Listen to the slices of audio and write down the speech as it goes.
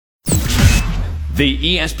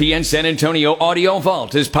The ESPN San Antonio Audio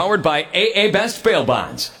Vault is powered by AA Best Bail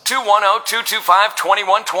Bonds.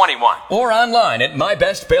 210-225-2121. Or online at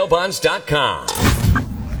mybestbailbonds.com.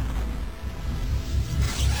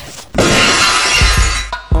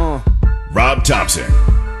 Rob Thompson,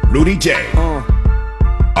 Rudy J.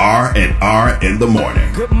 R&R in the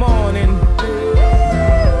morning. Good morning.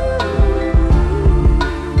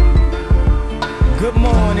 Good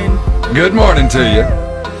morning. Good morning to you.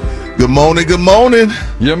 Good morning, good morning.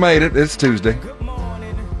 You made it. It's Tuesday.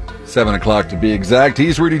 7 o'clock to be exact.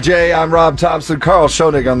 He's Rudy J. I'm Rob Thompson. Carl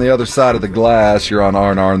Schoenig on the other side of the glass. You're on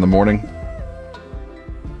R&R in the morning.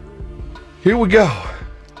 Here we go.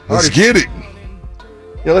 Let's get it.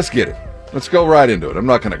 Yeah, let's get it. Let's go right into it. I'm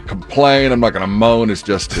not going to complain. I'm not going to moan. It's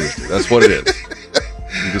just Tuesday. That's what it is.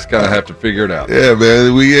 You just kind of have to figure it out. Yeah,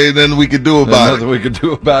 man. We ain't nothing we can do about it. Nothing we can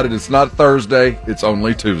do about it. It's not Thursday. It's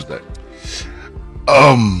only Tuesday.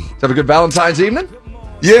 Have a good Valentine's evening?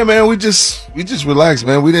 Yeah, man. We just relaxed,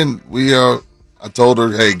 man. I told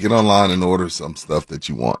her, hey, get online and order some stuff that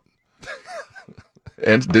you want.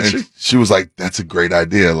 And did she? She was like, that's a great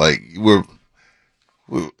idea. Like,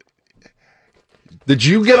 Did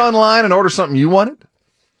you get online and order something you wanted?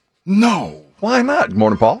 No. Why not? Good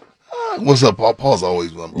morning, Paul. What's up, Paul? Paul's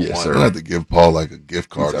always number one. Sir. I'm gonna have to give Paul like a gift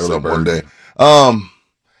card or something one day.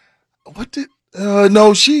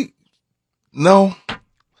 No.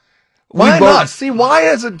 Why not? See, why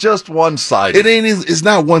is it just one-sided? It's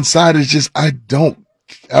not one-sided. It's just,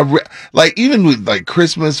 like, even with like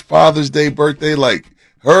Christmas, Father's Day, birthday, like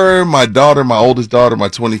her, my daughter, my oldest daughter, my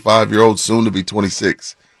 25-year-old, soon to be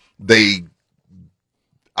 26,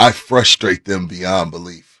 I frustrate them beyond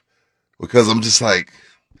belief because I'm just like,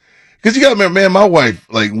 because you gotta remember, man, my wife,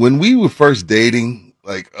 like when we were first dating,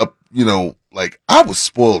 like I was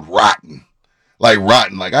spoiled rotten. Like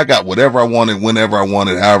I got whatever I wanted, whenever I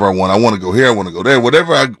wanted, however I wanted. I want to go here, I want to go there.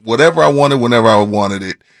 Whatever I wanted, whenever I wanted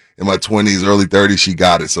it. In my 20s, early 30s, she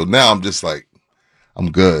got it. So now I'm just like,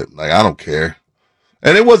 I'm good. Like, I don't care.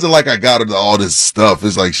 And it wasn't like I got her all this stuff.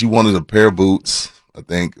 It's like she wanted a pair of boots, I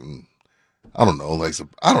think. And I don't know.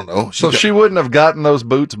 I don't know. She wouldn't have gotten those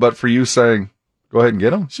boots, but for you saying, go ahead and get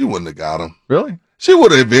them? She wouldn't have got them. Really? She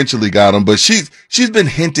would have eventually got them, but she's been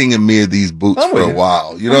hinting at me of these boots for a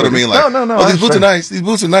while. You know what I mean? Like, no. Oh, these boots are nice. These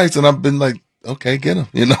boots are nice. And I've been like, okay, get them.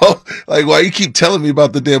 You know, like, why you keep telling me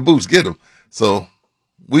about the damn boots? Get them. So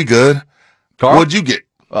we good. Carl? What'd you get?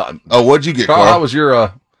 What'd you get, Carl? How was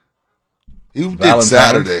your You did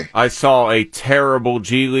Saturday. I saw a terrible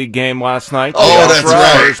G League game last night. Oh, that's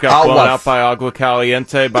right. Spurs got blown out by Agua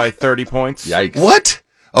Caliente by 30 points. Yikes. What?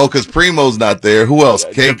 Oh, because Primo's not there. Who else?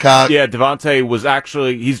 K-Cock? Yeah, Devontae was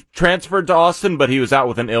he's transferred to Austin, but he was out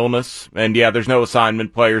with an illness. And yeah, there's no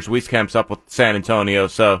assignment players. Wiescamp's up with San Antonio,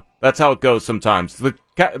 so that's how it goes sometimes.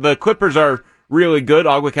 The Clippers are really good,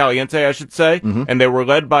 Agua Caliente, I should say, and they were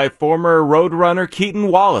led by former Roadrunner Keaton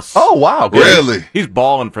Wallace. Oh, wow. Good. Really? He's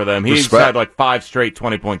balling for them. He's had like 5 straight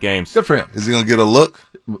 20-point games. Good for him. Is he going to get a look?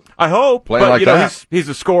 I hope, Playing but like that. He's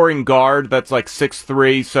a scoring guard that's like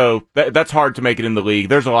 6'3", so that's hard to make it in the league.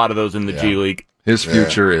 There's a lot of those in the G League. His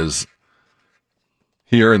future is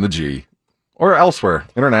here in the G or elsewhere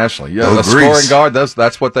internationally. Yeah, the scoring guard.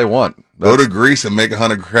 That's what they want. Go to Greece and make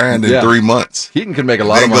 $100,000 in 3 months. Keaton can make a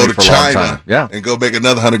lot of money for a long time. Yeah, and go make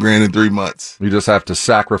another $100,000 in 3 months. You just have to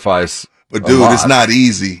sacrifice. But dude, it's not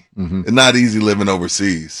easy. Mm-hmm. It's not easy living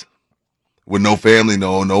overseas with no family,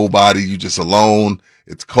 nobody. You just alone.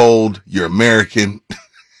 It's cold. You're American.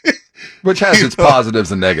 Which has its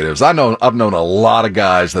positives and negatives. I've known a lot of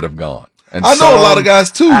guys that have gone. And I know a lot of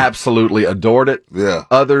guys too. Absolutely adored it. Yeah.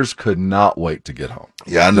 Others could not wait to get home.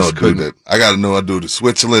 Yeah, I know a dude that I got to know a dude that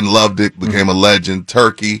Switzerland loved it, became a legend.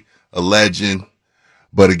 Turkey, a legend.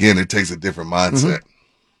 But again, it takes a different mindset.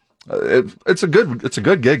 It's a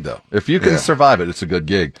good gig though. If you can survive it, it's a good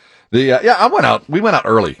gig. We went out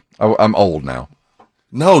early. I'm old now.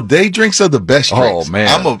 No, day drinks are the best drinks. Oh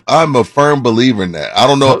man, I'm a firm believer in that. I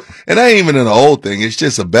don't know, and that ain't even an old thing. It's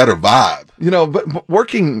just a better vibe. You know, but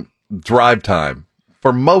working drive time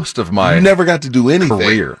for most of my you never got to do anything.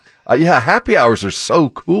 Career. Happy hours are so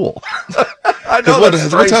cool. I know what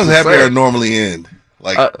times happy hour normally end?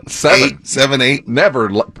 Like 7, 8.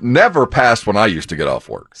 Never past when I used to get off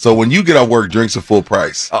work. So when you get off work, drinks are full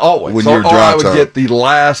price. Always. When you're drive I would get the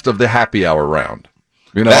last of the happy hour round.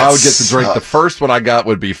 You know, I would get to drink. The first one I got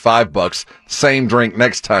would be $5. Same drink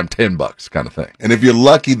next time, $10 kind of thing. And if you're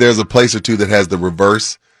lucky, there's a place or two that has the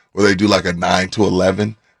reverse where they do like a 9 to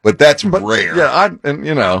 11. But that's rare. Yeah,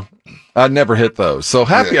 I never hit those. So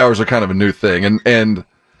happy hours are kind of a new thing. And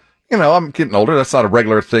I'm getting older. That's not a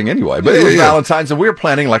regular thing anyway. But it was Yeah. Valentine's, and we were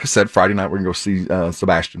planning, like I said, Friday night we're going to go see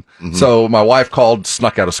Sebastian. So my wife called,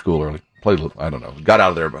 snuck out of school early. Played a little, I don't know, got out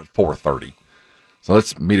of there about 4:30. So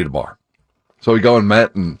let's meet at a bar. So we go and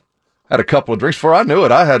met and had a couple of drinks. Before I knew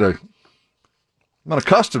it, I'm not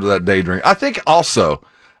accustomed to that day drink. I think also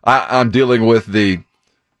I'm dealing with the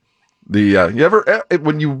you ever,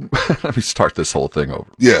 when you, let me start this whole thing over.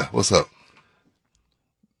 Yeah, what's up?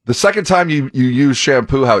 The second time you use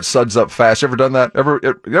shampoo, how it suds up fast. You ever done that?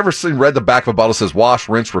 You ever read the back of a bottle that says wash,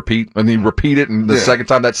 rinse, repeat, and then you repeat it, and the second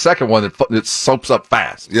time, that second one, it soaks up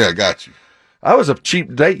fast. Yeah, I got you. I was a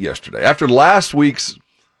cheap date yesterday. After last week's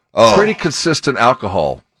pretty consistent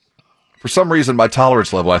alcohol, for some reason, my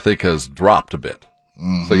tolerance level, I think, has dropped a bit.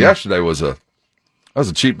 So yesterday was a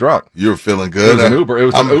cheap drunk. You were feeling It good? was an Uber. It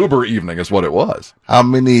was an Uber evening, is what it was. How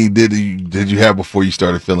many did you have before you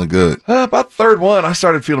started feeling good? About the third one, I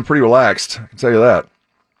started feeling pretty relaxed. I can tell you that.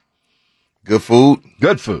 Good food?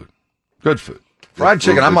 Good food. Fried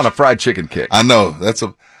chicken. food. I'm on a fried chicken kick. I know.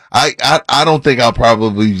 I don't think I'll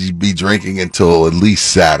probably be drinking until at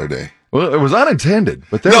least Saturday. Well, it was unintended,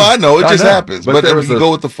 but No, I know. It just happens. But there then you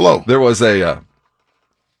go with the flow. There was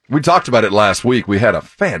we talked about it last week. We had a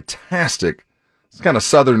fantastic, kind of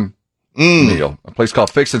southern meal, a place called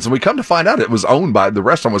Fixins, and we come to find out the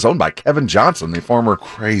restaurant was owned by Kevin Johnson, the former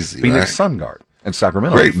Crazy, Phoenix right? Sun Guard in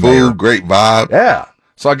Sacramento. Great mayor. food, great vibe. Yeah.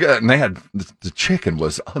 So and they had, the chicken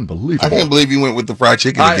was unbelievable. I can't believe you went with the fried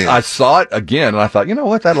chicken again. I saw it again, and I thought, you know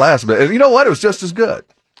what, that last bit. And you know what? It was just as good.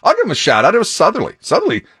 I'll give him a shout out. It was Southerly.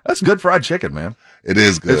 Southerly, that's good fried chicken, man. It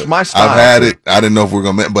is good. It's my style. I've had it. I didn't know if we were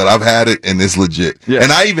gonna, but I've had it, and it's legit. Yeah.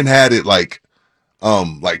 And I even had it like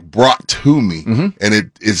brought to me, and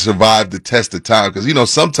it survived the test of time.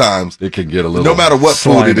 Because sometimes It can get a little no matter what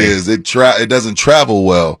food it slimy. is, it doesn't travel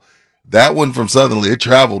well. That one from Southerly, it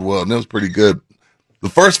traveled well, and it was pretty good. The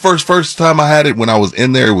first time I had it, when I was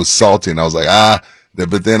in there, it was salty, and I was like,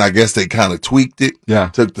 but then I guess they kind of tweaked it, Yeah.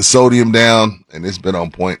 took the sodium down, and it's been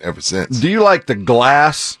on point ever since. Do you like the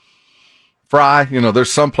glass fry?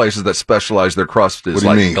 There's some places that specialize their crust is What do you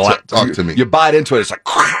like mean? glass. Talk to me. You bite into it, it's like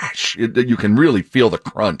crash. You can really feel the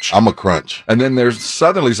crunch. I'm a crunch. And then there's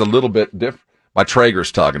Southerly's a little bit different. My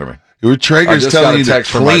Traeger's talking to me. Your I Traeger's just got telling a you to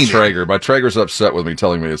text from my clean it. Traeger. My Traeger's upset with me,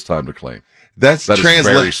 telling me it's time to clean. That is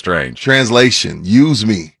very strange. Translation. Use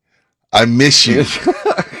me. I miss you.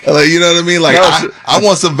 Like, you know what I mean? Like, No, I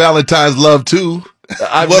want some Valentine's love too.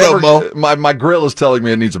 What up, Mo? My grill is telling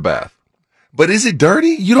me it needs a bath. But is it dirty?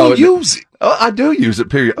 You don't use it. Oh, I do use it.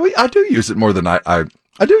 Period. I do use it more than I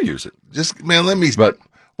do use it. Just, man, let me. But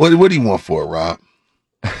What do you want for it, Rob?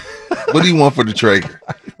 What do you want for the Traeger?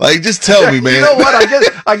 Like, just tell me, man. you know what?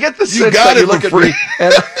 I get the sense got that it you look for at free. me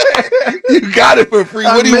and You got it for free.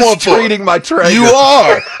 What I'm do you want for it? mistreating my Traeger. You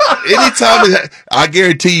are. Anytime, I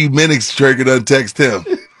guarantee you, Minix Traeger doesn't text him.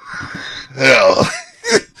 Hell,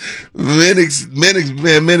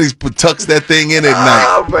 Minix tucks that thing in at night.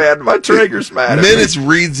 Oh man, my Traeger's mad at me. Minix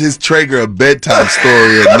reads his Traeger a bedtime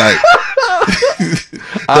story at night.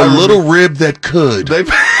 The little rib that could. They-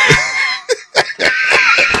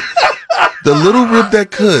 The little rib that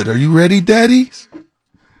could. Are you ready, Daddy?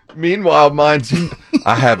 Meanwhile,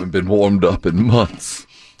 I haven't been warmed up in months.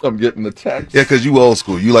 I'm getting the text. Yeah, because you old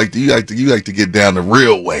school. You like to get down the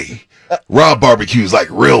real way. Rob barbecues like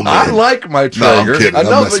real man. I like my No, Traeger. I'm kidding. I I'm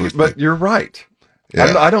know, messing with but you. you're right.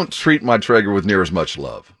 Yeah. I don't treat my Traeger with near as much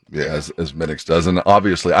love as Minix does, and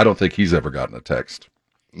obviously, I don't think he's ever gotten a text.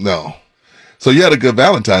 No. So you had a good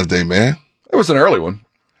Valentine's Day, man. It was an early one.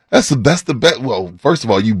 That's the best. Well, first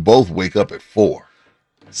of all, you both wake up at 4.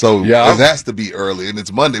 So Yeah. it has to be early, and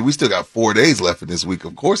it's Monday. We still got 4 days left in this week.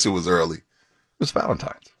 Of course it was early. It was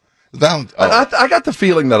Valentine's. I I got the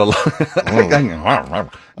feeling that a lot.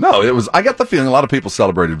 No, it was. I got the feeling a lot of people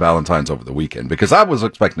celebrated Valentine's over the weekend because I was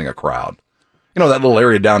expecting a crowd. That little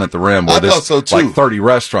area down at the Rim where I there's thought so, too. like 30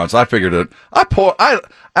 restaurants. I figured it. I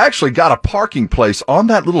actually got a parking place on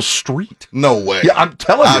that little street. No way. Yeah, I'm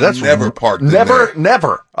telling you, I've that's never parked in Never, there.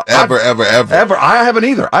 never, Ever. ever. I haven't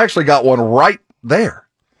either. I actually got one right there.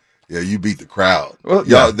 Yeah, you beat the crowd. Well,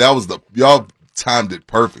 y'all, yeah. y'all timed it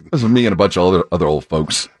perfect. This was me and a bunch of other old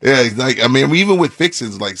folks. Yeah, even with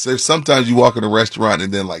fixings, like there's sometimes you walk in a restaurant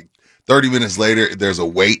and then like 30 minutes later there's a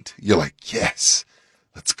wait. You're like, yes,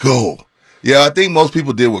 let's go. Yeah, I think most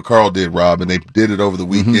people did what Carl did, Rob, and they did it over the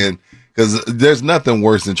weekend because there's nothing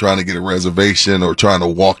worse than trying to get a reservation or trying to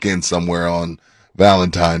walk in somewhere on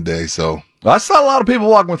Valentine's Day. So I saw a lot of people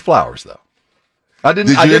walking with flowers, though. Did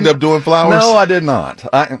you end up doing flowers? No, I did not.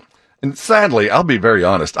 And sadly, I'll be very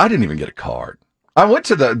honest, I didn't even get a card. I went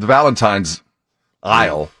to the Valentine's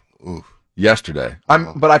aisle yesterday.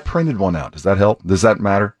 But I printed one out. Does that help? Does that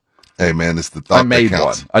matter? Hey man, it's the thought I made that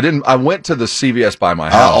counts. one. I went to the CVS by my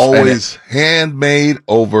I house. always handmade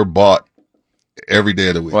over bought every day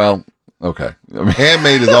of the week. Well, okay. I mean,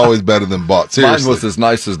 Handmade is always better than bought. Seriously. mine was as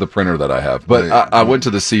nice as the printer that I have. But I went to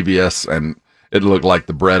the CVS and it looked like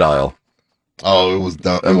the bread aisle. Oh, it was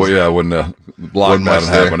dumb. And when the Wasn't much lockdown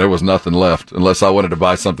there. happened, there was nothing left unless I wanted to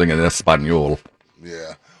buy something in Espanol.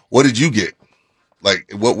 Yeah. What did you get?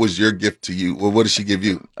 Like, what was your gift to you? Well, what did she give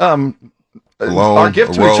you? Cologne, Our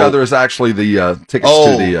gift a to each robe? other is actually the tickets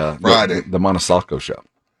Oh, to Friday. the Montesalco show.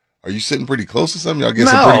 Are you sitting pretty close to something? Y'all get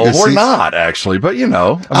some No, pretty good we're seats? not actually, but you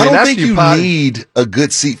know, I don't after think you pod- need a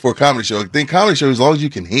good seat for a comedy show. I think comedy show as long as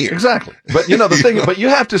you can hear. Exactly. But you know the thing, but you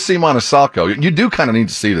have to see Montesalco. You do kind of need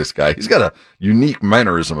to see this guy. He's got a unique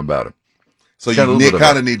mannerism about him. So Got a you little bit of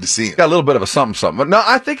kind a- of need to see him. Got a little bit of a something. But no,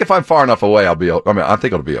 I think if I'm far enough away, I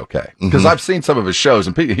think it'll be okay. Because I've seen some of his shows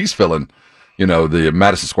and he's filling, you know, the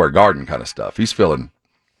Madison Square Garden kind of stuff. He's filling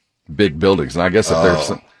big buildings. And I guess if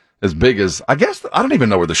there's as big as, I don't even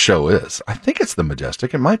know where the show is. I think it's the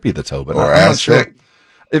Majestic. It might be the Tobin. Or I'm not sure. Aztec.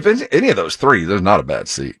 If it's any of those three, there's not a bad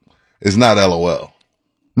seat. It's not LOL.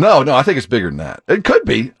 No, I think it's bigger than that. It could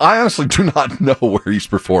be. I honestly do not know where he's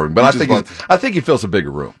performing, but I think he fills a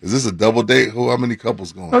bigger room. Is this a double date? How many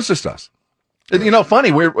couples going? No, it's just us. And, you know,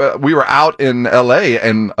 funny, we were out in L.A.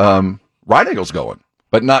 and Right Eagle's going,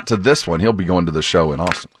 but not to this one. He'll be going to the show in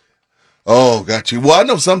Austin. Oh, got you. Well, I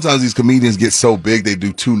know sometimes these comedians get so big they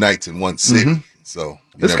do 2 nights in one city. So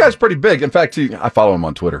This guy's pretty big. In fact, I follow him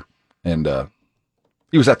on Twitter, and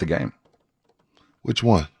he was at the game. Which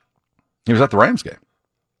one? He was at the Rams game.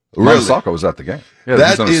 Really? Montesalco was at the game. Yeah, That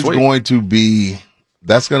he's on a is suite. going to be.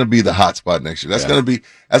 That's going to be the hot spot next year. That's going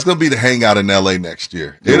to be the hangout in LA next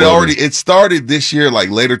year. It started this year, like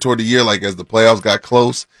later toward the year, like as the playoffs got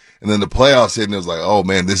close, and then the playoffs hit, and it was like, oh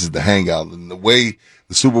man, this is the hangout. And the way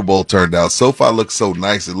the Super Bowl turned out, SoFi looks so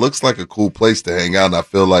nice. It looks like a cool place to hang out. And I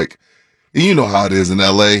feel like, you know how it is in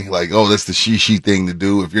LA, like, oh, that's the she thing to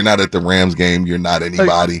do. If you're not at the Rams game, you're not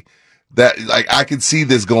anybody. That, like, I could see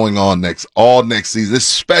this going on all next season,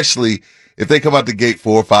 especially if they come out the gate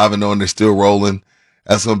 4-5-0 and they're still rolling.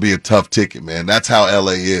 That's going to be a tough ticket, man. That's how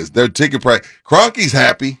LA is. Their ticket price. Kroenke's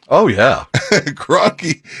happy. Oh, yeah.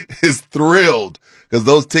 Kroenke is thrilled because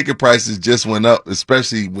those ticket prices just went up,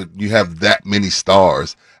 especially when you have that many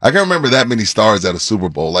stars. I can't remember that many stars at a Super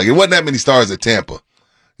Bowl. Like, it wasn't that many stars at Tampa,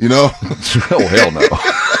 you know? Oh, hell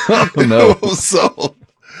no. No. So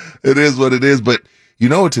it is what it is. But you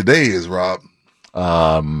know what today is, Rob?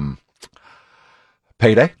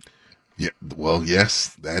 Payday? Yeah. Well,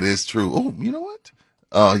 yes, that is true. Oh, you know what?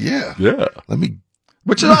 Yeah. Yeah. Let me.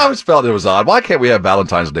 Which I always felt it was odd. Why can't we have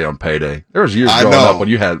Valentine's Day on payday? There was years I growing know. up when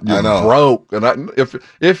you're I know. broke, and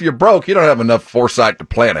if you're broke, you don't have enough foresight to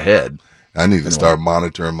plan ahead. I need to start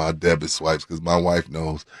monitoring my debit swipes because my wife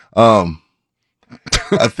knows.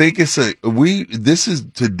 I think this is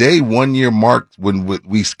today 1 year mark when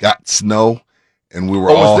we got snow and we were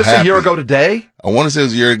all was this happy. a year ago today? I want to say it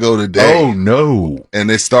was a year ago today. Oh no!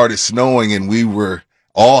 And it started snowing and we were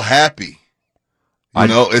all happy.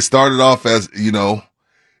 It started off as,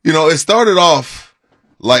 it started off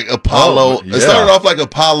like Apollo. Oh, yeah. It started off like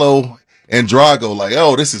Apollo and Drago, like,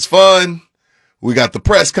 oh, this is fun. We got the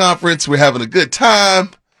press conference. We're having a good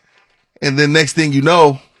time. And then next thing you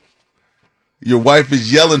know, your wife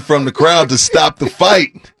is yelling from the crowd to stop the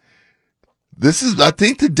fight. I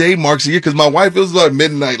think today marks a year because my wife, it was like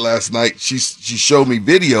midnight last night. She showed me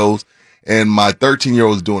videos and my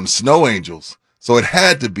 13-year-old was doing the snow angels. So it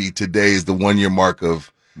had to be today is the 1 year mark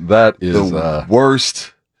of That is the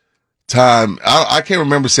worst time. I can't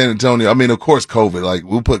remember San Antonio. I mean, of course, COVID, like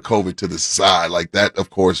we'll put COVID to the side. Like that, of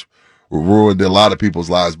course, ruined a lot of people's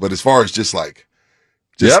lives. But as far as just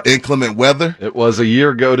inclement weather. it was a year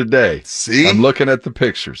ago today. See? I'm looking at the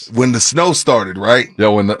pictures. When the snow started, right? Yeah,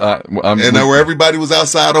 when Where everybody was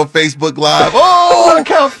outside on Facebook Live. Oh, Look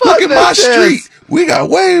how fun look at my this is. street. We got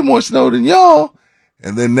way more snow than y'all.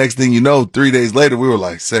 And then next thing you know, 3 days later, we were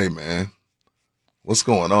like, say, man, what's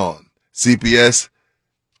going on? CPS,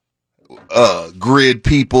 grid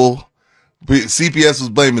people. CPS was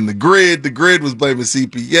blaming the grid was blaming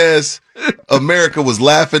CPS. America was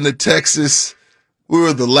laughing at Texas. We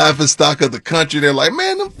were the laughing stock of the country. They're like,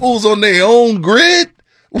 man, them fools on their own grid.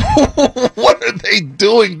 What are they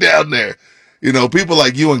doing down there? People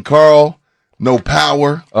like you and Carl, no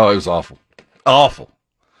power. Oh, it was awful. Awful.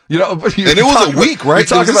 You know, but And it was a week, right? You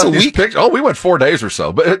talk Was this about a these week? pictures. Oh, we went 4 days or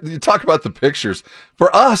so. But you talk about the pictures.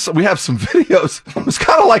 For us, we have some videos. It was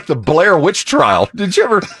kind of like the Blair Witch Trial. Did you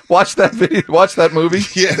ever watch that video? Watch that movie?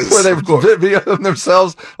 Yes, where they of course. videoed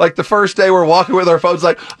themselves. Like the first day, we're walking with our phones.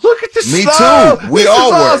 Like, look at this. Me snow. too. We This all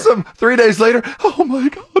is were. awesome. 3 days later, oh my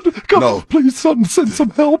God! Come No. on, please, send some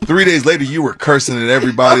help. 3 days later, you were cursing at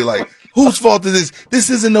everybody like, whose fault is this? This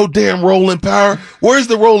isn't no damn rolling power. Where's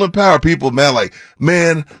the rolling power, people? Man, like,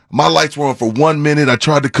 man, my lights were on for 1 minute. I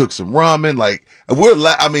tried to cook some ramen. Like, we're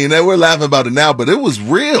laughing about it now, but it was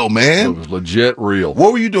real, It man. was legit real.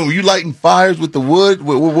 What were you doing? Were you lighting fires with the wood?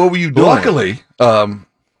 What were you doing? Luckily,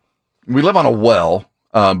 we live on a well,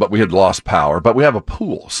 but we had lost power. But we have a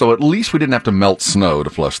pool, so at least we didn't have to melt snow to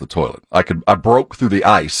flush the toilet. I broke through the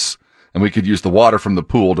ice, and we could use the water from the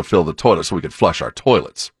pool to fill the toilet, so we could flush our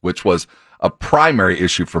toilets, which was a primary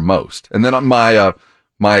issue for most. And then on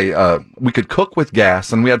we could cook with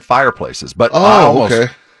gas, and we had fireplaces. But okay.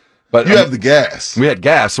 But You have the gas. we had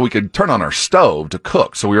gas, so we could turn on our stove to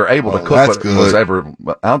cook. So we were able to cook that's what was good. ever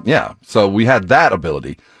out. Yeah. So we had that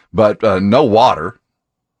ability, but no water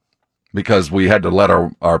because we had to let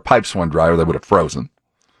our pipes run dry or they would have frozen.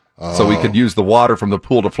 So we could use the water from the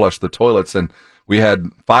pool to flush the toilets, and we had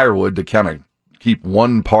firewood to kind of keep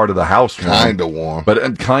one part of the house warm. Kind of warm. But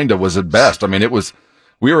it kind of was at best. I mean,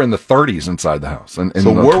 we were in the 30s inside the house. And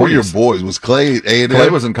So where were your boys? Was Clay at A&M? Clay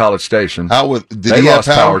was in College Station. Did They he have lost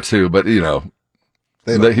power too, but you know,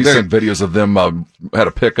 he sent videos of them had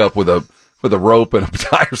a pickup with a rope and a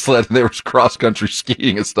tire sled, and they were cross country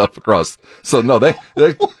skiing and stuff across. So no, they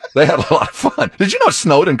had a lot of fun. Did you know it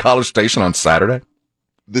snowed in College Station on Saturday?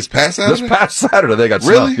 This past Saturday? This past Saturday they got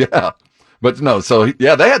Really? snow. Yeah, but no. So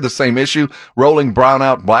yeah, they had the same issue, rolling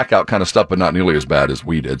brownout, blackout kind of stuff, but not nearly as bad as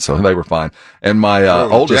we did. So they were fine. And my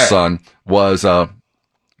oldest Jack. son was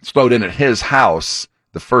snowed in at his house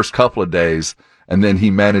the first couple of days, and then he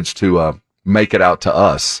managed to make it out to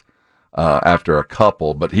us after a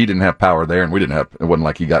couple. But he didn't have power there, and we didn't have. It wasn't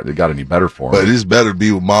like it got any better for him. But it's better to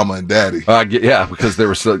be with mama and daddy. Yeah, because there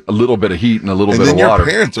was a little bit of heat and a little And bit then of your water.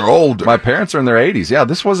 parents are older. My parents are in their 80s. Yeah,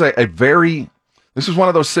 this was this is one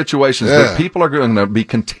of those situations Yeah. that people are going to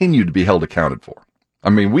continue to be held accounted for. I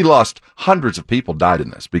mean, we lost hundreds of people died in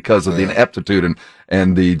this because of the ineptitude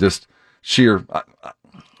and the just sheer.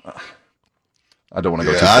 I don't want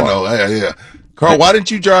to go too Yeah, far. I know. Yeah. Carl, why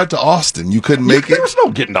didn't you drive to Austin? You couldn't make There it. was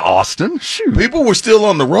no getting to Austin. Shoot. People were still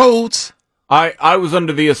on the roads. I was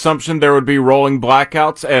under the assumption there would be rolling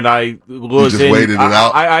blackouts, and I was just waited it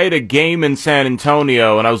out? I had a game in San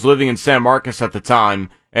Antonio, and I was living in San Marcos at the time,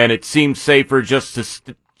 and it seemed safer just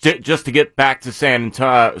to get back to San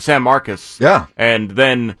Marcos. Yeah. And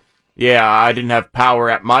then, I didn't have power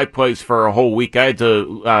at my place for a whole week. I had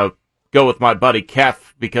to go with my buddy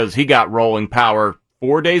Kef because he got rolling power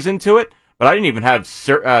 4 days into it, but I didn't even have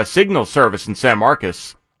signal service in San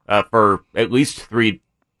Marcos for at least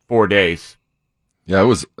 3-4 days. Yeah, it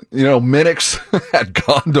was, Minix had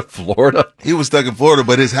gone to Florida. He was stuck in Florida,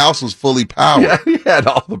 but his house was fully powered. Yeah, he had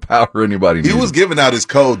all the power anybody needed. He was giving out his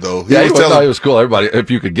code, though. Yeah, he telling was cool. Everybody, if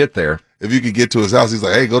you could get there. if you could get to his house, he's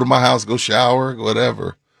like, hey, go to my house, go shower,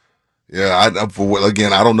 whatever. Yeah, I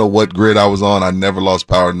don't know what grid I was on. I never lost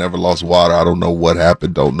power, never lost water. I don't know what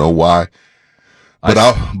happened, don't know why.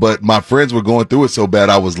 But my friends were going through it so bad,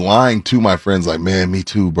 I was lying to my friends like, man, me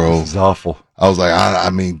too, bro. It's awful. I was like, I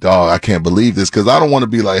mean, dog, I can't believe this because I don't want to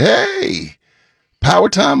be like, hey, power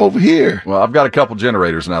time over here. Well, I've got a couple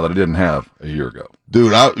generators now that I didn't have a year ago.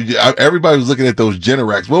 Dude, everybody was looking at those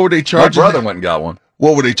Generacs. What were they My charging? brother went and got one.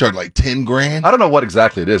 What were they charging? Like 10 grand? I don't know what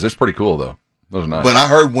exactly it is. It's pretty cool though. Those are nice. But I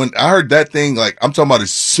heard that thing, like, I'm talking about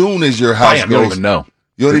as soon as your house Bam, goes. you don't even know.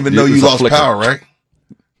 You don't even know you It's a lost flicker. power, right?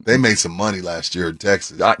 They made some money last year in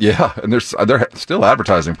Texas. Yeah, and they're still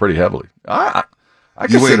advertising pretty heavily. I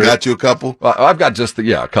You went consider and it- got you a couple? I've got just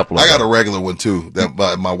a couple of I got them. a regular one too that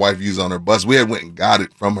my wife used on her bus. We had went and got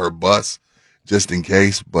it from her bus just in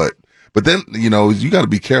case. But then, you got to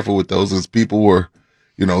be careful with those as people were,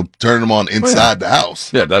 turning them on inside the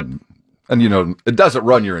house. Yeah, and it doesn't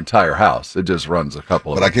run your entire house. It just runs a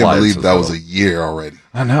couple of But I can't believe appliances, that was though. a year already.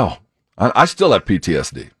 I know. I still have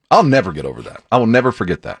PTSD. I'll never get over that. I will never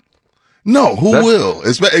forget that. No, who will?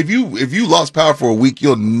 If you lost power for a week,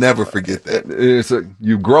 you'll never forget that.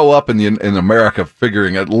 You grow up in America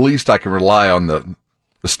figuring at least I can rely on the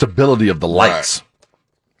stability of the lights. Right.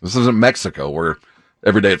 This isn't Mexico where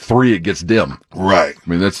every day at 3 it gets dim. Right. I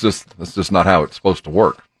mean, that's just not how it's supposed to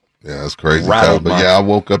work. Yeah, that's crazy. Rattled But I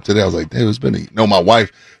woke up today. I was like, damn, it's been my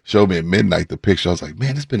wife showed me at midnight the picture. I was like,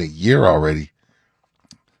 man, it's been a year already.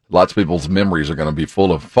 Lots of people's memories are going to be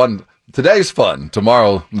full of fun. Today's fun.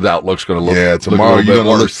 Tomorrow, the outlook's going to look. Yeah, tomorrow look a you're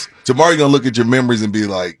little gonna bit worse. tomorrow you're going to look at your memories and be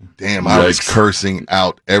like, damn, I was Yikes. cursing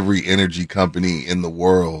out every energy company in the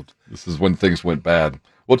world. This is when things went bad.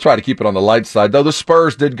 We'll try to keep it on the light side, though the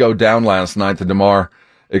Spurs did go down last night. The DeMar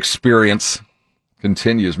experience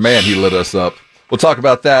continues. Man, he lit us up. We'll talk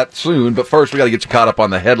about that soon, but first we got to get you caught up on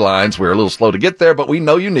the headlines. We're a little slow to get there, but we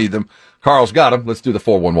know you need them. Carl's got them. Let's do the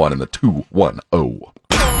 411 and the 210.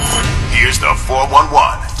 Here's the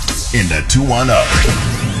 411 in the 210.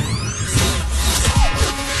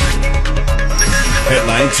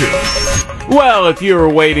 Headline 2. Well, if you were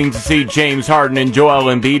waiting to see James Harden and Joel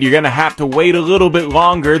Embiid, you're going to have to wait a little bit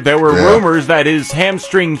longer. There were rumors that his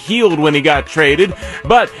hamstring healed when he got traded,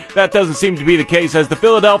 but that doesn't seem to be the case, as the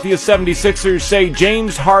Philadelphia 76ers say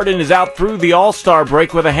James Harden is out through the All-Star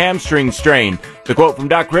break with a hamstring strain. The quote from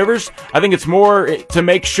Doc Rivers, I think it's more to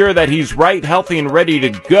make sure that he's right, healthy, and ready to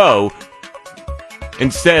go,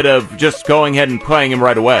 instead of just going ahead and playing him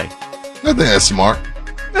right away. I think that's smart.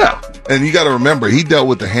 Yeah. And you got to remember, he dealt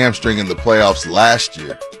with the hamstring in the playoffs last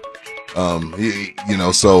year.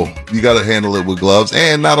 So you got to handle it with gloves.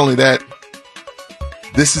 And not only that,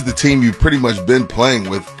 this is the team you've pretty much been playing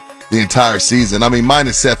with the entire season. I mean,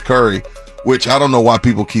 minus Seth Curry, which I don't know why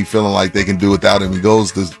people keep feeling like they can do without him. He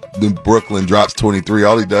goes to Brooklyn, drops 23.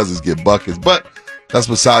 All he does is get buckets. But that's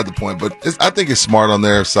beside the point. But I think it's smart on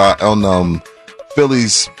their side, on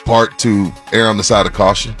Philly's part, to err on the side of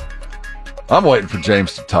caution. I'm waiting for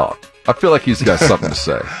James to talk. I feel like he's got something to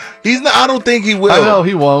say. He's not. I don't think he will. I know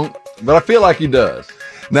he won't, but I feel like he does.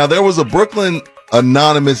 Now, there was a Brooklyn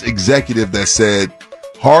anonymous executive that said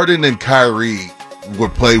Harden and Kyrie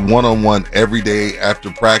would play one-on-one every day after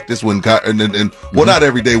practice well, not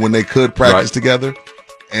every day, when they could practice together.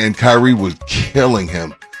 And Kyrie was killing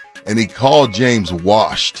him. And he called James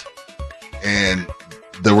washed. And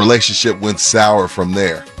the relationship went sour from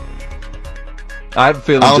there. I have a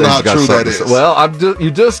feeling I don't know James how got true something that to say. is. Well,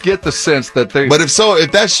 you just get the sense that they. But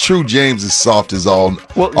if that's true, James is soft as all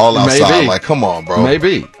outside. Maybe. Like, come on, bro.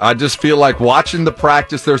 Maybe. I just feel like watching the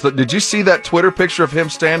practice. Did you see that Twitter picture of him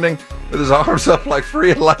standing with his arms up like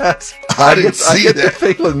free at last? I didn't see I get that.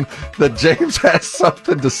 the feeling that James has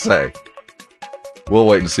something to say. We'll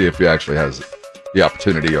wait and see if he actually has the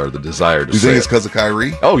opportunity or the desire to You say think it's it. because of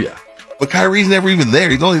Kyrie? Oh, yeah. But Kyrie's never even there.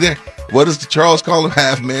 He's only there. What does Charles call him?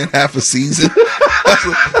 Half man, half a season?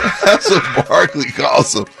 That's what Barkley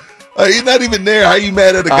calls him. He's not even there. How you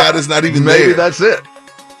mad at a guy that's not even there? Maybe that's it.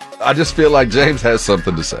 I just feel like James has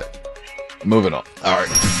something to say. Moving on. All right.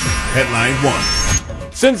 Headline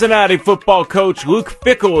 1. Cincinnati football coach Luke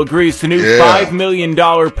Fickell agrees to new $5 million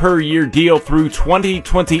per year deal through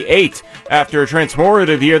 2028 after a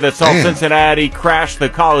transformative year that saw Cincinnati crash the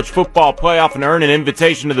college football playoff and earn an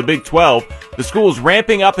invitation to the Big 12. The school's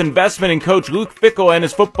ramping up investment in coach Luke Fickell and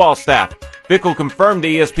his football staff. Fickell confirmed to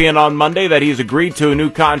ESPN on Monday that he's agreed to a new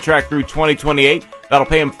contract through 2028 that'll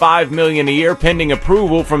pay him $5 million a year pending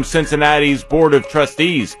approval from Cincinnati's Board of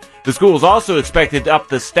Trustees. The school is also expected to up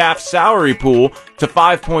the staff's salary pool to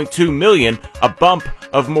 $5.2 million, a bump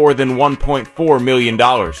of more than $1.4 million.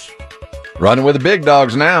 Running with the big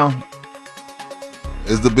dogs now.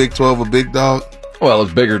 Is the Big 12 a big dog? Well,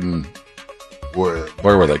 it's bigger than Where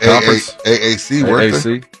were they? Conference? AAC, weren't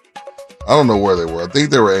they? AAC? I don't know where they were. I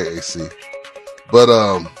think they were AAC. But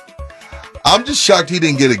I'm just shocked he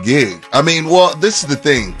didn't get a gig. I mean, well, this is the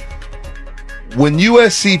thing. When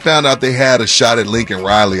USC found out they had a shot at Lincoln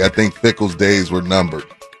Riley, I think Fickell's days were numbered.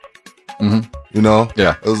 Mm-hmm. You know?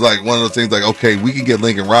 Yeah. It was like one of those things like, okay, we can get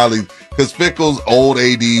Lincoln Riley. Because Fickell's old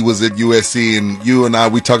AD was at USC, and you and I,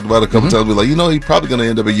 we talked about it a couple times. We were like, he's probably going to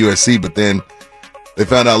end up at USC. But then they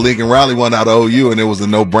found out Lincoln Riley won out of OU, and it was a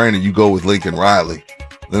no-brainer. You go with Lincoln Riley.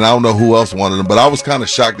 And I don't know who else wanted him, but I was kind of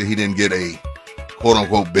shocked that he didn't get a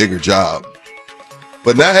quote-unquote bigger job.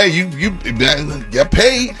 But now, hey, you get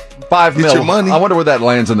paid. $5 Get million. your money. I wonder where that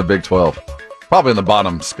lands in the Big 12. Probably in the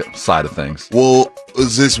bottom side of things. Well,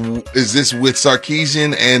 is this with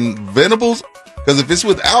Sarkisian and Venables? Because if it's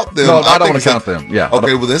without them, No, I don't think want to it's count them. Yeah.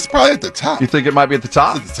 Okay, well, that's probably at the top. You think it might be at the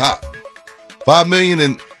top? It's at the top. $5 million,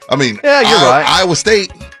 and I mean, Yeah, you're right. Iowa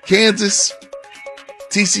State, Kansas,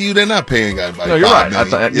 TCU, they're not paying anybody. No, you're $5 right.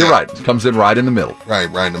 million. You're right. It comes in right in the middle. Right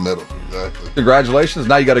in the middle. Exactly. Congratulations.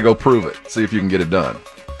 Now you got to go prove it. See if you can get it done.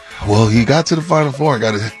 Well, he got to the Final Four and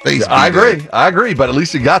got his face beat. I agree. But at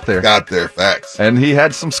least he got there. Got there, facts. And he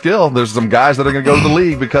had some skill. There's some guys that are going to go to the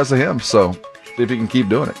league because of him. So see if he can keep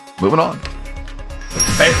doing it. Moving on.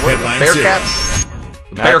 Headline 2.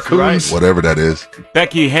 That's Bearcoons. Whatever that is.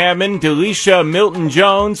 Becky Hammond, Delisha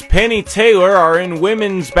Milton-Jones, Penny Taylor are in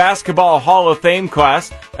Women's Basketball Hall of Fame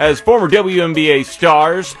class, as former WNBA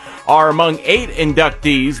stars are among 8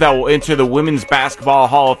 inductees that will enter the Women's Basketball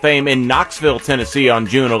Hall of Fame in Knoxville, Tennessee on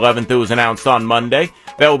June 11th. It was announced on Monday.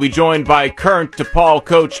 They will be joined by current DePaul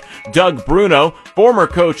coach Doug Bruno, former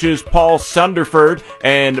coaches Paul Sunderford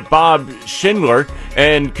and Bob Schindler,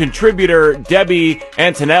 and contributor Debbie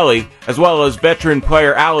Antonelli, as well as veteran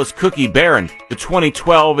player Alice Cookie Barron. The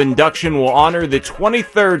 2012 induction will honor the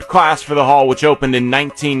 23rd class for the Hall, which opened in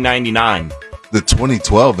 1999. The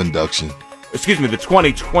 2012 induction. Excuse me, the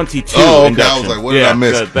 2022 Oh, okay. induction. I was like, what did I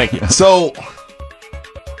miss? Thank you. So,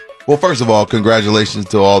 well, first of all, congratulations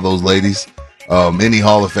to all those ladies. Any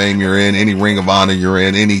Hall of Fame you're in, any Ring of Honor you're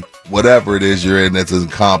in, any whatever it is you're in, that's an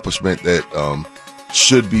accomplishment that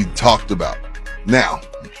should be talked about. Now,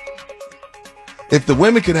 if the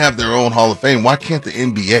women can have their own Hall of Fame, why can't the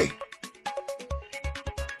NBA?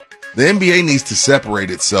 The NBA needs to separate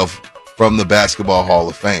itself from the Basketball Hall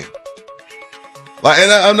of Fame. Like,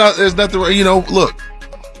 and I'm not. There's nothing. Look,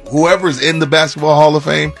 whoever's in the Basketball Hall of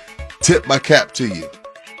Fame, tip my cap to you.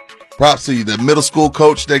 Props to you. The middle school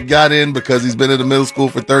coach that got in because he's been in the middle school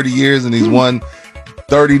for 30 years and he's won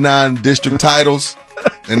 39 district titles,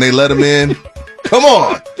 and they let him in. Come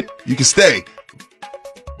on, you can stay.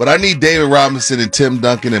 But I need David Robinson and Tim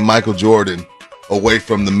Duncan and Michael Jordan away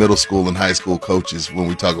from the middle school and high school coaches when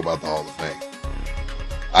we talk about the Hall of Fame.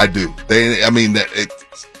 I do.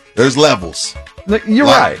 There's levels. You're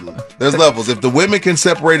right. There's levels. If the women can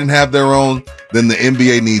separate and have their own, then the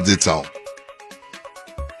NBA needs its own.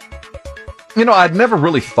 I'd never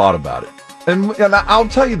really thought about it. And I'll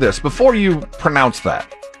tell you this, before you pronounce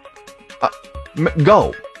that,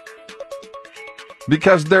 go.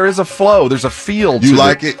 Because there is a flow, there's a feel to You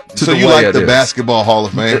like it? So you like the Basketball Hall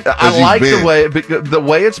of Fame? I like the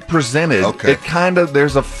way it's presented. Okay. It kind of,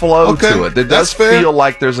 there's a flow to it. It does feel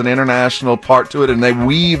like there's an international part to it, and they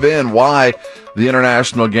weave in why the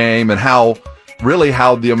international game and how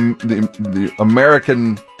the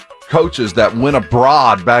American coaches that went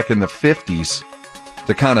abroad back in the 50s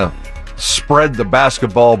to kind of spread the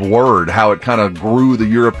basketball word, how it kind of grew the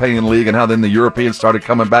European League and how then the Europeans started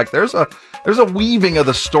coming back. There's a weaving of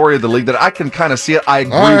the story of the league that I can kind of see it. I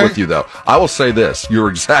agree with you, though. I will say this. You're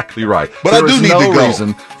exactly right. But there I do is need no to go.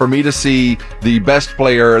 reason for me to see the best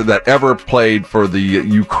player that ever played for the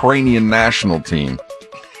Ukrainian national team.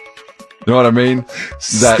 You know what I mean?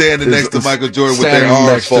 Standing next to Michael Jordan with their standing arms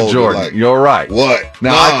next to folded. Jordan. Like, You're right. what?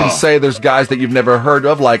 Now, I can say there's guys that you've never heard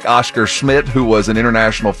of, like Oscar Schmidt, who was an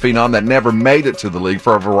international phenom that never made it to the league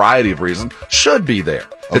for a variety of reasons, should be there.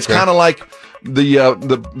 It's Okay. kind of like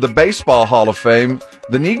the Baseball Hall of Fame,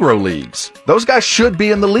 the Negro Leagues. Those guys should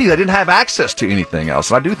be in the league. They didn't have access to anything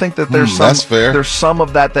else. And I do think that there's that's fair. There's some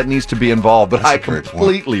of that needs to be involved, but I a great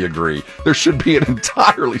completely agree. There should be an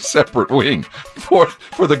entirely separate wing for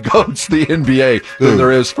the GOATs, the NBA, than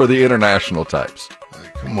there is for the international types.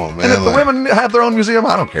 Come on, man. And if the women have their own museum,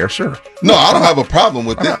 I don't care. Sure. No, I don't have a problem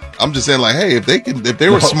with it. I'm just saying, like, hey, if they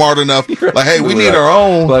were smart enough, like, hey, we need our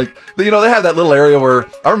own. Like, they have that little area where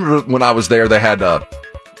I remember when I was there, they had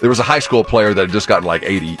there was a high school player that had just gotten like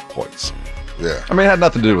 80 points. Yeah. I mean, it had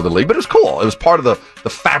nothing to do with the league, but it was cool. It was part of the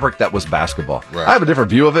fabric that was basketball. Right. I have a different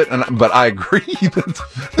view of it, but I agree that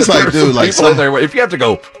It's like, dude, like people in there. If you have to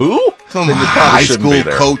go, who? Some Then you probably high shouldn't school be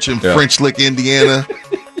there. coach in French Lick, Indiana,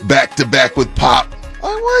 back to back with Pop.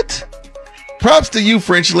 Like, what? Props to you,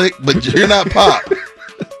 French Lick, but you're not Pop.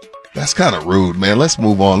 That's kind of rude, man. Let's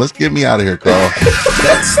move on. Let's get me out of here, Carl.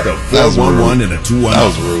 That's the 411 and a 210. That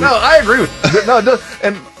was rude. No, I agree with no. It does,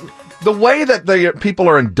 and the way that the people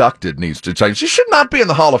are inducted needs to change. You should not be in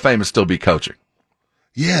the Hall of Fame and still be coaching.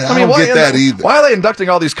 Yeah, I don't get that either. Why are they inducting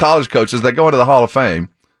all these college coaches that go into the Hall of Fame?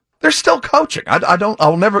 They're still coaching.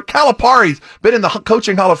 I'll never. Calipari's been in the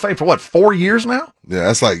coaching Hall of Fame for 4 years now? Yeah,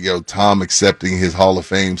 that's like, Tom accepting his Hall of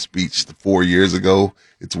Fame speech 4 years ago.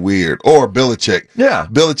 It's weird. Or Belichick. Yeah.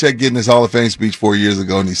 Belichick getting his Hall of Fame speech 4 years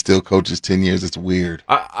ago and he still coaches 10 years. It's weird.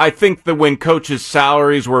 I think that when coaches'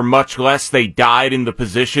 salaries were much less, they died in the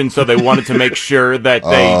position, so they wanted to make sure that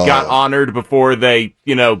they got honored before they,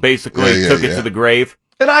 basically took it to the grave.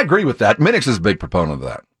 And I agree with that. Minix is a big proponent of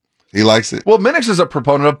that. He likes it. Well, Minix is a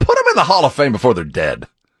proponent of put them in the Hall of Fame before they're dead.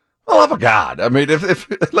 For the love of God. I mean,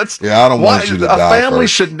 if let's. Yeah, I don't want you to die A family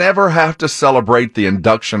first. should never have to celebrate the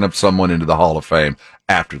induction of someone into the Hall of Fame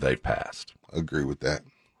after they've passed. Agree with that.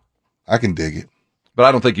 I can dig it. But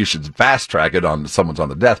I don't think you should fast track it on someone's on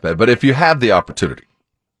the deathbed. But if you have the opportunity,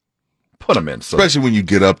 put them in. So. Especially when you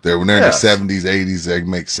get up there. When they're Yes. in their 70s, 80s, that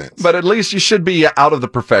makes sense. But at least you should be out of the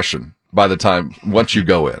profession by the time, once you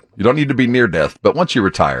go in. You don't need to be near death, but once you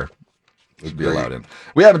retire, you'll be allowed in.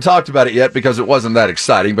 We haven't talked about it yet because it wasn't that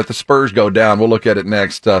exciting, but the Spurs go down. We'll look at it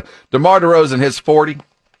next. DeMar DeRozan hits 40.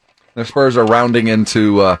 The Spurs are rounding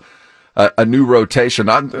into a new rotation.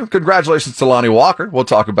 Congratulations to Lonnie Walker. We'll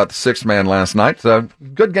talk about the sixth man last night.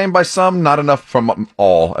 Good game by some, not enough from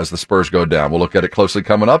all as the Spurs go down. We'll look at it closely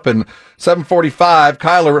coming up. In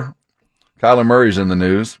 7:45, Kyler Murray's in the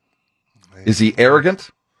news. Is he arrogant?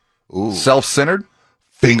 Ooh. Self-centered?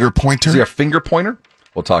 Finger pointer? Is he a finger pointer?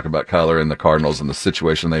 We'll talk about Kyler and the Cardinals and the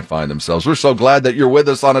situation they find themselves. We're so glad that you're with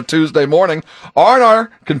us on a Tuesday morning.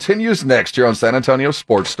 R&R continues next here on San Antonio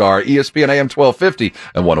Sports Star, ESPN AM 1250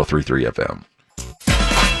 and 103.3 FM.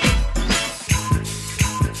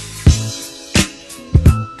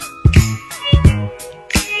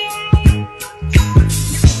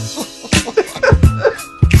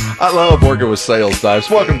 I love working with sales types.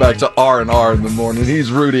 Welcome back to R&R in the morning.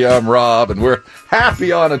 He's Rudy, I'm Rob, and we're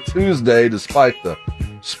happy on a Tuesday despite the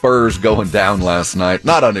Spurs going down last night.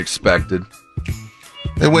 Not unexpected.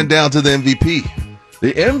 They went down to the MVP.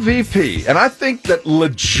 The MVP, and I think that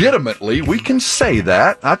legitimately we can say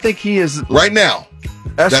that. I think he is Right now,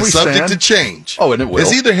 as that's we subject stand. to change. Oh, and it will.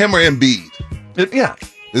 It's either him or Embiid. Yeah.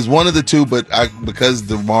 It's one of the two, but because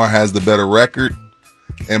DeMar has the better record,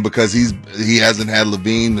 and because he hasn't had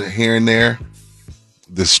Levine here and there,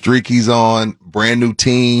 the streak he's on, brand new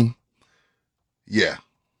team. Yeah.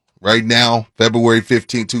 Right now, February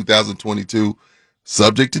 15, 2022,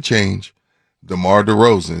 subject to change, DeMar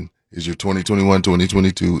DeRozan is your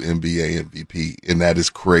 2021-2022 NBA MVP, and that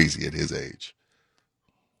is crazy at his age.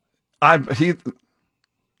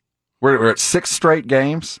 We're at 6 straight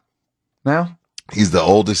games now. He's the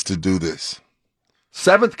oldest to do this.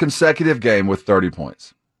 7th consecutive game with 30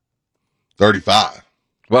 points. 35.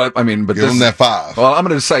 Well, I mean, but Give him that 5. Well, I'm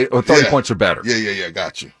going to say 30 points or better. Yeah,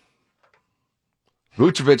 got you.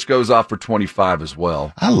 Vucevic goes off for 25 as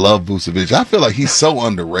well. I love Vucevic. I feel like he's so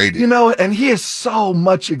underrated. You know, and he is so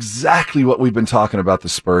much exactly what we've been talking about the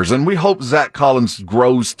Spurs, and we hope Zach Collins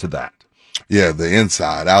grows to that. Yeah, the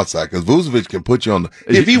inside, outside, because Vucevic can put you on the,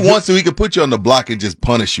 if he wants to, he can put you on the block and just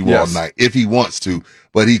punish you all night, if he wants to,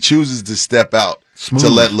 but he chooses to step out to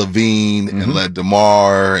let Levine and let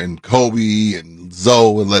DeMar and Kobe and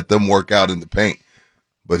Zoe and let them work out in the paint.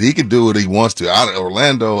 But he can do what he wants to.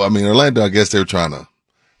 Orlando, I guess they're trying to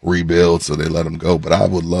rebuild, so they let him go, but I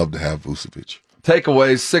would love to have Vucevic.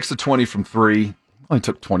 Takeaways, 6 of 20 from 3. Only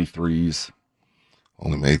took 23s.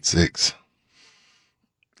 Only made 6.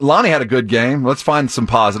 Lonnie had a good game. Let's find some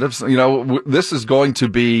positives. You know, this is going to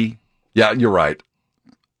be, yeah, you're right.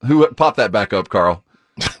 Pop that back up, Carl.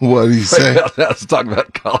 What did he say? Let's talk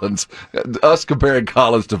about Collins. Us comparing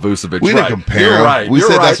Collins to Vucevic. We didn't compare You're him. right. We You're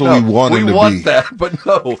said right. that's what we want him to be. We want that, but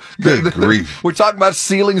no. Good grief. We're talking about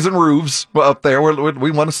ceilings and roofs up there.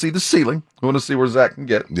 We want to see the ceiling. We want to see where Zach can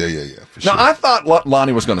get. Yeah, for sure. Now, I thought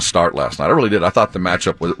Lonnie was going to start last night. I really did. I thought the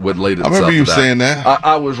matchup would lead itself. I remember you to that. saying that.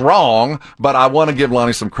 I was wrong, but I want to give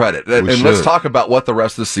Lonnie some credit. And let's talk about what the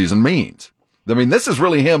rest of the season means. I mean, this is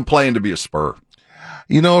really him playing to be a Spur.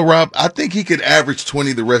 You know, Rob, I think he could average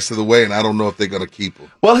 20 the rest of the way, and I don't know if they're going to keep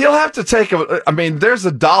him. Well, he'll have to take there's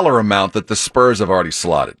a dollar amount that the Spurs have already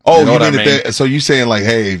slotted. Oh, you know what I mean? So you're saying like,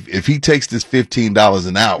 hey, if he takes this $15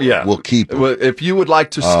 an hour, we'll keep him. If you would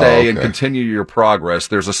like to stay and continue your progress,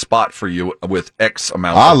 there's a spot for you with X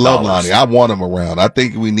amount of dollars. I love Lonnie. I want him around. I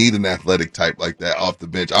think we need an athletic type like that off the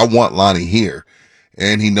bench. I want Lonnie here,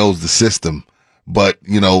 and he knows the system. But,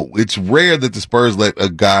 you know, it's rare that the Spurs let a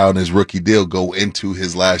guy on his rookie deal go into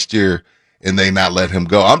his last year and they not let him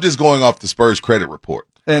go. I'm just going off the Spurs credit report.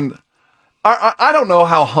 And I don't know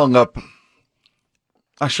how hung up.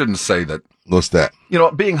 I shouldn't say that. What's that? You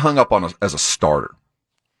know, being hung up on as a starter.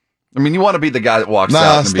 I mean, you want to be the guy that walks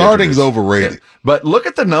out. And starting's overrated. Yeah. But look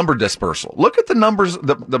at the number dispersal. Look at the numbers,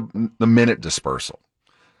 the minute dispersal.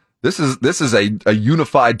 This is a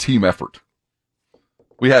unified team effort.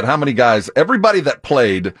 We had how many guys? Everybody that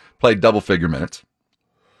played double-figure minutes.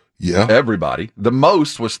 Yeah. Everybody. The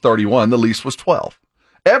most was 31. The least was 12.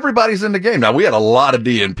 Everybody's in the game. Now, we had a lot of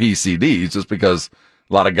DNP CDs just because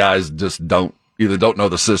a lot of guys just either don't know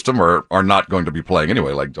the system or are not going to be playing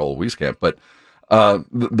anyway, like Joel Wieskamp. But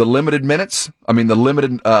the limited minutes, the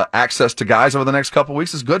limited access to guys over the next couple of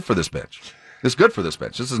weeks is good for this bench. It's good for this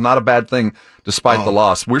bench. This is not a bad thing despite the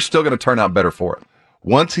loss. We're still going to turn out better for it.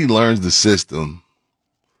 Once he learns the system,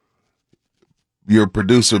 your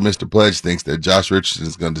producer, Mr. Pledge, thinks that Josh Richardson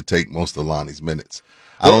is going to take most of Lonnie's minutes.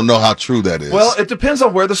 I don't know how true that is. Well, it depends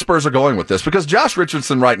on where the Spurs are going with this because Josh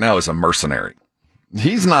Richardson right now is a mercenary.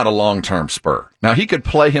 He's not a long-term Spur. Now, he could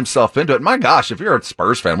play himself into it. My gosh, if you're a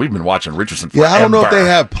Spurs fan, we've been watching Richardson forever. Yeah, I don't know if they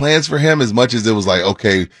have plans for him as much as it was like,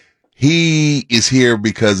 okay, he is here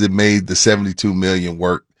because it made the $72 million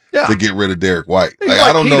work to get rid of Derek White. Like,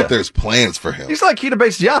 I don't know if there's plans for him. He's like Keita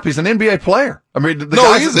Bates-Diop. He's an NBA player. I mean, he's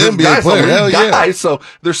an NBA player. Hell yeah. So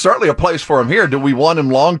there's certainly a place for him here. Do we want him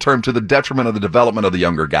long-term to the detriment of the development of the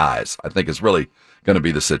younger guys? I think is really going to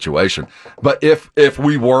be the situation. But if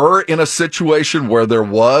we were in a situation where there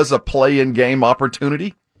was a play-in game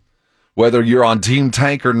opportunity, whether you're on Team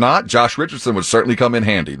Tank or not, Josh Richardson would certainly come in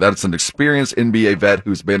handy. That's an experienced NBA vet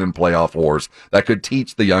who's been in playoff wars that could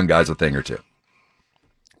teach the young guys a thing or two.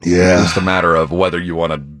 Yeah. It's just a matter of whether you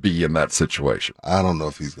want to be in that situation. I don't know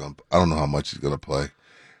if I don't know how much he's going to play.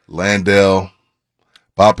 Landale,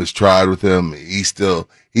 Pop has tried with him. He's still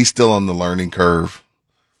on the learning curve.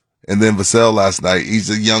 And then Vassell last night, he's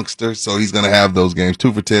a youngster, so he's going to have those games.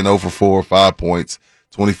 2 for 10, 0 for 4, 5 points,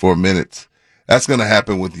 24 minutes. That's going to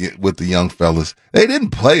happen with the young fellas. They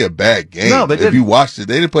didn't play a bad game. No, they didn't. If you watched it,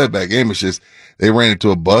 they didn't play a bad game. It's just they ran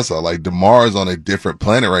into a buzzsaw. Like DeMar's on a different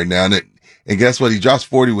planet right now. And guess what? He drops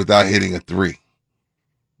 40 without hitting a three.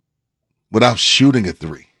 Without shooting a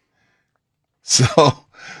three. So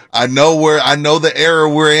I know the era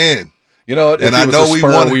we're in. You know, if and I know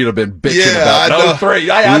we'd have been bitching about no three.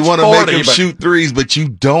 We want to make him shoot threes, but you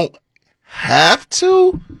don't have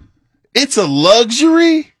to. It's a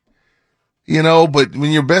luxury, but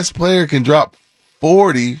when your best player can drop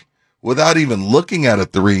 40 without even looking at a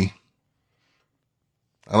three,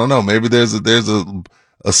 I don't know. Maybe there's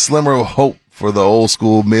a slimmer of hope for the old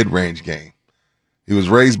school mid-range game. He was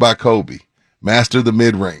raised by Kobe, mastered the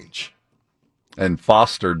mid-range. And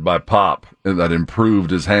fostered by Pop, and that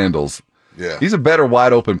improved his handles. Yeah. He's a better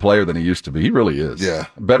wide open player than he used to be. He really is. Yeah.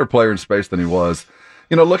 A better player in space than he was.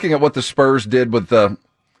 Looking at what the Spurs did with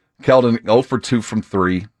Keldon 0 for 2 from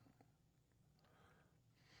 3.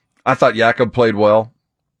 I thought Jakob played well.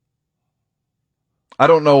 I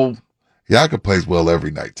don't know. Jakob plays well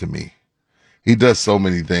every night to me. He does so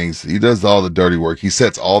many things. He does all the dirty work. He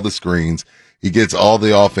sets all the screens. He gets all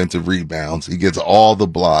the offensive rebounds. He gets all the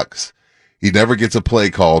blocks. He never gets a play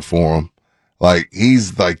called for him. Like,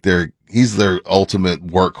 he's their ultimate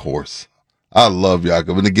workhorse. I love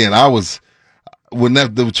Jakob. And again, when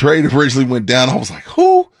the trade originally went down, I was like,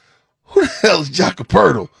 who the hell is Jakob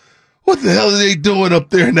Poeltl? What the hell are they doing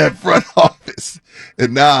up there in that front office?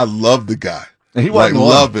 And now I love the guy. And he wasn't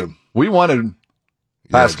love him. We wanted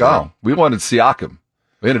Pascal. We wanted Siakam.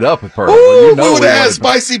 We ended up with Poeltl. We would have had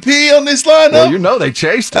Spicy P on this lineup. Well, they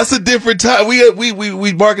chased him. That's a different time.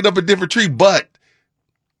 We marking up a different tree, but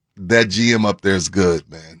that GM up there is good,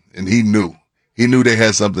 man. And he knew they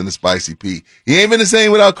had something in Spicy P. He ain't been the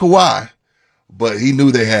same without Kawhi, but he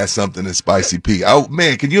knew they had something in Spicy P. Oh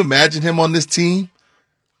man, can you imagine him on this team?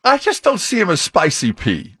 I just don't see him as Spicy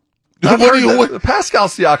P. Pascal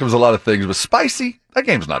Siakam's a lot of things, but Spicy, that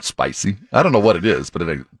game's not spicy. I don't know what it is, but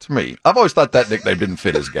to me, I've always thought that nickname didn't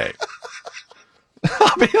fit his game.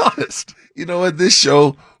 I'll be honest. You know what? This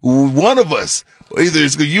show, one of us, either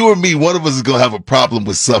it's you or me, one of us is going to have a problem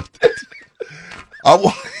with something. I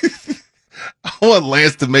want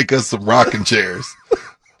Lance to make us some rocking chairs.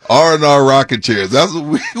 R&R rocking chairs. That's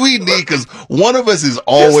what we need, because one of us is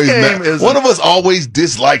always one of us always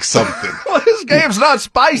dislikes something. Well, this game's not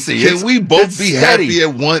spicy. Can we both be happy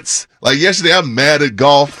at once? Like yesterday, I'm mad at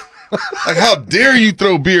golf. Like, how dare you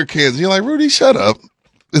throw beer cans? And you're like, Rudy, shut up.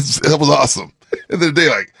 That was awesome. And then they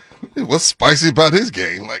like, what's spicy about his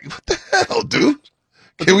game? Like, what the hell, dude?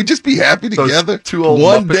 Can we just be happy together? Those two old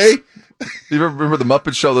one Muppets. day? You remember the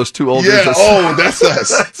Muppet Show? Those two old Yeah. dudes? That's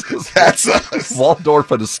us. That's us.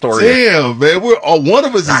 Waldorf and Astoria. Damn, man. One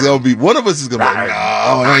of us is gonna be. One of us is gonna be. No,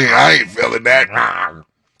 I ain't feeling that.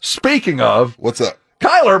 Speaking of, What's up?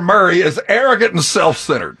 Kyler Murray is arrogant and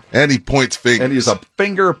self-centered, And he points fingers. and he's a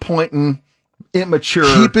finger-pointing, immature.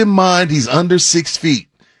 Keep in mind, he's under 6 feet.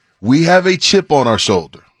 We have a chip on our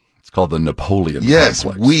shoulder. It's called the Napoleon Yes,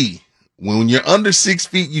 complex. when you're under 6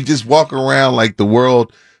 feet, you just walk around like the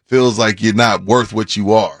world feels like you're not worth what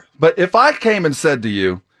you are. But if I came and said to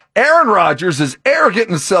you, Aaron Rodgers is arrogant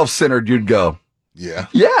and self-centered, you'd go, Yeah,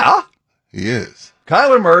 yeah. he is.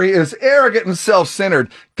 Kyler Murray is arrogant and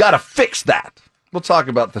self-centered. Got to fix that. We'll talk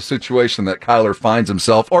about the situation that Kyler finds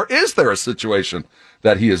himself, or is there a situation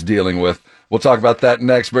that he is dealing with? We'll talk about that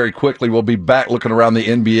next very quickly. We'll be back looking around the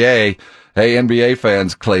NBA. Hey, NBA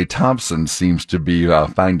fans, Klay Thompson seems to be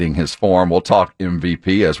finding his form. We'll talk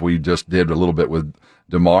MVP, as we just did a little bit with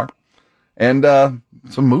DeMar, and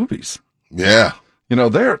some movies. Yeah. You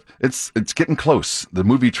know, it's getting close. The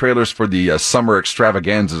movie trailers for the summer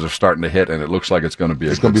extravaganzas are starting to hit, and it looks like it's going to be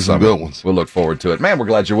It's going to be some good ones. We'll look forward to it. Man, we're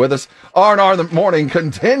glad you're with us. R&R in the Morning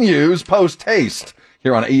continues post-haste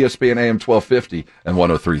here on ESPN AM 1250 and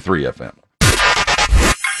 103.3 FM.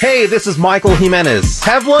 Hey, this is Michael Jimenez.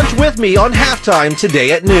 Have lunch with me on Halftime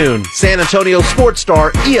today at noon. San Antonio Sports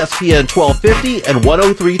Star, ESPN 1250 and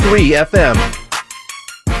 103.3 FM.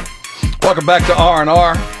 Welcome back to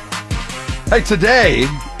R&R. Hey, today,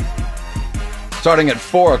 starting at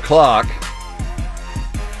 4 o'clock,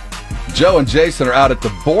 Joe and Jason are out at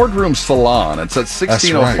the Boardroom Salon. It's at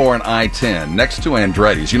 1604 and I-10, next to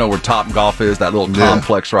Andretti's. You know where Top Golf is, that little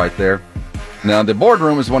complex right there. Now, the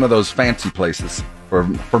Boardroom is one of those fancy places for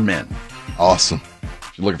men. Awesome.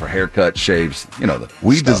 If you're looking for haircuts, shaves, you know.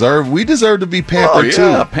 We deserve to be pampered,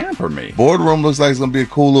 too. Pamper me. Boardroom looks like it's going to be a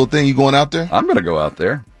cool little thing. You going out there? I'm going to go out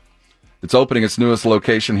there. It's opening its newest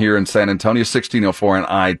location here in San Antonio, 1604 and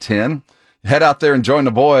I-10. Head out there and join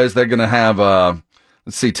the boys. They're going to have,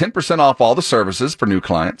 10% off all the services for new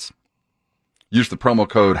clients. Use the promo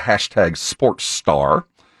code #SportsStar.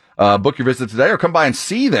 Book your visit today or come by and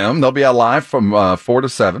see them. They'll be out live from 4 to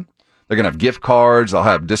 7. They're going to have gift cards. They'll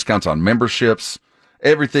have discounts on memberships.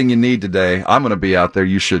 Everything you need today. I'm going to be out there.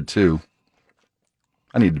 You should, too.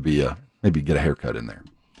 I need to be, maybe get a haircut in there.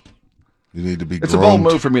 You need to be groomed. It's a bold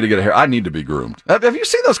move for me to get a hair. I need to be groomed. Have you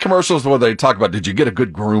seen those commercials where they talk about, did you get a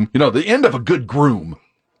good groom? You know, the end of a good groom.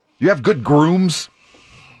 Do you have good grooms?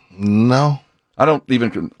 No. I don't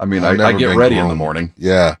even, I get ready in the morning.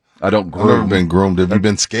 Yeah. I don't groom. I've never been groomed. Have you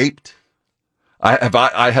been scaped?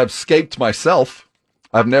 I have scaped myself.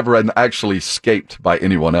 I've never actually scaped by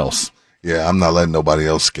anyone else. Yeah, I'm not letting nobody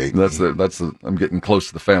else scape me. I'm getting close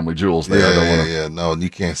to the family jewels there. Yeah. No,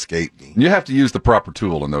 you can't scape me. You have to use the proper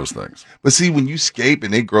tool in those things. But see, when you scape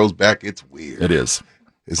and it grows back, it's weird. It is.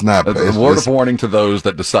 It's not. A word of warning to those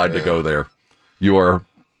that decide to go there. You are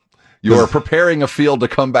preparing a field to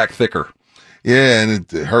come back thicker. Yeah,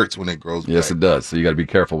 and it hurts when it grows back. Yes, it does. So you got to be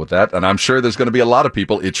careful with that. And I'm sure there's going to be a lot of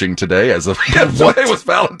people itching today as of yesterday was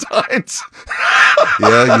Valentine's.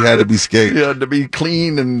 Yeah, you had to be scaped. You had to be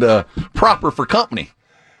clean and proper for company.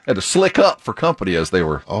 Had to slick up for company as they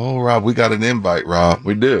were. Oh, Rob, we got an invite, Rob.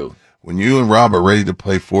 We do. When you and Rob are ready to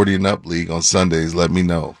play 40 and up league on Sundays, let me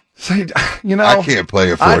know. See, you know, I can't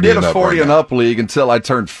play a 40 and up. I did a 40 and up league until I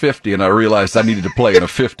turned 50, and I realized I needed to play in a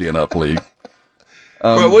 50 and up league.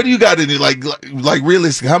 Bro, what do you got in you? Like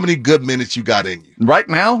realistic, how many good minutes you got in you? Right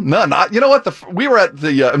now? None. You know what? We were at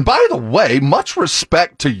the, and by the way, much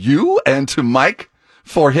respect to you and to Mike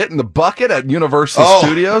for hitting the bucket at Universal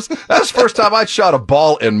Studios. That's the first time I'd shot a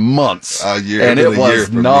ball in months. And it was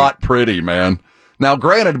not pretty, man. Now,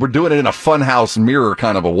 granted, we're doing it in a funhouse mirror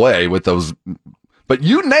kind of a way with those, but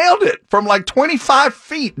you nailed it from like 25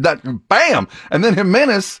 feet. Bam. And then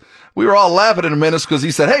Jimenez, we were all laughing at Jimenez because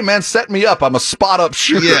he said, hey, man, set me up. I'm a spot-up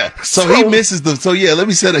shooter. Yeah. So he misses let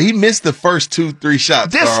me say that. He missed the first 2-3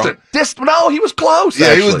 shots. Distant. No, he was close.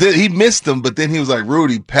 Yeah, he missed them, but then he was like,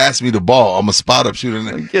 Rudy, pass me the ball. I'm a spot-up shooter.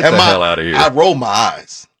 Get the hell out of here. I rolled my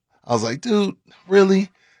eyes. I was like, dude, really?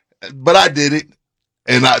 But I did it.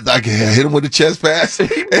 And I hit him with a chest pass, and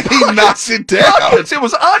he knocks it down. Buckets. It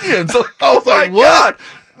was onions. I was like, what? God.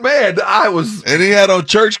 Man, I was... And he had on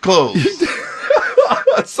church clothes.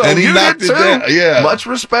 So and he you knocked did it too. down. Yeah. Much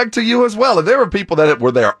respect to you as well. And there were people that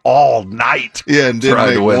were there all night and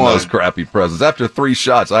trying to win those crappy presents. After 3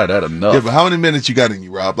 shots, I had enough. Yeah, but how many minutes you got in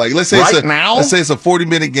you, Rob? Like, let's say let's say it's a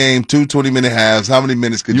 40-minute game, 2 20-minute halves. How many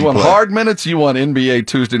minutes could you play? You want hard minutes? You want NBA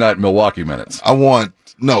Tuesday night Milwaukee minutes? I want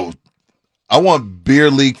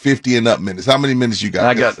beer league 50 and up minutes. How many minutes you got?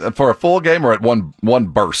 I got for a full game or at one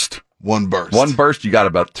burst. One burst. One burst. You got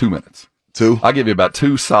about 2 minutes. 2? I'll give you about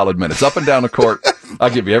 2 solid minutes up and down the court. I'll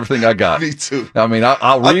give you everything I got. Me too. I mean,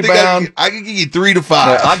 I'll rebound. I can give you 3 to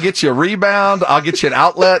 5. I'll get you a rebound. I'll get you an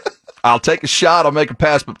outlet. I'll take a shot. I'll make a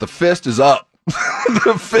pass, but the fist is up.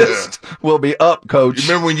 The fist will be up, coach. You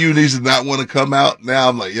remember when you used to not want to come out? Now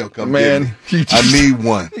I'm like, yo, come man, get me. I need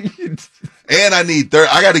one. And I need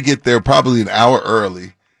I got to get there probably an hour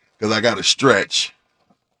early because I got to stretch.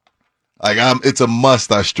 Like it's a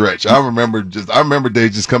must. I stretch. I remember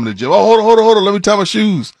days just coming to the gym. Oh, hold on. Let me tie my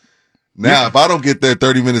shoes. Now, if I don't get there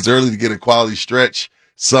 30 minutes early to get a quality stretch,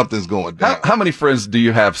 something's going down. How many friends do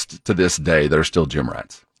you have to this day that are still gym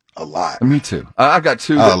rats? A lot. Me too. I've got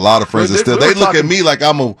 2. A lot of friends that still. They look at me like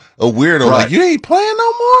I'm a weirdo. Right. Like, you ain't playing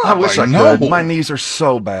no more. I wish I could. My knees are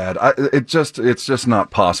so bad. It's just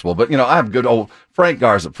not possible. But I have good old Frank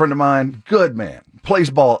Garza, a friend of mine. Good man,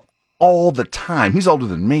 plays ball all the time. He's older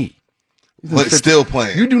than me. But still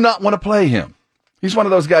playing. You do not want to play him. He's one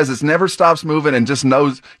of those guys that never stops moving and just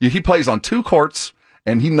knows. He plays on 2 courts,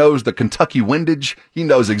 and he knows the Kentucky windage. He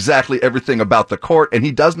knows exactly everything about the court, and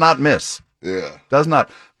he does not miss. Yeah. Does not.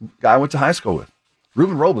 Guy I went to high school with.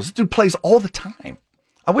 Ruben Robles. This dude plays all the time.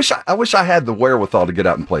 I wish I had the wherewithal to get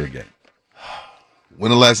out and play a game.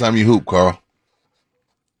 When the last time you hooped, Carl?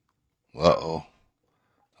 Uh-oh.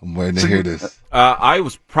 I'm waiting to hear this. I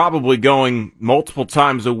was probably going multiple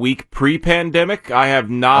times a week pre-pandemic. I have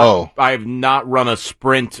not run a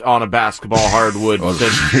sprint on a basketball hardwood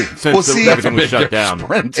since everything was shut down.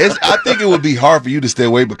 I think it would be hard for you to stay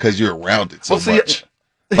away because you're around it so much.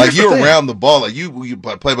 Like you're around the ball. Like you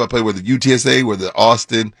play by play with the UTSA, with the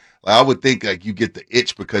Austin. Like I would think like you get the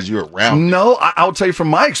itch because you're around. No, I'll tell you from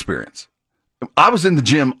my experience. I was in the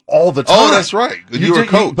gym all the time. Oh, that's right. You were a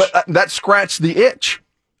coach. But that scratched the itch.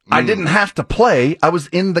 I didn't have to play. I was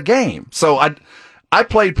in the game. So I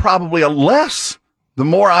played probably less the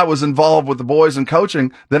more I was involved with the boys and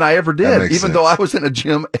coaching than I ever did, even though I was in a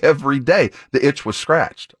gym every day. The itch was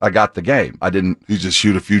scratched. I got the game. I didn't. You just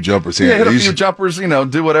shoot a few jumpers here. Yeah, hit a few jumpers,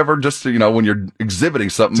 do whatever, just to, when you're exhibiting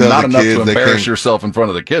something, not enough to embarrass yourself in front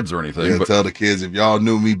of the kids or anything. Yeah, but tell the kids, if y'all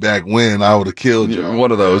knew me back when, I would have killed you.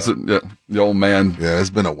 One of those, the old man. Yeah, it's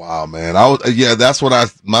been a while, man. That's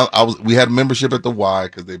what we had membership at the Y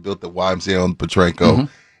because they built the YMCA on Petrenko.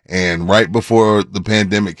 And right before the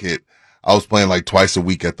pandemic hit, I was playing like twice a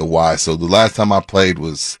week at the Y. So the last time I played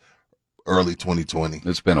was early 2020.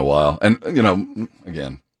 It's been a while. And,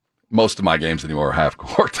 again, most of my games anymore are half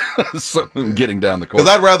court. So getting down the court.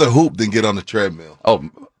 Because I'd rather hoop than get on the treadmill. Oh,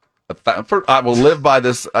 I will live by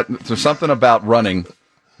this. There's something about running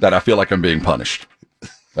that I feel like I'm being punished.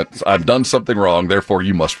 I've done something wrong, therefore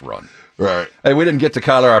you must run. Right. Hey, we didn't get to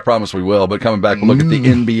Kyler. I promise we will. But coming back, we'll look at the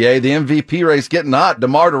NBA. The MVP race getting hot.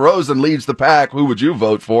 DeMar DeRozan leads the pack. Who would you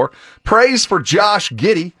vote for? Praise for Josh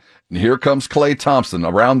Giddey. And here comes Klay Thompson.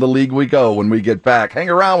 Around the league we go when we get back.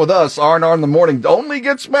 Hang around with us. R&R in the morning only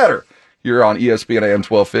gets better. Here on ESPN AM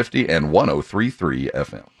 1250 and 103.3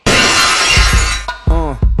 FM.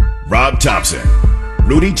 Rob Thompson,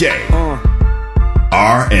 Rudy J.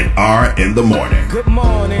 R&R in the morning. Good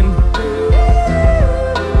morning.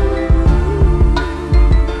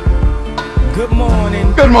 Good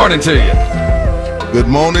morning. Good morning to you. Good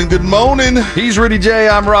morning. Good morning. He's Rudy J.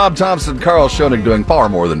 I'm Rob Thompson. Carl Schoening doing far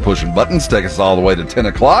more than pushing buttons. Take us all the way to 10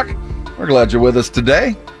 o'clock. We're glad you're with us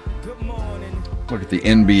today. Good morning. Look at the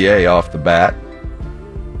NBA off the bat.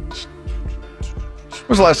 When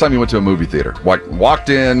was the last time you went to a movie theater? Walked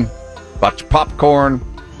in, bought your popcorn.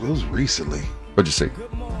 It was recently. What'd you see?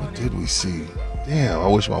 What did we see? Damn, I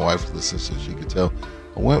wish my wife would listen so she could tell.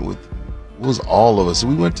 I went with, it was all of us.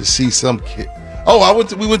 We went to see some kid. Oh,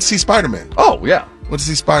 we went to see Spider-Man. Oh, yeah. Went to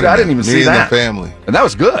see Spider-Man. I didn't even see that. Me and the family. And that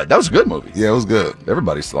was good. That was a good movie. Yeah, it was good.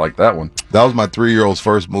 Everybody liked that one. That was my 3-year-old's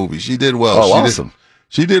first movie. She did well. Oh, awesome.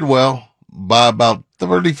 She did well. By about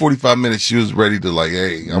 30, 45 minutes, she was ready to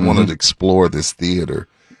I wanted to explore this theater.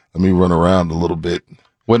 Let me run around a little bit.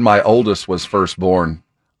 When my oldest was first born,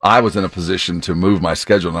 I was in a position to move my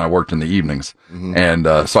schedule, and I worked in the evenings. And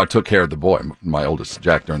so I took care of the boy, my oldest,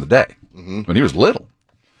 Jack, during the day when he was little.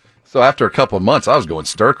 So after a couple of months, I was going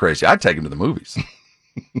stir crazy. I'd take him to the movies.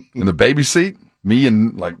 In the baby seat, me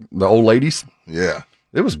and the old ladies. Yeah.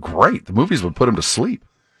 It was great. The movies would put him to sleep.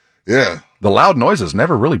 Yeah. The loud noises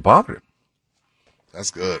never really bothered him.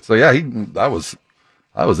 That's good. So yeah, I was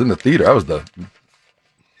in the theater. I was the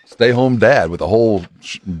stay-home dad with a whole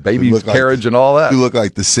baby carriage and all that. You look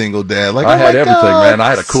like the single dad. I had everything, man. I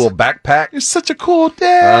had a cool backpack. You're such a cool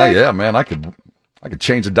dad. Yeah, man. I could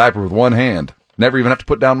change a diaper with one hand. Never even have to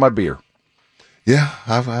put down my beer. Yeah,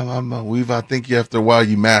 I think after a while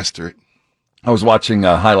you master it. I was watching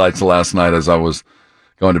highlights last night as I was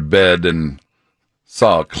going to bed and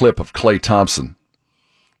saw a clip of Klay Thompson.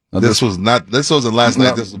 Now, this wasn't last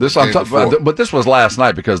night. This I'm talking about, but this was last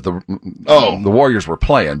night because the Warriors were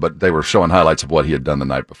playing, but they were showing highlights of what he had done the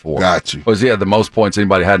night before. Got you. He had the most points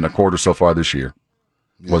anybody had in a quarter so far this year.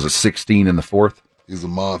 Yeah. Was it 16 in the fourth? He's a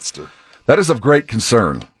monster. That is of great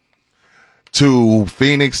concern. To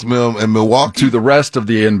Phoenix and Milwaukee? To the rest of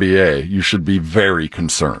the NBA, you should be very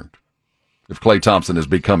concerned if Klay Thompson is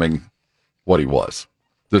becoming what he was.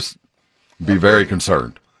 Just be very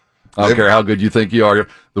concerned. I don't care how good you think you are.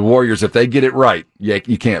 The Warriors, if they get it right,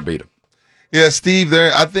 you can't beat them. Yeah, Steve,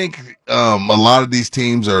 I think a lot of these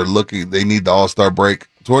teams are they need the All-Star break.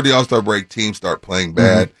 Toward the All-Star break, teams start playing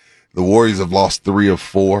bad. The Warriors have lost 3 of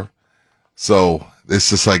 4. So it's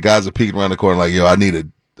just like guys are peeking around the corner I need a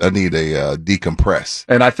decompress.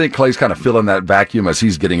 And I think Klay's kind of filling that vacuum as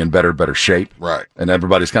he's getting in better shape. Right. And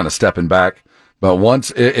everybody's kind of stepping back. But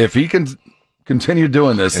if he can continue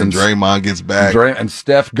doing this. And Draymond gets back. And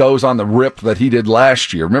Steph goes on the rip that he did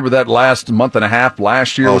last year. Remember that last month and a half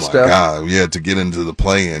last year with Steph? Oh, my God. Yeah, to get into the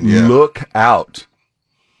play-in, yeah. Look out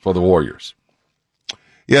for the Warriors.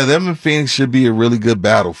 Yeah, them and Phoenix should be a really good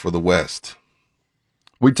battle for the West.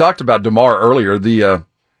 We talked about DeMar earlier. He's the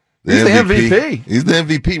MVP. He's the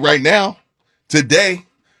MVP right now, today.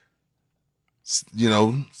 You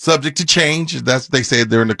know, subject to change. That's what they said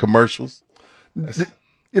during the commercials.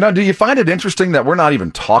 Do you find it interesting that we're not even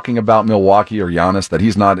talking about Milwaukee or Giannis, that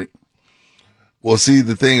he's not? Well, see,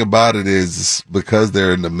 the thing about it is because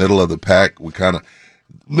they're in the middle of the pack,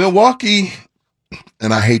 Milwaukee,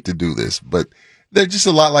 and I hate to do this, but they're just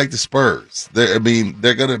a lot like the Spurs. They're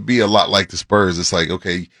going to be a lot like the Spurs. It's like,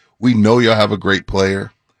 okay, we know y'all have a great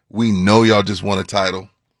player. We know y'all just won a title.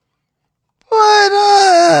 But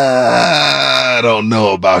I don't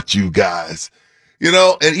know about you guys.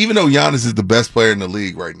 And even though Giannis is the best player in the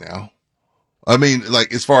league right now, I mean,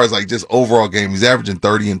 like, as far as like just overall game, he's averaging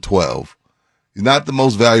 30 and 12. He's not the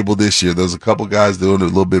most valuable this year. There's a couple guys doing it a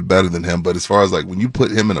little bit better than him. But as far as like when you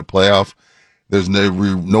put him in a playoff, there's no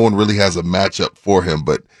one really has a matchup for him.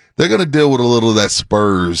 But they're going to deal with a little of that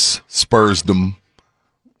Spursdom,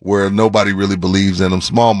 where nobody really believes in them.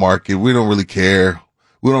 Small market. We don't really care.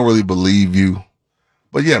 We don't really believe you.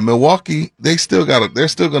 But yeah, Milwaukee, they're still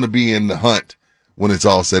going to be in the hunt when it's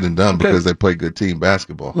all said and done because they play good team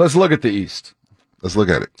basketball. Let's look at the East. Let's look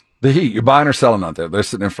at it. The Heat, you're buying or selling out there. They're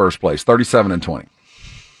sitting in first place, 37 and 20.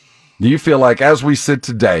 Do you feel like, as we sit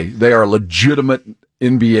today, they are a legitimate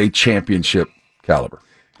NBA championship caliber?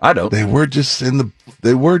 I don't. They were just in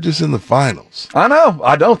the finals. I know.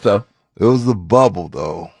 I don't, though. It was the bubble,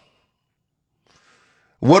 though.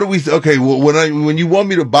 What do we? Okay, well, when you want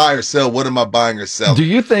me to buy or sell, what am I buying or selling? Do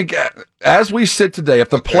you think, as we sit today,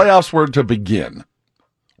 if the playoffs were to begin,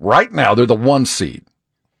 right now they're the 1 seed,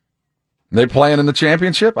 they playing in the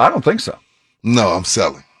championship? I don't think so. No, I'm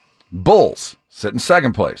selling. Bulls sit in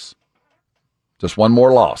second place, just one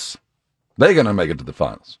more loss. They're going to make it to the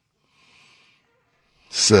finals.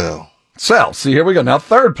 Sell. See, here we go. Now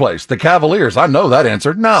third place, the Cavaliers. I know that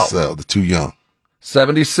answer. No. Sell. They're too young.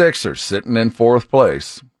 76ers sitting in fourth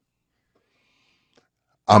place.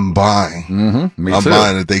 I'm buying. Mm-hmm. Me too. I'm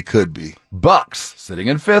buying that they could be. Bucks sitting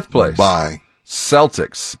in fifth place. Buying.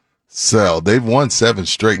 Celtics. Sell. They've won 7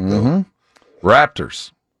 straight, though.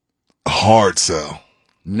 Raptors. Hard sell.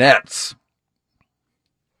 Nets.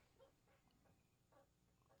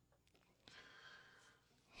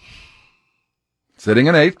 Sitting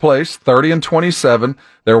in 8th place, 30 and 27.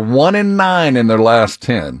 They're 1-9 in their last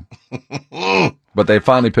 10. But they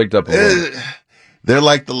finally picked up a win. They're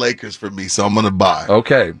like the Lakers for me, so I'm going to buy.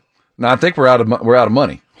 Okay. Now I think we're out of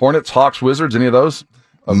money. Hornets, Hawks, Wizards, any of those?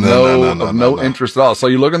 No interest at all. So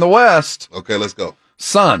you look in the West. Okay, let's go.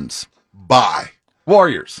 Suns. Buy.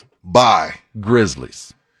 Warriors. Buy.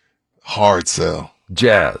 Grizzlies. Hard sell.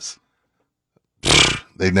 Jazz.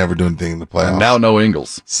 They never do anything in the playoffs. And now no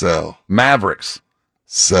Ingles. Sell. Mavericks.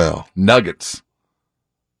 Sell. Nuggets.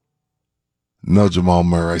 No Jamal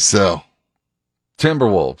Murray. Sell.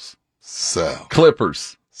 Timberwolves. Sell.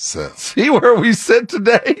 Clippers. Sell. See where we sit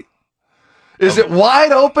today? Is it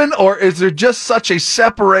wide open, or is there just such a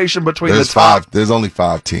separation between the top? There's only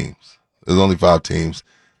 5 teams. There's only 5 teams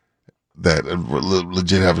that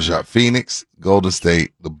legit have a shot. Phoenix, Golden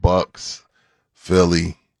State, the Bucks,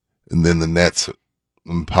 Philly, and then the Nets,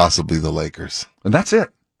 and possibly the Lakers. And that's it.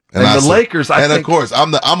 And the Lakers, I think. And of course,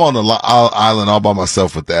 I'm on the island all by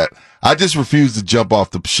myself with that. I just refuse to jump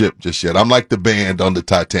off the ship just yet. I'm like the band on the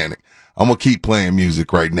Titanic. I'm gonna keep playing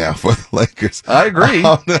music right now for the Lakers. I agree.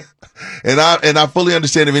 And I fully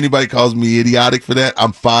understand if anybody calls me idiotic for that.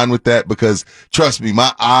 I'm fine with that because trust me,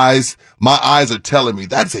 my eyes are telling me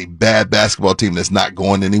that's a bad basketball team that's not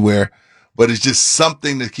going anywhere. But it's just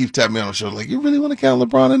something that keeps tapping me on the shoulder. Like, you really want to count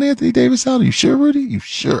LeBron and Anthony Davis out? Are you sure, Rudy? You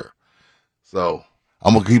sure? So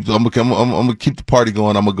I'm gonna keep the party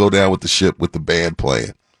going. I'm gonna go down with the ship with the band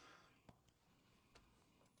playing.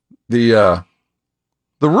 The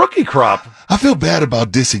rookie crop. I feel bad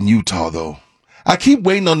about dissing Utah though. I keep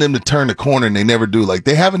waiting on them to turn the corner and they never do. Like,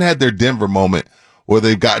 they haven't had their Denver moment where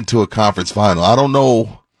they've gotten to a conference final. I don't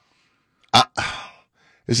know.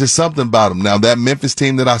 It's just something about them. Now, that Memphis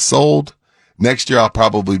team that I sold, next year I'll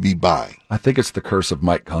probably be buying. I think it's the curse of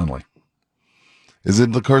Mike Conley. Is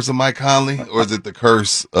it the curse of Mike Conley or is it the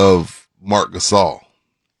curse of Marc Gasol?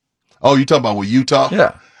 Oh, you talking about with Utah?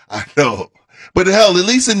 Yeah. I know. But hell, at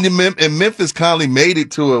least in Memphis, Conley made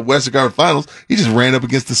it to a Western Conference Finals. He just ran up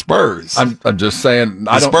against the Spurs. I'm just saying.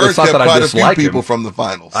 The Spurs kept quite a few people from the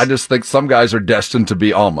finals. I just think some guys are destined to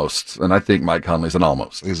be almost, and I think Mike Conley's an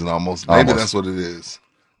almost. He's an almost. Maybe that's what it is.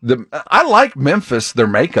 I like Memphis, their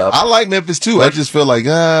makeup. I like Memphis too. I just feel like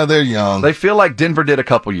they're young. They feel like Denver did a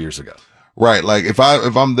couple years ago. Right. Like if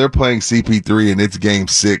they're playing CP3 and it's game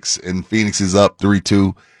 6 and Phoenix is up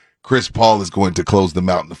 3-2, Chris Paul is going to close them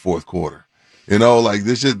out in the fourth quarter. You know, like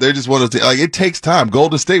they're just one of the, like, it takes time.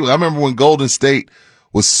 Golden State, I remember when Golden State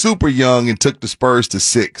was super young and took the Spurs to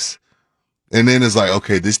 6. And then it's like,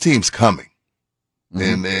 okay, this team's coming.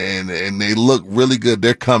 And they look really good.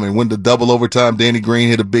 They're coming. When the double overtime, Danny Green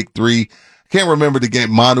hit a big 3. Can't remember the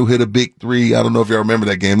game. Manu hit a big 3. I don't know if y'all remember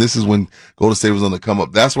that game. This is when Golden State was on the come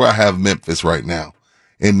up. That's where I have Memphis right now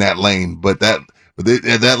in that lane. But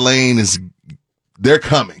that lane is, they're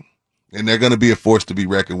coming, and they're going to be a force to be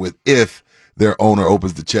reckoned with if their owner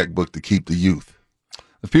opens the checkbook to keep the youth.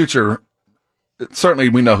 The future, certainly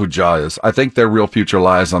we know who Ja is. I think their real future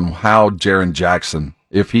lies on how Jaren Jackson,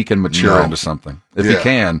 if he can mature into something. If he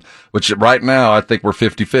can, which right now I think we're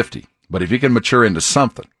 50-50. But if he can mature into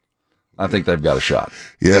something, I think they've got a shot.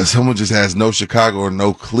 Yeah, someone just has no Chicago or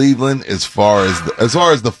no Cleveland as far as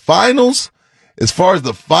the finals. As far as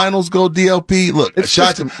the finals go, DLP, look,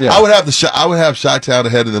 I would have Chi-Town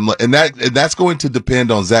ahead of them, and that's going to depend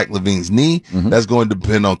on Zach LaVine's knee. That's going to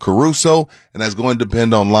depend on Caruso, and that's going to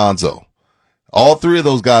depend on Lonzo. All three of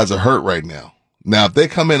those guys are hurt right now. Now, if they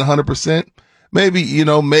come in 100%,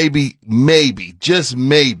 maybe, just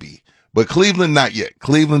maybe. But Cleveland, not yet.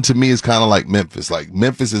 Cleveland, to me, is kind of like Memphis. Like,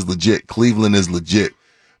 Memphis is legit. Cleveland is legit.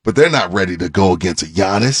 But they're not ready to go against a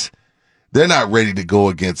Giannis. They're not ready to go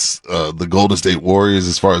against the Golden State Warriors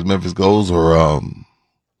as far as Memphis goes, or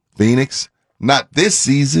Phoenix. Not this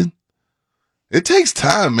season. It takes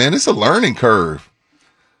time, man. It's a learning curve.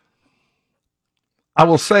 I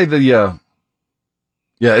will say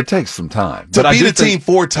it takes some time. To beat a team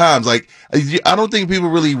 4 times, like, I don't think people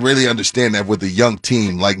really understand that with a young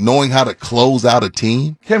team, like knowing how to close out a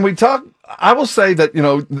team. Can we talk? I will say that,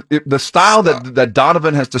 the style that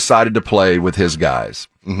Donovan has decided to play with his guys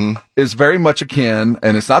is very much akin,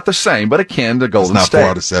 and it's not the same, but akin to Golden State. It's not 4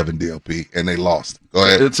 out of 7, DLP, and they lost. Go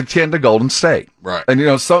ahead. It's akin to Golden State. Right. And,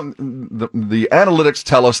 the analytics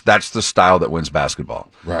tell us that's the style that wins basketball.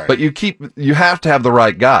 Right. But you have to have the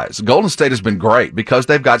right guys. Golden State has been great because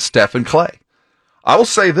they've got Steph and Clay. I will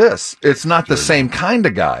say this, it's not the same kind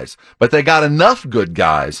of guys, but they got enough good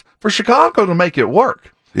guys for Chicago to make it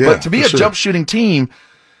work. Yeah, but to be a jump shooting team,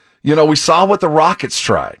 we saw what the Rockets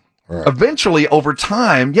tried. Right. Eventually, over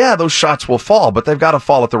time, those shots will fall, but they've got to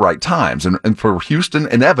fall at the right times. And for Houston,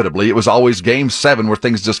 inevitably, it was always game 7 where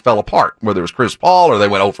things just fell apart, whether it was Chris Paul or they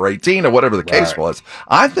went 0 for 18 or whatever the case was.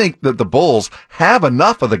 I think that the Bulls have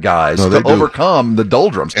enough of the guys to overcome the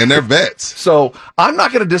doldrums. And they're vets. So I'm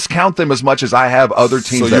not going to discount them as much as I have other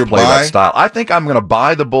teams that play that style. I think I'm going to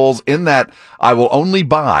buy the Bulls in that I will only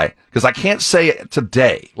buy, because I can't say it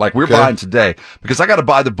today, like we're buying today, because I got to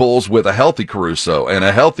buy the Bulls with a healthy Caruso and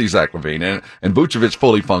a healthy Zach LaVine and Vucevic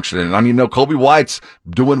fully functioning. And Kobe White's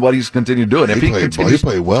doing what he's continued doing. He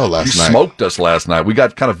played well last night. He smoked us last night. We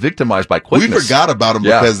got kind of victimized by quickness. We forgot about him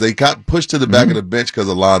because they got pushed to the back of the bench because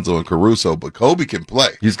of Lonzo and Caruso, but Kobe can play.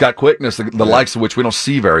 He's got quickness, the likes of which we don't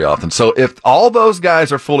see very often. So if all those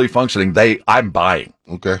guys are fully functioning, I'm buying.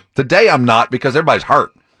 Okay. Today I'm not, because everybody's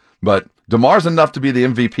hurt. But DeMar's enough to be the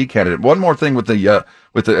MVP candidate. One more thing with the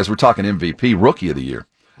as we're talking MVP, Rookie of the Year.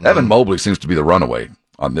 Evan Mobley seems to be the runaway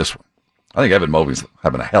on this one. I think Evan Mobley's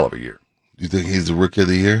having a hell of a year. You think he's the Rookie of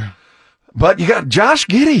the Year? But you got Josh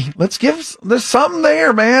Giddey. There's something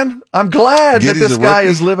there, man. I'm glad that this guy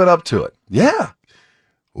is living up to it. Yeah.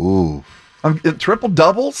 Ooh. Triple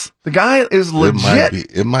doubles. The guy is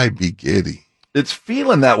legit. It might be Giddey. It's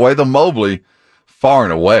feeling that way. The Mobley, far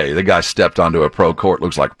and away, the guy stepped onto a pro court,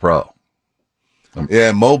 looks like a pro.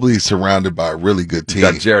 Yeah, Mobley's surrounded by a really good team.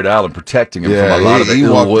 He's got Jared Allen protecting him from a lot of the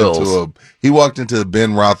ill wills. He walked into the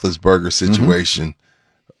Ben Roethlisberger situation.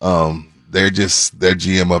 Their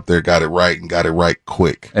GM up there got it right and got it right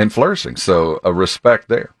quick. And flourishing, so a respect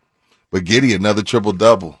there. But Giddey, another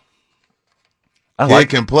triple-double. He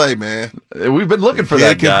can play, man. We've been looking for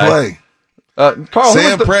that guy. He can play. Carl,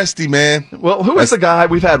 Sam Presti, man. Well, who is the guy?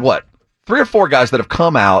 We've had, 3 or 4 guys that have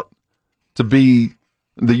come out to be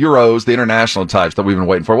the Euros, the international types that we've been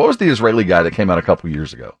waiting for. What was the Israeli guy that came out a couple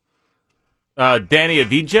years ago? Danny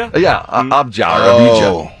Avdija? Yeah,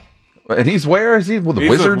 Avdija. And he's where? Is he with the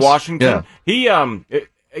Wizards? With Washington. Yeah.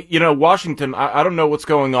 He, Washington, I don't know what's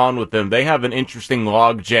going on with them. They have an interesting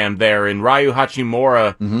logjam there. And Ryu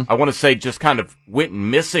Hachimura, I want to say, just kind of went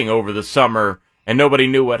missing over the summer, and nobody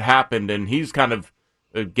knew what happened. And he's kind of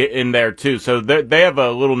get in there, too. So they have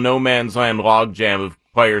a little no-man's land logjam of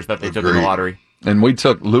players that they took in the lottery. And we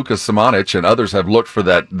took Luka Samanic, and others have looked for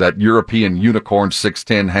that European unicorn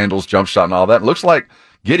 6'10", handles, jump shot, and all that. It looks like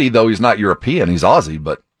Giddy, though he's not European, he's Aussie,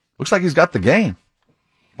 but looks like he's got the game.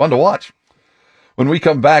 Fun to watch. When we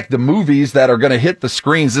come back, the movies that are going to hit the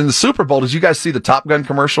screens in the Super Bowl. Did you guys see the Top Gun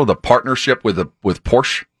commercial, the partnership with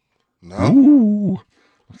Porsche? No. Ooh.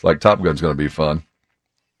 Looks like Top Gun's going to be fun.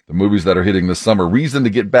 The movies that are hitting this summer. Reason to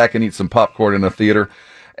get back and eat some popcorn in a theater.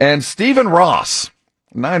 And Stephen Ross,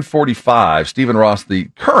 9:45. Stephen Ross, the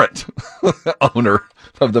current owner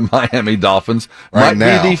of the Miami Dolphins, Right might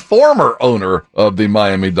now. be the former owner of the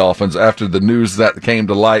Miami Dolphins after the news that came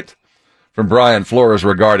to light from Brian Flores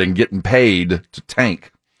regarding getting paid to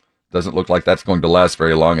tank. Doesn't look like that's going to last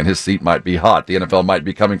very long, and his seat might be hot. The NFL might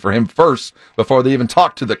be coming for him first before they even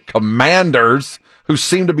talk to the Commanders, who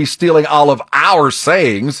seem to be stealing all of our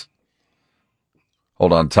sayings.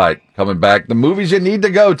 Hold on tight. Coming back, the movies you need to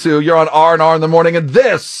go to. You're on R&R in the morning, and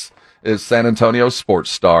this is San Antonio Sports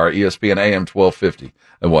Star, ESPN AM 1250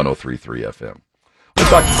 and 103.3 FM. We'll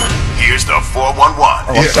talk. Here's the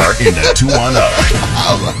 411. I'm sorry. In the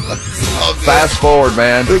 210. Fast forward,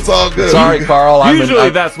 man. It's all good. Sorry, Carl. Usually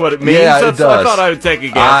that's what it means. Yeah, it That's, does. I thought I would take a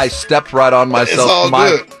guess. I stepped right on myself. all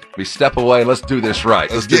good. We step away. Let's do this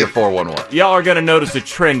right. Let's do get the 411. Y'all are going to notice a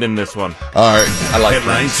trend in this one. All right. I like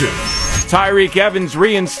Headline that. 2. Tyreek Evans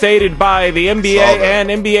reinstated by the NBA Saw that. and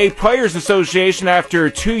NBA Players Association after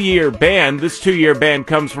a 2-year ban. This 2-year ban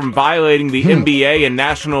comes from violating the NBA and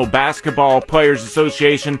National Basketball Players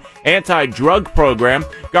Association anti-drug program.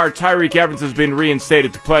 Guard Tyreek Evans has been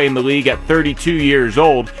reinstated to play in the league at 32 years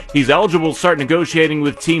old. He's eligible to start negotiating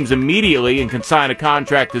with teams immediately and can sign a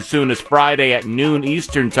contract as soon as Friday at noon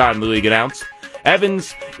Eastern Time, the league announced.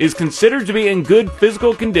 Evans is considered to be in good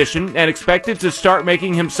physical condition and expected to start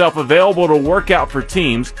making himself available to work out for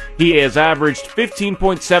teams. He has averaged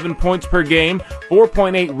 15.7 points per game,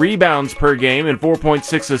 4.8 rebounds per game, and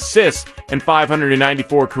 4.6 assists in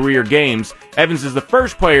 594 career games. Evans is the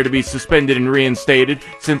first player to be suspended and reinstated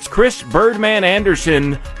since Chris Birdman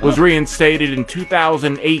Anderson was reinstated in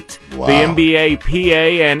 2008. Wow. The NBA,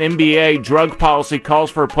 PA, and NBA drug policy calls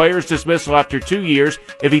for a player's dismissal after 2 years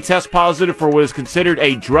if he tests positive for what is considered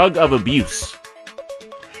a drug of abuse.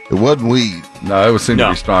 It wasn't weed. No, it would seem to No.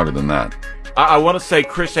 be stronger than that. I want to say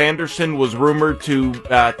Chris Anderson was rumored to,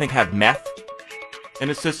 I think, have meth in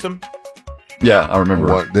his system. Yeah, I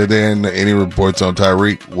remember. What did there any reports on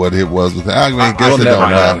Tyreek? What it was with him? I mean, guess will it never don't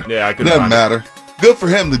know. matter. Yeah, I couldn't Doesn't find it. matter. Good for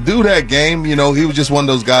him to do that game. You know, he was just one of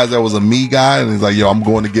those guys that was a me guy, and he's like, "Yo, I'm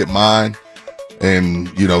going to get mine," and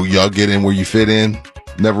you know, y'all get in where you fit in.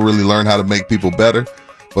 Never really learned how to make people better.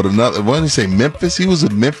 But another, what did he say? Memphis. He was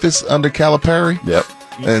in Memphis under Calipari. Yep.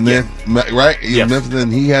 And then, right? Yes. Memphis,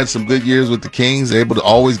 and he had some good years with the Kings, able to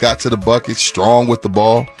always got to the bucket, strong with the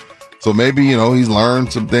ball. So maybe, you know, he's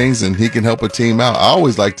learned some things and he can help a team out. I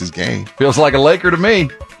always liked his game. Feels like a Laker to me.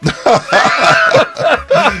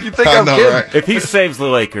 You think I I'm know, kidding? right? If he saves the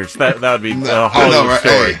Lakers, that would be a I know, Hollywood right?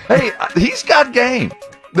 story. Hey, Hey, he's got game.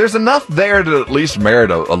 There's enough there to at least merit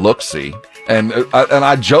a look-see. And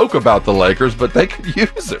I joke about the Lakers, but they could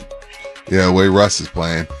use it. yeah, the way Russ is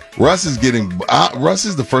playing. Russ is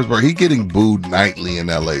the first person. He's getting booed nightly in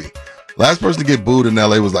L.A. Last person to get booed in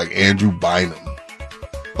L.A. was like Andrew Bynum.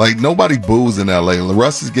 Like, nobody boos in L.A.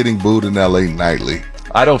 Russ is getting booed in L.A. nightly.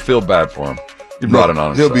 I don't feel bad for him. You brought it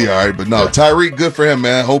on He'll himself. be all right. But no, Yeah. Tyreek, good for him,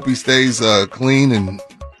 man. Hope he stays clean and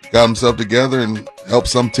got himself together and help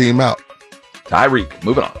some team out. Tyreek,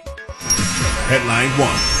 moving on. Headline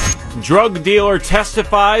 1. Drug dealer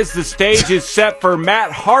testifies the stage is set for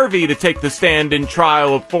Matt Harvey to take the stand in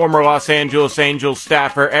trial of former Los Angeles Angels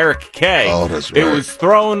staffer Eric Kay. Oh, that's It right. was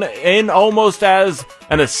thrown in almost as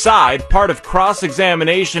an aside, part of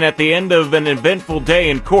cross-examination at the end of an eventful day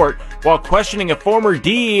in court. While questioning a former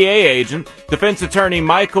DEA agent, defense attorney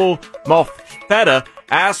Michael Malfetta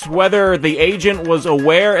asked whether the agent was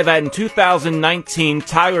aware that in 2019,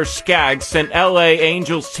 Tyler Skaggs sent LA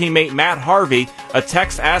Angels teammate Matt Harvey a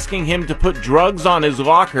text asking him to put drugs on his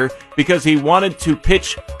locker because he wanted to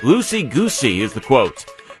pitch loosey-goosey, is the quote.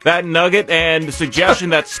 That nugget and suggestion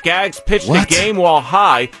that Skaggs pitched What? the game while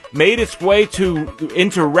high made its way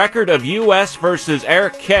into record of U.S. versus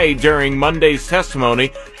Eric Kay during Monday's testimony,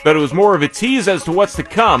 but it was more of a tease as to what's to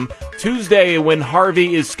come Tuesday when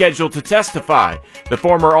Harvey is scheduled to testify. The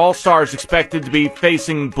former All-Star is expected to be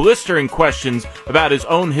facing blistering questions about his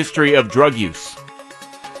own history of drug use.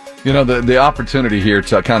 You know, the opportunity here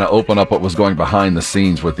to kind of open up what was going behind the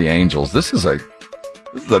scenes with the Angels. This is a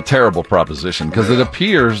terrible proposition because it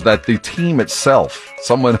appears that the team itself,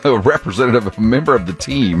 someone, a representative, a member of the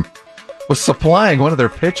team, was supplying one of their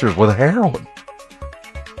pitchers with heroin.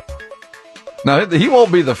 Now, he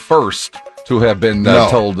won't be the first to have been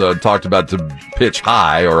talked about to pitch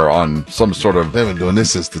high or on some sort of, They've been doing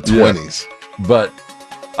this since the Yeah. 20s. but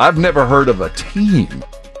I've never heard of a team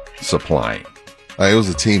supplying. Like it was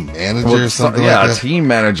a team manager or something yeah, like a that? team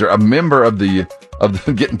manager, a member of the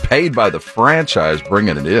getting paid by the franchise,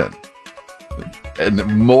 bringing it in. And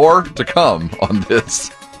more to come on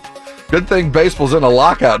this. Good thing baseball's in a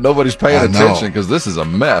lockout. Nobody's paying I know. attention because this is a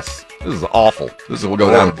mess. This is awful. This will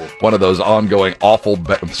go down Horrible. one of those ongoing awful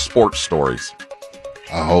sports stories.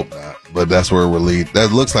 I hope not. But that's where we're leading.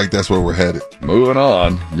 That looks like that's where we're headed. Moving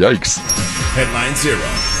on. Yikes. Headline 0.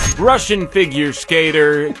 Russian figure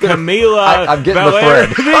skater Kamila I'm getting the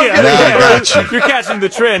Valieva- thread. Now I got you. You're catching the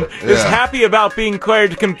trend. Is Yeah. happy about being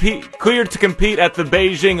cleared to compete at the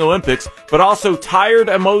Beijing Olympics, but also tired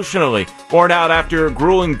emotionally. Worn out after a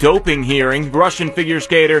grueling doping hearing, Russian figure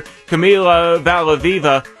skater Kamila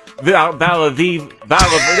Valieva. I'm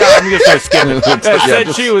just going to skip it.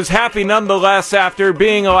 Said she was happy nonetheless after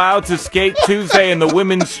being allowed to skate Tuesday in the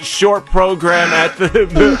women's short program at the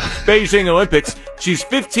Beijing Olympics. She's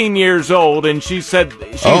 15 years old, and she said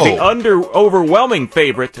she's the overwhelming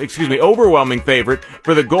favorite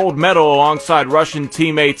for the gold medal alongside Russian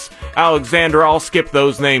teammates Alexander. I'll skip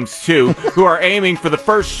those names too, who are aiming for the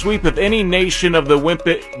first sweep of any nation of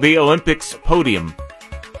the Olympics podium.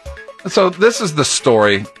 So this is the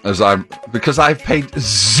story because I've paid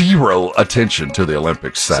zero attention to the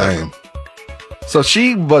Olympics Saturday. Same. So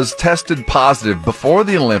she was tested positive before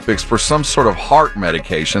the Olympics for some sort of heart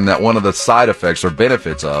medication that one of the side effects or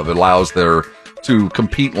benefits of allows her to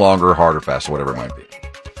compete longer, harder, faster, whatever it might be.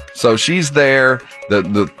 So she's there.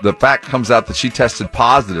 The fact comes out that she tested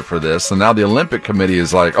positive for this, and now the Olympic Committee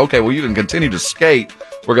is like, okay, well, you can continue to skate.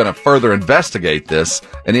 We're going to further investigate this,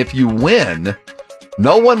 and if you win,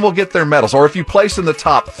 no one will get their medals. Or if you place in the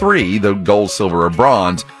top 3, the gold, silver, or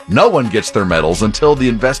bronze, no one gets their medals until the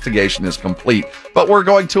investigation is complete. But we're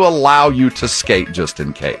going to allow you to skate just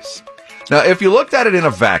in case. Now, if you looked at it in a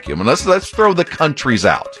vacuum, and let's throw the countries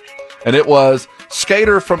out. And it was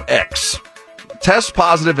skater from X, test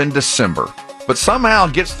positive in December, but somehow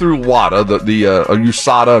gets through WADA, the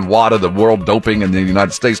USADA and WADA, the World Doping and the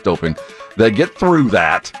United States Doping. They get through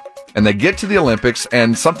that. And they get to the Olympics,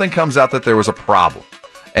 and something comes out that there was a problem.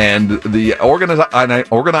 And the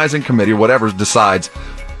organizing committee, or whatever, decides,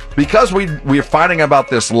 because we're finding about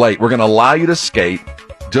this late, we're going to allow you to skate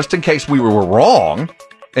just in case we were wrong.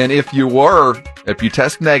 And if you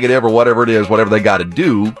test negative or whatever it is, whatever they got to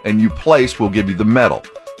do, and you place, we'll give you the medal.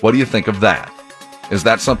 What do you think of that? Is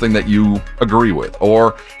that something that you agree with?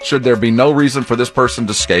 Or should there be no reason for this person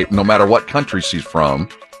to skate, no matter what country she's from,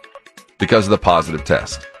 because of the positive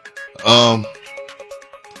test? I'm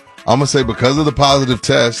gonna say because of the positive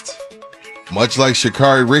test, much like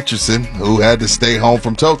Sha'Carri Richardson, who had to stay home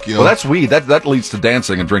from Tokyo. Well, that's weed. That leads to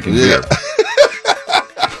dancing and drinking beer.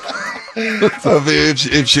 So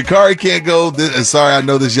if Sha'Carri can't go, sorry, I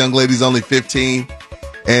know this young lady's only 15,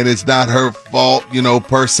 and it's not her fault,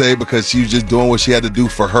 per se, because she was just doing what she had to do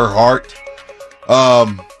for her heart.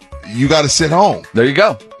 You got to sit home. There you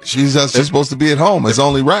go. She's supposed to be at home. It's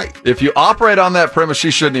only right. If you operate on that premise, she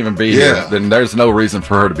shouldn't even be here. Then there's no reason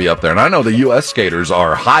for her to be up there. And I know the U.S. skaters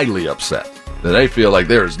are highly upset that they feel like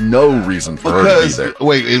there is no reason for her to be there.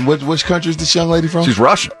 Wait, in which country is this young lady from? She's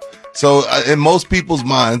Russian. So in most people's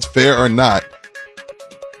minds, fair or not,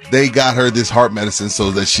 they got her this heart medicine so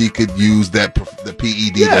that she could use the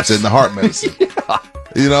PED that's in the heart medicine.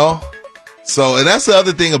 So, and that's the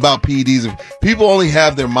other thing about PEDs. People only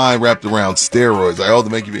have their mind wrapped around steroids. Like, they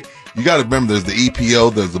make you got to remember there's the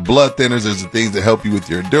EPO, there's the blood thinners, there's the things that help you with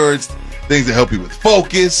your endurance, things that help you with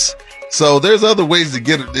focus. So there's other ways to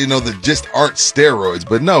get it, that just aren't steroids.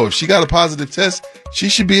 But no, if she got a positive test, she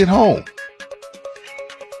should be at home.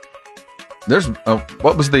 There's,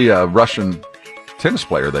 what was the Russian tennis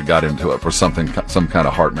player that got into it for some kind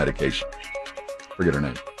of heart medication? Forget her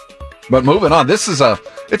name. But moving on, it's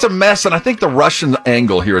a mess, and I think the Russian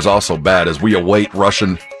angle here is also bad as we await a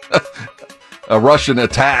Russian invasion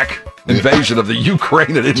of the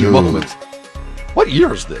Ukraine at any moment. What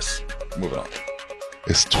year is this? Moving on.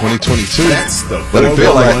 It's 2022. That's the But it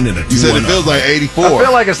feels like, 4-1 and a you said it 2-1 feels like 84. I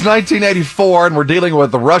feel like it's 1984, and we're dealing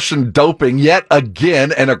with the Russian doping yet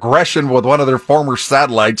again, and aggression with one of their former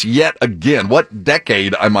satellites yet again. What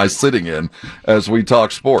decade am I sitting in as we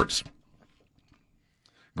talk sports?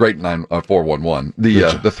 Great 411.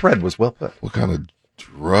 The thread was well put. What kind of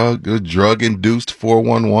drug-induced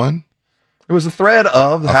 411? It was a thread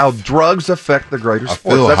of how drugs affect the greater sports.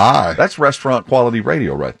 feel high. That's restaurant quality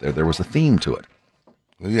radio right there. There was a theme to it.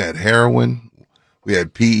 We had heroin. We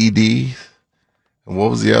had PED. And what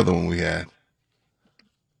was the other one we had?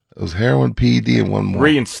 It was heroin, PED, and one more.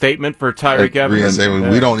 Reinstatement for Tyreek Evans.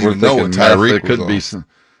 Reinstatement. We don't even know what Tyreek could was be on. some.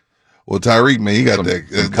 Well, Tyreek, man, he got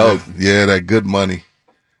some coke. that good money.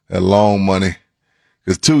 That long money.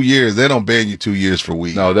 Because 2 years, they don't ban you 2 years for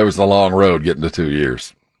weed. No, there was a long road getting to 2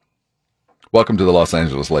 years. Welcome to the Los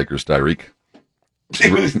Angeles Lakers, Tyreek.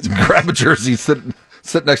 Grab a jersey,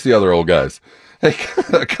 sit next to the other old guys. Hey,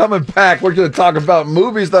 coming back, we're going to talk about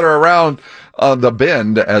movies that are around the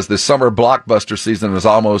bend as the summer blockbuster season is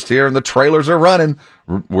almost here and the trailers are running.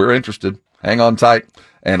 We're interested. Hang on tight.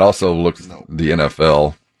 And also look the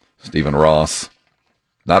NFL, Stephen Ross.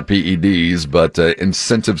 Not PEDs, but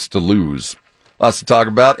incentives to lose. Lots to talk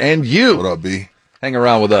about. And you. What up, B? Hang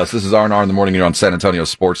around with us. This is R&R in the morning here on San Antonio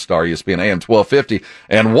Sports Star, ESPN AM 1250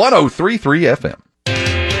 and 103.3 FM.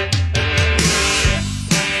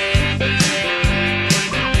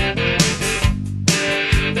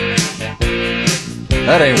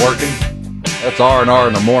 That ain't working. That's R&R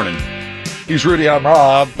in the morning. He's Rudy. I'm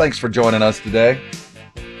Rob. Thanks for joining us today.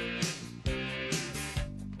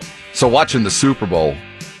 So watching the Super Bowl,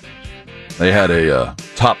 they had a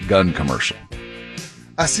Top Gun commercial.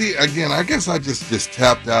 I see, again, I guess I just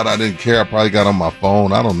tapped out. I didn't care. I probably got on my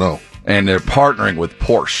phone. I don't know. And they're partnering with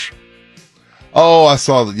Porsche. Oh, I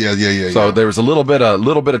saw that. Yeah. So there was a little bit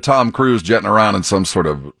of Tom Cruise jetting around in some sort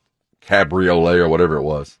of cabriolet or whatever it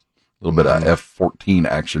was. A little bit of F-14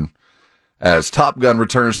 action. As Top Gun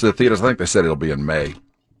returns to the theaters, I think they said it'll be in May.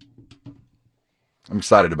 I'm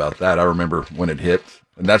excited about that. I remember when it hit.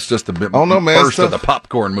 And that's just the first of the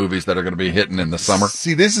popcorn movies that are going to be hitting in the summer.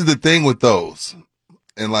 See, this is the thing with those.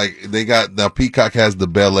 And like now Peacock has the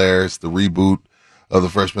Bel Air, it's the reboot of the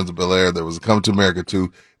Fresh Prince of Bel Air. There was a Coming to America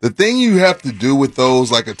 2. The thing you have to do with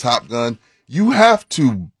those, like a Top Gun, you have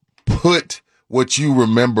to put what you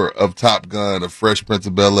remember of Top Gun, of Fresh Prince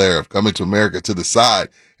of Bel Air, of Coming to America to the side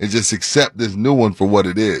and just accept this new one for what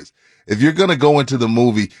it is. If you're going to go into the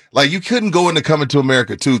movie, like you couldn't go into Coming to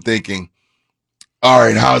America 2 thinking, all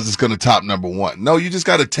right, how is this going to top number one? No, you just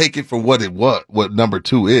got to take it for what number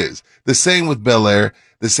two is. The same with Bel Air,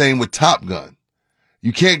 the same with Top Gun.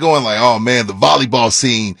 You can't go in like, oh man, the volleyball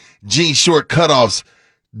scene, jean short cutoffs,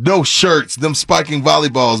 no shirts, them spiking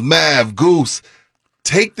volleyballs, Mav, Goose.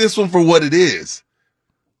 Take this one for what it is.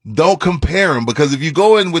 Don't compare them, because if you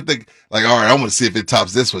go in with the, like, all right, I want to see if it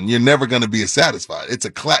tops this one, you're never going to be satisfied.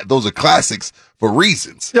 Those are classics for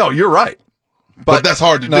reasons. No, you're right. But that's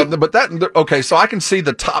hard to do. But okay, so I can see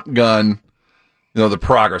the Top Gun, the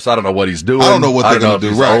progress. I don't know what he's doing. I don't know what they're going to do.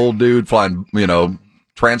 He's right. An old dude flying,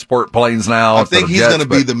 transport planes now. I think he's going to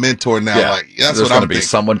be the mentor now. Yeah, like, that's there's what I'm going to be thinking.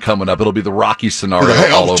 someone coming up. It'll be the Rocky scenario Hey,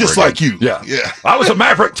 all over just again. like you. Yeah. Yeah. I was a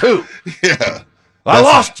Maverick too. Yeah. I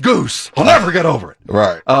lost Goose. I'll never get over it.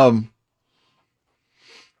 Right.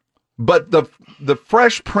 But the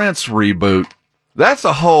Fresh Prince reboot, that's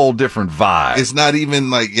a whole different vibe. It's not even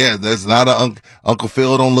like, there's not Uncle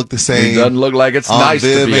Phil don't look the same. It doesn't look like it's Aunt nice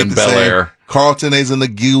Viv to be ain't in the Bel same. Air. Carlton isn't a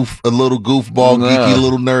little goofball, geeky,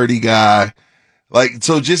 little nerdy guy. Like,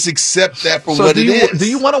 so just accept that for what it is. Do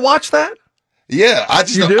you want to watch that? Yeah, I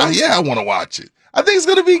just, You do? I want to watch it. I think it's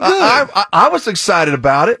going to be good. I was excited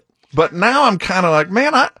about it, but now I'm kind of like,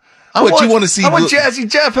 man, I you want to see? I want Jazzy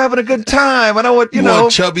Jeff having a good time, and I want you want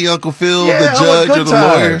chubby Uncle Phil, the I want judge, good or the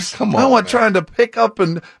times. lawyers. Come on, I want man. trying to pick up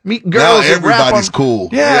and meet Now girls. And rap everybody's on, cool.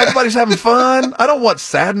 Yeah, everybody's having fun. I don't want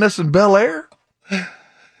sadness in Bel Air.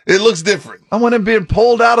 It looks different. I want him being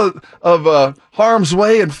pulled out of harm's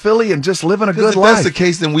way in Philly and just living a good If life. that's the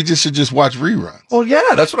case, then we should just watch reruns. Well,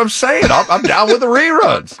 yeah, that's what I'm saying. I'm down with the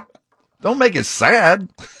reruns. Don't make it sad.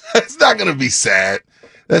 It's not going to be sad.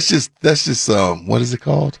 That's just what is it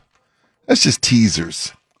called? That's just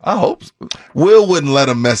teasers. I hope so. Will wouldn't let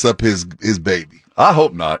him mess up his baby. I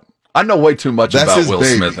hope not. I know way too much That's about his Will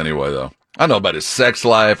baby. Smith anyway, though. I know about his sex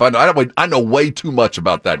life. I know way too much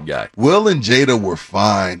about that guy. Will and Jada were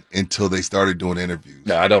fine until they started doing interviews.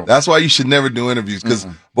 No, I don't. That's why you should never do interviews, because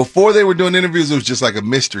before they were doing interviews, it was just like a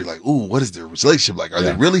mystery. Like, ooh, what is their relationship like? Are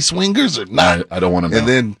they really swingers or not? I don't want to know. And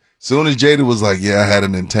then soon as Jada was like, yeah, I had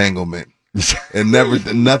an entanglement. And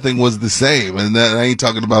nothing was the same. And I ain't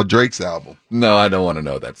talking about Drake's album. No, I don't want to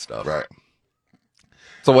know that stuff. Right.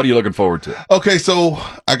 So what are you looking forward to? Okay, so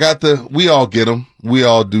I got we all get them. We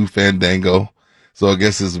all do Fandango. So I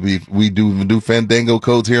guess we do Fandango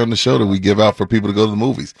codes here on the show that we give out for people to go to the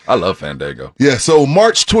movies. I love Fandango. Yeah, so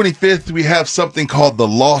March 25th, we have something called The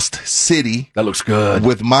Lost City That looks good.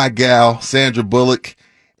 with my gal, Sandra Bullock,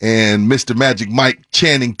 and Mr. Magic Mike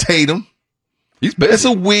Channing Tatum. He's busy. It's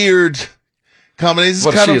a weird combination.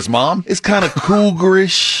 What, is she his mom? It's kind of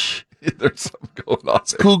cougarish. There's something going on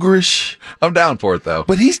there. Cougarish. I'm down for it, though.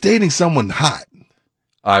 But he's dating someone hot.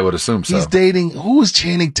 I would assume so. He's dating, who is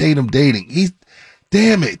Channing Tatum dating?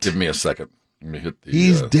 Damn it. Give me a second. Let me hit the...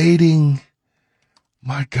 He's dating,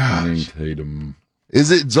 my Channing gosh. Tatum. Is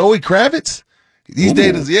it Zoe Kravitz? He's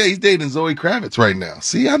dating Zoe Kravitz right now.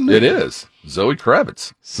 See, I knew It is Zoe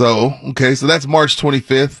Kravitz. So, okay, so that's March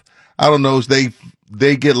 25th. I don't know.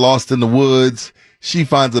 They get lost in the woods. She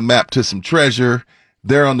finds a map to some treasure.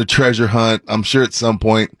 They're on the treasure hunt. I'm sure at some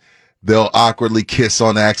point they'll awkwardly kiss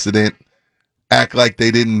on accident, act like they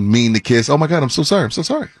didn't mean to kiss. Oh my God, I'm so sorry.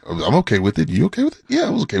 I'm okay with it. You okay with it? Yeah, I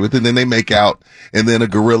was okay with it. And then they make out, and then a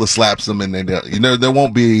gorilla slaps them, and then there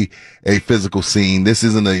won't be a physical scene. This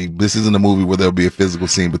isn't a movie where there'll be a physical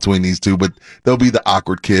scene between these two, but there'll be the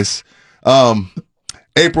awkward kiss.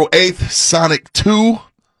 April 8th, Sonic 2.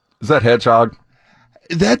 Is that Hedgehog?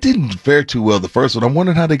 That didn't fare too well, the first one. I'm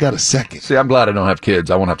wondering how they got a second. See, I'm glad I don't have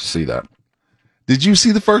kids. I won't have to see that. Did you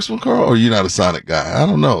see the first one, Carl? Or you're not a Sonic guy? I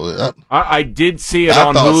don't know. I did see it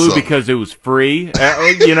on Hulu because it was free.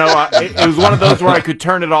 It was one of those where I could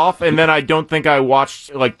turn it off, and then I don't think I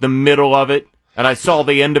watched like the middle of it, and I saw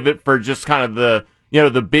the end of it for just kind of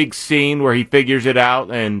the big scene where he figures it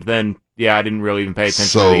out, and then I didn't really even pay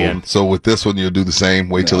attention to the end. So with this one, you'll do the same.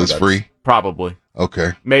 Wait till it's free. Probably.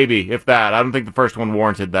 Okay. Maybe, if that. I don't think the first one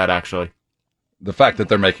warranted that, actually. The fact that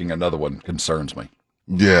they're making another one concerns me.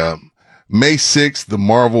 Yeah. May 6th, the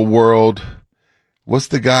Marvel World. What's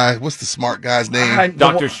the smart guy's name?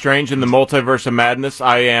 Doctor Strange in the Multiverse of Madness.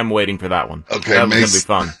 I am waiting for that one. Okay, that was going to be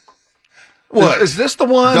fun. What? Is this the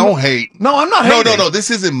one? Don't hate. No, I'm not hating. No.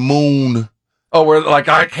 This isn't Moon. Oh, we're like,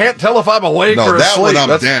 I can't tell if I'm awake or that asleep.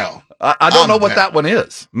 one I'm down. I don't know what that one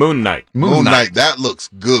is. Moon Knight. Moon Knight. That looks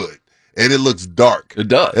good. And it looks dark. It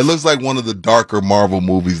does. It looks like one of the darker Marvel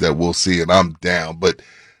movies that we'll see, and I'm down. But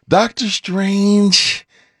Doctor Strange,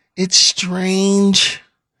 it's strange.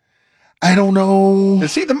 I don't know.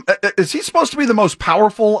 Is he supposed to be the most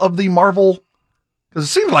powerful of the Marvel? Because it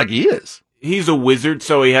seems like he is. He's a wizard,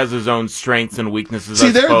 so he has his own strengths and weaknesses. See,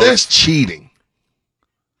 there's cheating.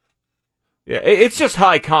 Yeah, it's just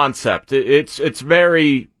high concept. It's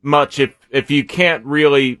very much if you can't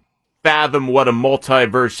really fathom what a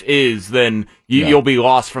multiverse is, then you'll be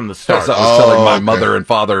lost from the start. As I was telling my mother and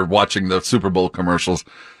father watching the Super Bowl commercials,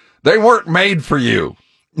 they weren't made for you.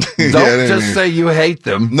 Don't just say you hate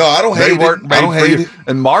them. No, I don't hate it. They weren't made for you.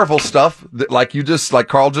 And Marvel stuff, like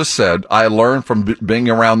Carl just said, I learned from being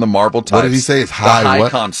around the Marvel types. What did he say? It's high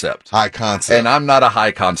concept. High concept. And I'm not a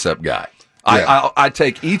high concept guy. Yeah. I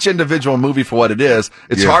take each individual movie for what it is.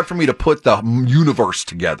 It's hard for me to put the universe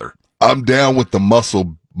together. I'm down with the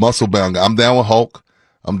muscle bound guy. I'm down with Hulk.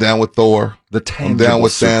 I'm down with Thor. I'm down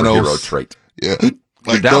with Thanos trait. Yeah,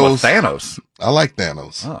 You're down with Thanos. I like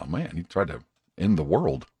Thanos. Oh man, he tried to end the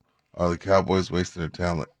world. Are the Cowboys wasting their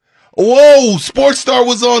talent? Whoa! Sports Star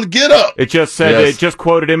was on Get Up. It just said it just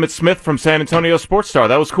quoted Emmitt Smith from San Antonio Sports Star.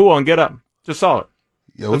 That was cool on Get Up. Just saw it.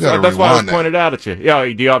 Yeah, that's why I was pointed out at you. Yeah,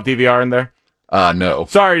 do you have DVR in there? No.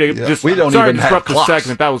 Sorry to disrupt the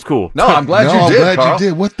segment. That was cool. No, I'm glad you did, Carl. You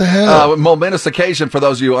did. What the hell? Momentous occasion for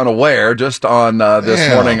those of you unaware. Just on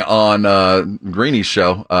this morning on Greeny's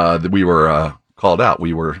show, that we were called out.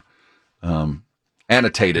 We were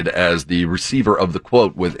annotated as the receiver of the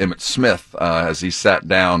quote with Emmitt Smith as he sat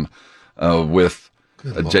down with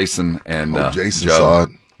Jason and Jason Joe. Saw it.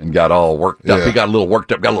 And got all worked up. He got a little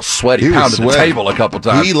worked up, got a little sweaty, pounded the table a couple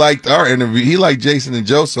times. He liked our interview. He liked Jason and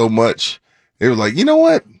Joe so much. They were like, you know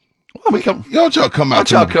what? Why don't y'all come out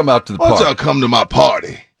to the party? Why don't y'all come to my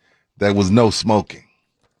party? There was no smoking.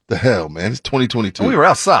 The hell, man. It's 2022. We were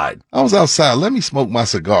outside. I was outside. Let me smoke my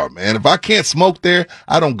cigar, man. If I can't smoke there,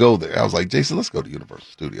 I don't go there. I was like, Jason, let's go to Universal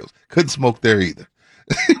Studios. Couldn't smoke there either.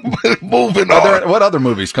 Moving on. What other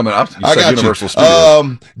movies coming up? I got Universal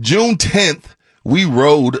Studios. June 10th. We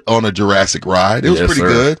rode on a Jurassic ride. It was pretty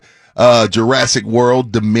good. Jurassic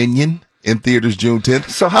World Dominion in theaters June 10th.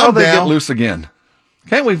 So how do they get loose again?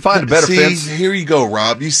 Can't we find a better fence? Here you go,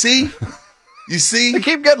 Rob. You see? You see? They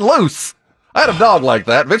keep getting loose. I had a dog like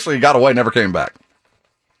that. Eventually he got away, never came back.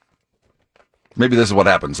 Maybe this is what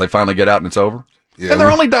happens. They finally get out and it's over. Yeah, and they're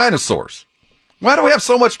only dinosaurs. Why do we have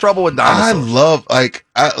so much trouble with dinosaurs? I love,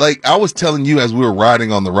 I was telling you as we were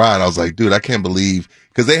riding on the ride, I was like, dude, I can't believe,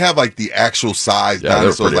 because they have like the actual size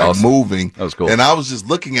dinosaurs like awesome. Moving. That was cool. And I was just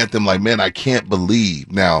looking at them like, man, I can't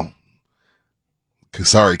believe now.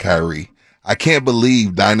 Sorry, Kyrie. I can't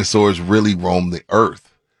believe dinosaurs really roam the earth.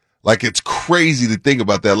 Like, it's crazy to think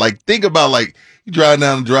about that. Like, think about like you drive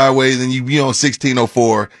down the driveway and then you be on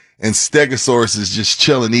 1604 and Stegosaurus is just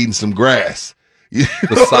chilling, eating some grass.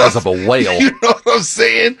 The size of a whale. You know what I'm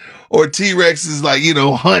saying? Or T-Rex is like,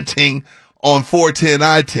 hunting on 410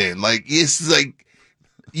 I-10. Like, it's like,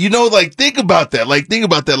 think about that. Like,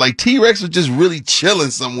 Like, T-Rex was just really chilling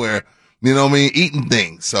somewhere, you know what I mean? Eating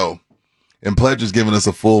things. So, and Pledger's giving us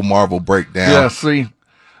a full Marvel breakdown. Yeah, see,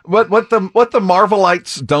 what the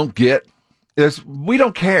Marvelites don't get is we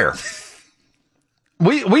don't care.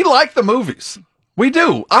 We like the movies. We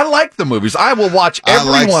do. I like the movies. I will watch every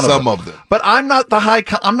I like one some of them. of them. But I'm not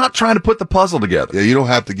I'm not trying to put the puzzle together. Yeah, you don't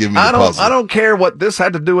have to give me the puzzle. I don't care what this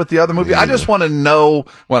had to do with the other movie. I just want to know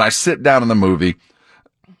when I sit down in the movie.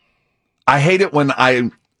 I hate it when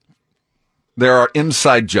there are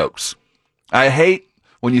inside jokes. I hate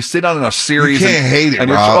when you sit on in a series. You can't hate it,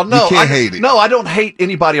 and Rob. No, you can't hate it. No, I don't hate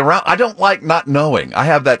anybody around. I don't like not knowing. I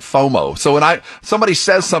have that FOMO. So when somebody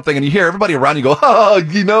says something and you hear everybody around, you go, oh,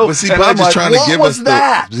 you know. But see, and Bud's I'm just like, trying to what give was us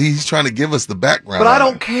that? he's trying to give us the background. But I on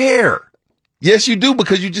don't it. care. Yes, you do,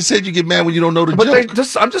 because you just said you get mad when you don't know the But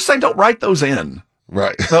joke. I'm just saying, don't write those in.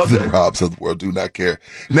 Right. No, The Robs of the world do not care.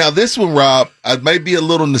 Now, this one, Rob, it may be a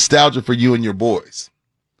little nostalgia for you and your boys.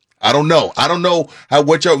 I don't know. I don't know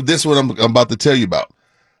this one I'm about to tell you about.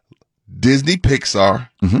 Disney Pixar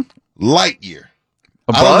Lightyear.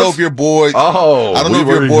 I don't know if your boys. Oh, I don't know we if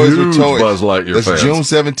your were boys were huge toys. Buzz Lightyear That's fans. June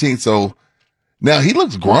 17th. So now he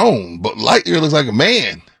looks grown, but Lightyear looks like a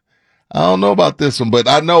man. I don't know about this one, but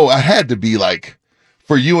I know I had to be like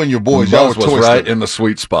for you and your boys. Y'all Buzz were was Toy right Story. in the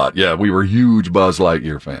sweet spot. Yeah, we were huge Buzz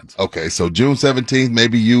Lightyear fans. Okay, so June 17th,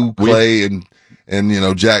 maybe you, Clay,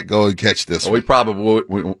 and Jack go and catch this one. We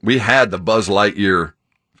probably we had the Buzz Lightyear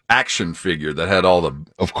action figure that had all the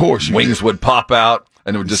Of course, you wings did. would pop out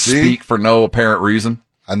and it would just See? speak for no apparent reason.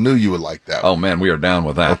 I knew you would like that. Oh man, we are down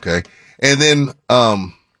with that. Okay. And then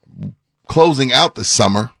closing out the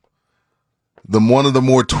summer, one of the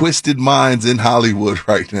more twisted minds in Hollywood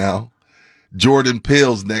right now, Jordan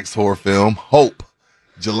Peele's next horror film, Hope,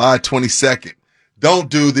 July 22nd. Don't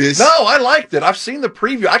do this. No, I liked it. I've seen the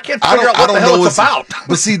preview. I can't figure out what the hell it's about.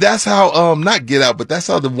 But see, that's how not Get Out, but that's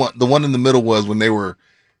how the one in the middle was when they were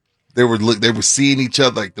seeing each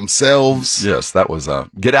other like themselves. Yes, that was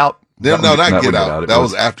Get Out. No, not Get wasn't Out. It That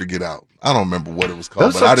was after Get Out. I don't remember what it was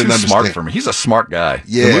called, That's but I too didn't understand. smart for me. He's a smart guy.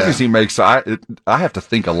 Yeah. The movies he makes, I have to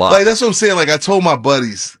think a lot. Like, that's what I'm saying. Like, I told my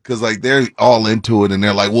buddies, because, like, they're all into it, and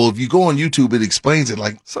they're like, well, if you go on YouTube, it explains it.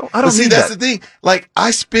 Like, So, I don't but see, need that's that. the thing. Like,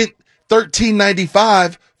 I spent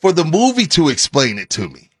 $13.95 for the movie to explain it to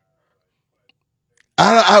me.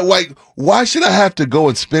 I like, why should I have to go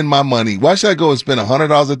and spend my money? Why should I go and spend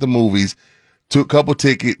 $100 at the movies, to a couple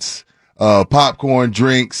tickets, popcorn,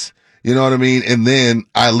 drinks, you know what I mean? And then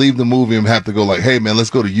I leave the movie and have to go like, hey man, let's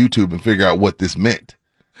go to YouTube and figure out what this meant.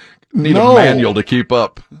 Need No. a manual to keep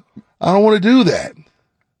up. I don't want to do that.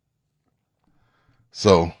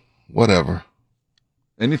 So, whatever.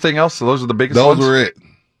 Anything else? So those are the biggest Those ones? were it.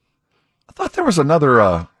 I thought there was another,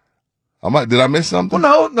 Did I miss something?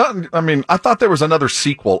 well, no, I mean, I thought there was another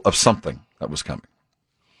sequel of something that was coming.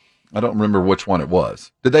 I don't remember which one it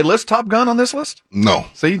was. Did they list Top Gun on this list? No.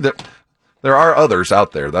 See, there are others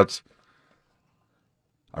out there.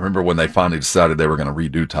 I remember when they finally decided they were going to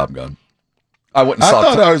redo Top Gun. I went and I saw.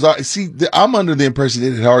 thought I was. See, I'm under the impression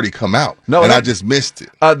it had already come out. No, and that- I just missed it.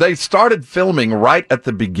 They started filming right at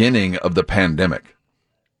the beginning of the pandemic,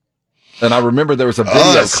 and I remember there was a video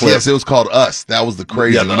Us. clip. Yes, it was called Us. That was the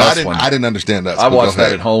crazy Yeah, the one. Us one. I didn't understand Us. I but watched go that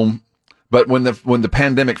ahead. at home, but when the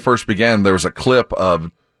pandemic first began, there was a clip of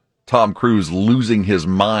Tom Cruise losing his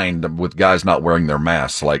mind with guys not wearing their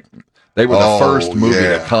masks. Like they were the Oh, first movie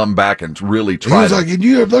yeah. to come back and really He try was to. like,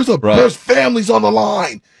 and there's families on the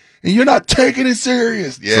line, and you're not taking it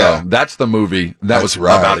serious. Yeah. So that's the movie. That That's was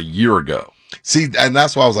right. about a year ago. See, and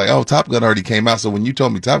that's why I was like, oh, Top Gun already came out. So when you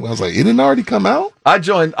told me Top Gun, I was like, it didn't already come out? I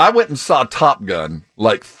went and saw Top Gun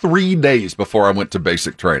like 3 days before I went to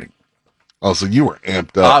basic training. Oh, so you were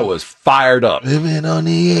amped up. I was fired up. Living on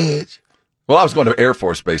the edge. Well, I was going to Air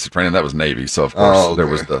Force basic training. That was Navy. So, of course, Oh, okay. there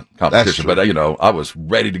was the That's competition. true. But, I was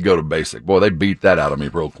ready to go to basic. Boy, they beat that out of me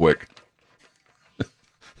real quick.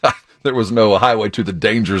 There was no highway to the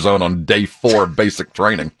danger zone on day 4 of basic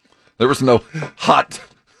training. There was no hot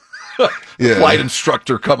Yeah. flight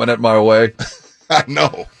instructor coming at my way. I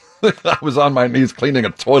know. I was on my knees cleaning a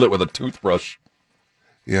toilet with a toothbrush.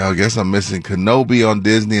 Yeah, I guess I'm missing Kenobi on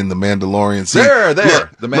Disney and The Mandalorian. See, There,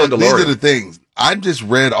 look, The look, these Mandalorian. are the things. I just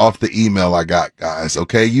read off the email I got, guys.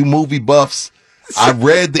 Okay, you movie buffs. I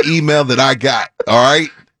read the email that I got. All right.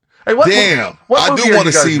 Hey, what Damn, what I movie do are want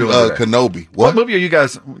you to guys see doing today? Kenobi. What movie are you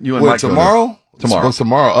guys? You and What, Mike going to? tomorrow? Tomorrow. What's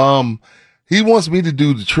tomorrow? He wants me to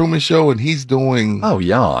do the Truman Show, and he's doing. Oh,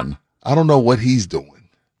 yawn. I don't know what he's doing.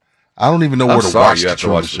 I don't even know where I'm to sorry watch you the have to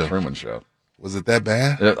Truman watch Show. the Truman Show. Was it that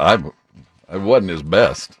bad? It wasn't his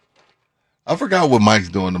best. I forgot what Mike's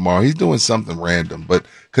doing tomorrow. He's doing something random, but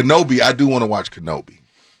Kenobi, I do want to watch Kenobi.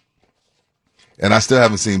 And I still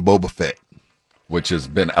haven't seen Boba Fett. which has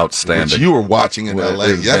been outstanding. Which you were watching in L.A.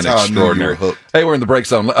 It's That's been how I knew you were extraordinary. hooked. Hey, we're in the break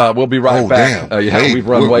zone. We'll be right back. Damn. Yeah, we've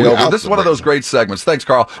run we're way over. out This is the one of break those zone. great segments. Thanks,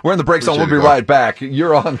 Carl. We're in the break zone. We'll Appreciate be it, right back.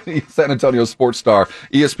 You're on the San Antonio Sports Star,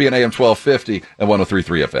 ESPN AM 1250 and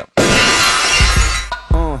 103.3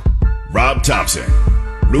 FM. Rob Thompson,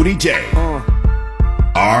 Rudy J.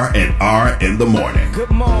 R&R in the morning.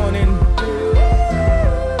 Good morning.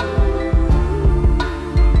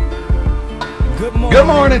 Good morning. Good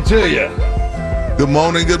morning to you. Good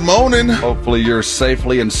morning, good morning. Hopefully you're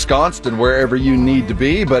safely ensconced and wherever you need to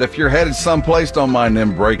be. But if you're headed someplace, don't mind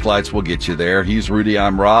them brake lights. We'll get you there. He's Rudy.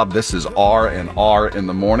 I'm Rob. This is R&R in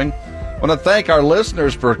the morning. I want to thank our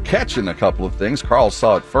listeners for catching a couple of things. Carl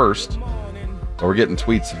saw it first. We're getting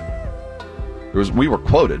tweets. We were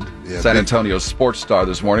quoted. Yeah, San Antonio Sports Star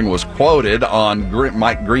this morning was quoted on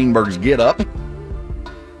Mike Greenberg's Get Up.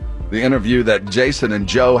 The interview that Jason and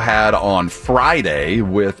Joe had on Friday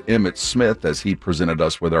with Emmitt Smith as he presented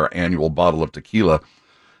us with our annual bottle of tequila.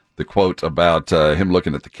 The quote about him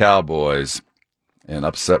looking at the Cowboys and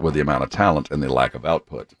upset with the amount of talent and the lack of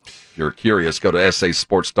output. If you're curious, go to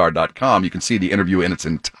sasportsstar.com. You can see the interview in its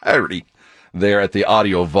entirety there at the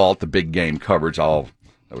Audio Vault, the big game coverage. All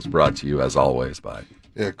that was brought to you, as always, by...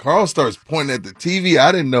 Yeah, Carl starts pointing at the TV.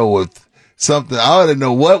 I didn't know I didn't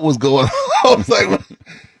know what was going on. I was like...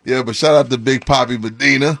 Yeah, but shout out to Big Poppy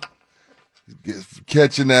Medina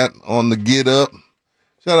catching that on the Get Up.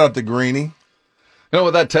 Shout out to Greenie. You know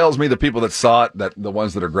what that tells me? The people that saw it, that the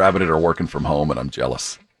ones that are grabbing it are working from home, and I'm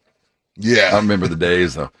jealous. Yeah. I remember the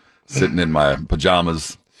days of sitting in my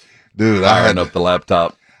pajamas, Dude, firing up the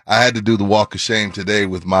laptop. I had to do the walk of shame today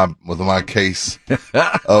with my case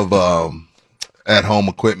of at-home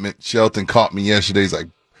equipment. Shelton caught me yesterday. He's like,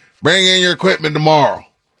 bring in your equipment tomorrow.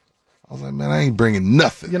 I was like, man, I ain't bringing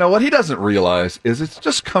nothing. You know, what he doesn't realize is it's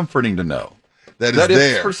just comforting to know that that is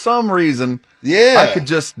if there. for some reason Yeah. I could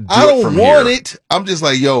just do I it don't from want here. it. I'm just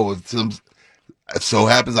like, yo, it so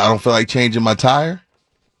happens I don't feel like changing my tire.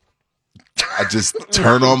 I just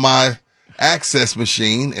turn on my access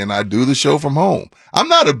machine and I do the show from home. I'm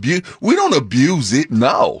not we don't abuse it.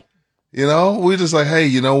 No. You know, we just like, hey,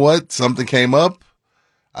 you know what? Something came up.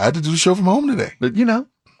 I had to do the show from home today. But,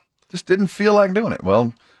 just didn't feel like doing it.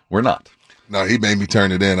 Well, we're not. No, he made me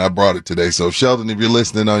turn it in. I brought it today. So, Sheldon, if you're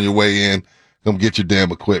listening on your way in, come get your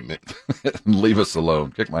damn equipment. Leave us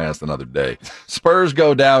alone. Kick my ass another day. Spurs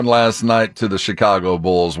go down last night to the Chicago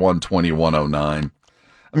Bulls, 120-109.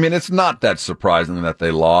 I mean, it's not that surprising that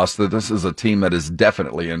they lost. That this is a team that is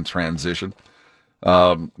definitely in transition.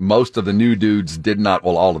 Most of the new dudes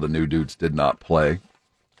all of the new dudes did not play.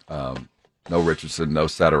 No Richardson, no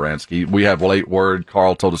Satoransky. We have late word.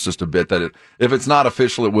 Carl told us just a bit that if it's not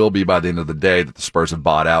official, it will be by the end of the day that the Spurs have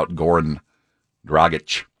bought out Goran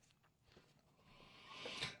Dragic.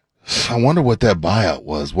 I wonder what that buyout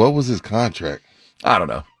was. What was his contract? I don't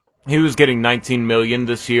know. He was getting $19 million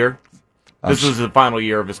this year. This was the final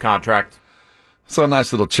year of his contract. So a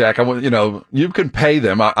nice little check. You can pay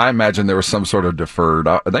them. I imagine there was some sort of deferred.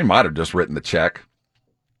 They might have just written the check.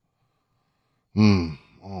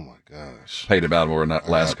 Oh my gosh. Paid him out more in that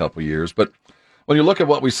last couple of years. But when you look at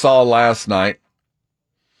what we saw last night,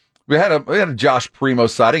 we had a Josh Primo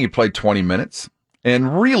sighting. He played 20 minutes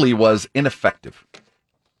and really was ineffective.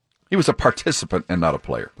 He was a participant and not a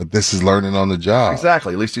player. But this is learning on the job.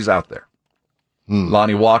 Exactly. At least he's out there.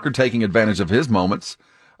 Lonnie Walker taking advantage of his moments.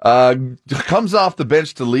 Comes off the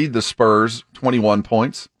bench to lead the Spurs, 21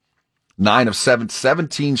 points, 9 of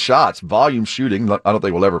 17 shots, volume shooting. I don't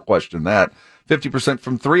think we'll ever question that. 50%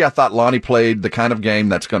 from three. I thought Lonnie played the kind of game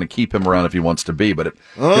that's going to keep him around if he wants to be. But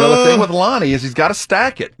the thing with Lonnie is he's got to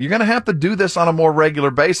stack it. You're going to have to do this on a more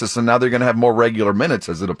regular basis, and now they're going to have more regular minutes,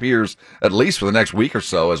 as it appears, at least for the next week or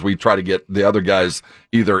so, as we try to get the other guys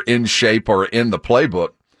either in shape or in the playbook.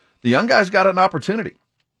 The young guy's got an opportunity.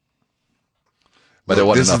 But it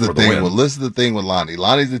wasn't enough for the win. This is the thing with Lonnie.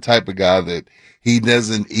 Lonnie's the type of guy that he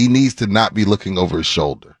needs to not be looking over his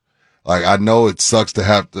shoulder. Like, I know it sucks to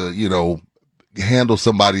have to, handle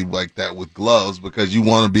somebody like that with gloves because you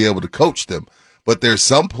want to be able to coach them. But there's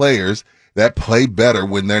some players that play better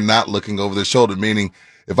when they're not looking over their shoulder, meaning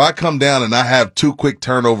if I come down and I have 2 quick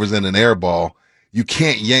turnovers and an air ball, you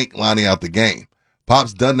can't yank Lonnie out the game.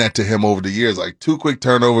 Pop's done that to him over the years, like 2 quick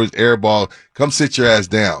turnovers, air ball, come sit your ass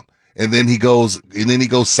down. And then he goes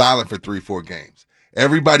silent for 3-4 games.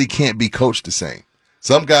 Everybody can't be coached the same.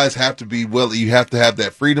 Some guys have to be you have to have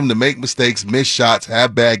that freedom to make mistakes, miss shots,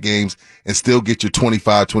 have bad games, and still get your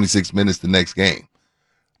 25, 26 minutes the next game.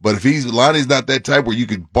 But if Lonnie's not that type where you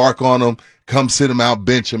could bark on him, come sit him out,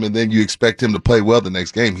 bench him, and then you expect him to play well the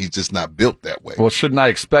next game, he's just not built that way. Well, shouldn't I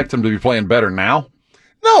expect him to be playing better now?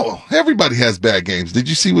 No, everybody has bad games. Did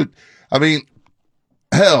you see what? I mean,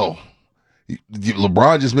 hell,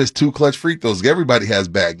 LeBron just missed 2 clutch free throws. Everybody has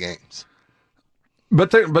bad games.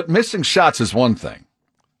 But missing shots is one thing.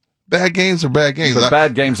 Bad games are bad games. But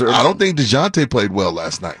bad games are. I don't think DeJounte played well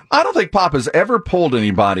last night. I don't think Pop has ever pulled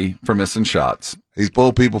anybody for missing shots. He's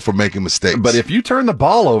pulled people for making mistakes. But if you turn the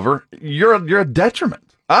ball over, you're a detriment.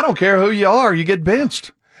 I don't care who you are, you get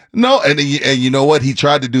benched. No, and you know what? He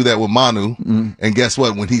tried to do that with Manu, and guess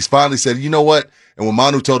what? When he's finally said, you know what? And when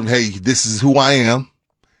Manu told him, hey, this is who I am,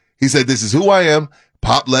 he said, this is who I am.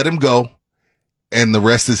 Pop let him go, and the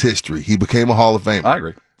rest is history. He became a Hall of Famer. I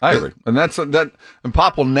agree. And and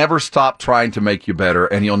Pop will never stop trying to make you better,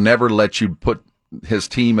 and he'll never let you put his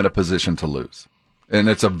team in a position to lose. And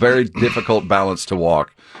it's a very difficult balance to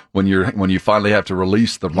walk when you finally have to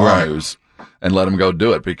release the Manus and let him go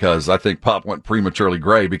do it, because I think Pop went prematurely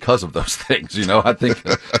gray because of those things. I think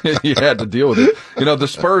he had to deal with it. The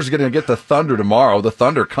Spurs are going to get the Thunder tomorrow. The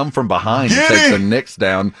Thunder come from behind and take the Knicks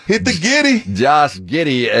down. Hit the Giddey. Josh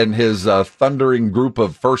Giddey and his thundering group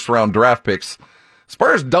of first-round draft picks.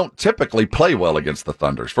 Spurs don't typically play well against the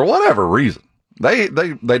Thunders for whatever reason. They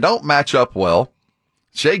don't match up well.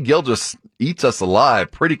 Shea Gilgeous eats us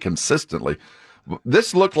alive pretty consistently.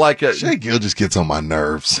 This looked like Shea Gilgeous gets on my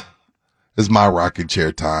nerves. It's my rocking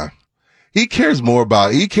chair time. He cares more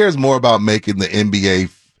about making the NBA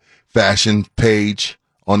fashion page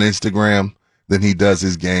on Instagram than he does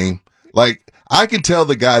his game. Like, I can tell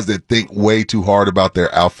the guys that think way too hard about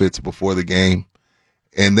their outfits before the game,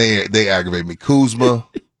 and they aggravate me. Kuzma,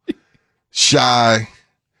 Shy,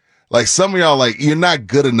 like some of y'all, like, you're not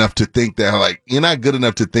good enough to think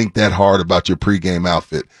that hard about your pregame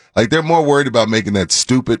outfit. Like, they're more worried about making that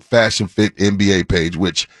stupid fashion fit NBA page,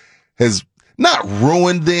 which has not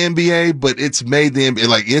ruined the NBA, but it's made the NBA,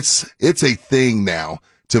 like, it's a thing now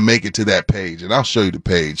to make it to that page. And I'll show you the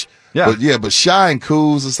page. Yeah. But Shy and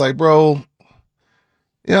Kuz, it's like, bro,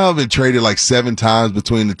 I've been traded like 7 times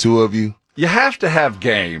between the two of you. You have to have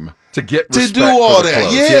game to get respect to do all that.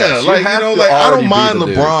 clothes. Yeah. Yes, I don't mind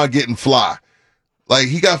LeBron LeBron getting fly. Like,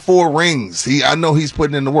 he got 4 rings. I know he's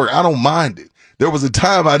putting in the work. I don't mind it. There was a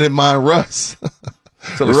time I didn't mind Russ.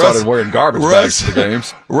 So they started wearing garbage bags to the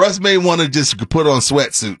games. Russ may want to just put on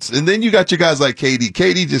sweatsuits. And then you got your guys like KD.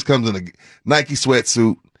 KD just comes in a Nike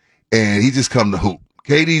sweatsuit, and he just come to hoop.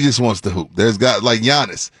 KD just wants to hoop. There's guys like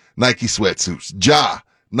Giannis, Nike sweatsuits. Ja,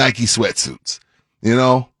 Nike sweatsuits.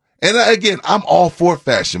 And again, I'm all for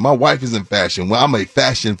fashion. My wife is in fashion. Well, I'm a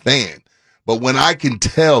fashion fan. But when I can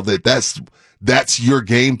tell that that's your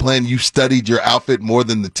game plan, you studied your outfit more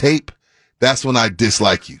than the tape, that's when I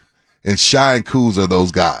dislike you. And Shy and Kuz are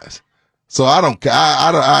those guys. So I don't.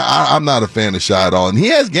 I'm not a fan of Shy at all. And he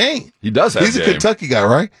has game. He does have game. He's a Kentucky guy,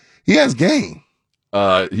 right? He has game.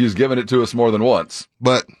 He's given it to us more than once.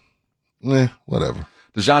 But, whatever.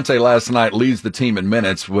 DeJounte last night leads the team in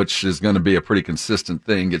minutes, which is going to be a pretty consistent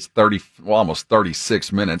thing. Gets almost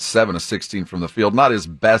 36 minutes, 7 of 16 from the field. Not his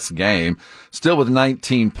best game. Still with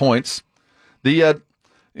 19 points. You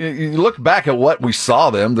look back at what we saw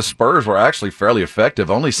them, the Spurs were actually fairly effective.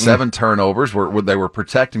 Only 7 turnovers where they were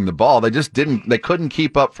protecting the ball. They couldn't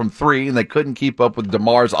keep up from 3, and they couldn't keep up with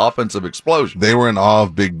DeMar's offensive explosion. They were in awe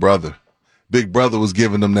of Big Brother. Big Brother was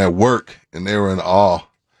giving them that work, and they were in awe.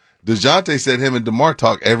 DeJounte said him and DeMar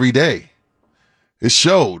talk every day. It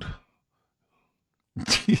showed.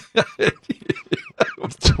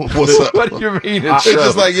 What's up? What do you mean? It's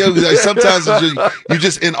just like, sometimes you're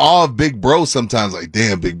just in awe of Big Bro sometimes. Like,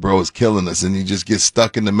 damn, Big Bro is killing us, and you just get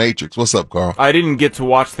stuck in the Matrix. What's up, Carl? I didn't get to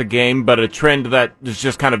watch the game, but a trend that has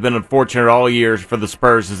just kind of been unfortunate all years for the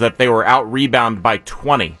Spurs is that they were out-rebounded by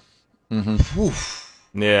 20.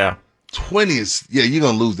 Mm-hmm. Yeah. 20 is, you're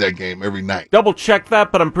going to lose that game every night. Double check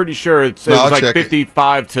that, but I'm pretty sure it was like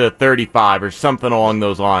 55 to 35 or something along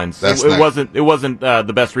those lines. It wasn't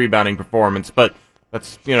the best rebounding performance, but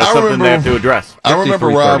that's something they have to address. I remember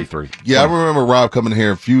Rob. 33. Yeah, I remember Rob coming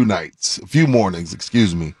here a few mornings,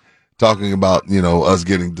 talking about us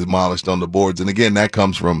getting demolished on the boards, and again that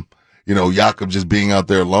comes from Jakob just being out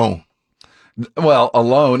there alone. Well,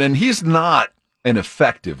 alone, and he's not an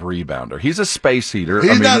effective rebounder. He's a space heater.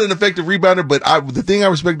 He's not an effective rebounder, but the thing I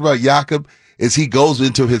respect about Jakob is he goes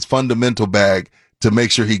into his fundamental bag to make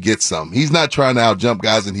sure he gets some. He's not trying to out-jump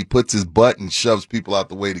guys, and he puts his butt and shoves people out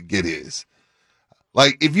the way to get his.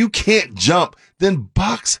 Like, if you can't jump, then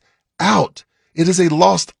box out. It is a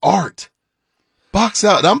lost art. Box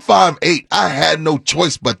out. I'm 5'8". I had no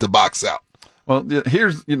choice but to box out. Well,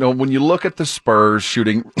 here's, when you look at the Spurs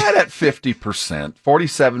shooting right at 50%,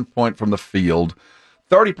 47 point from the field,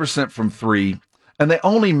 30% from 3, and they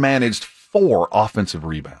only managed 4 offensive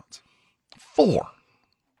rebounds. 4.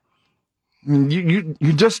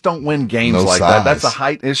 You just don't win games No like size. that. That's a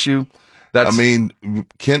height issue. That's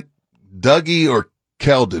Dougie or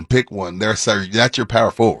Keldon, pick one. That's your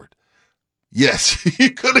power forward. Yes, you're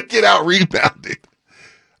going to get out rebounded.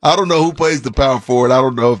 I don't know who plays the power forward. I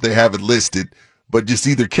don't know if they have it listed, but just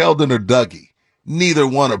either Keldon or Dougie. Neither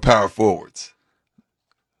one are power forwards.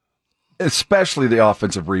 especially the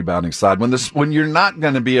offensive rebounding side. When you're not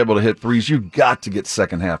going to be able to hit threes, you got to get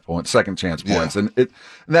second chance points, and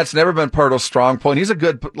that's never been Pirtle's strong point. He's a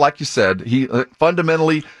good, like you said, he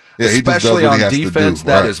fundamentally. Especially on defense,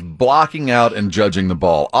 that is blocking out and judging the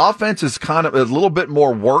ball. Offense is kind of a little bit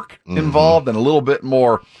more work involved and a little bit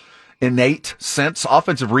more innate sense.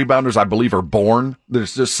 Offensive rebounders, I believe, are born.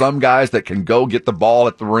 There's just some guys that can go get the ball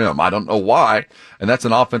at the rim. I don't know why. And that's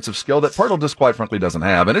an offensive skill that Pirtle just quite frankly doesn't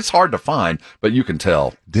have. And it's hard to find, but you can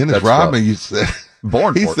tell. Dennis Rodman, you said,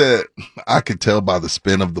 he said, I could tell by the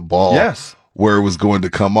spin of the ball. Yes. Where it was going to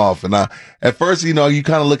come off. And at first, you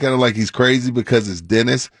kind of look at it like he's crazy because it's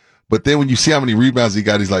Dennis. But then when you see how many rebounds he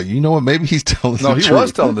got, he's like, you know what? Maybe he's telling the truth. No, he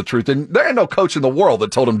was telling the truth. And there ain't no coach in the world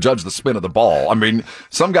that told him judge the spin of the ball. I mean,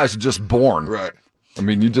 some guys are just born. Right. I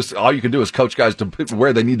mean, all you can do is coach guys to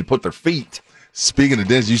where they need to put their feet. Speaking of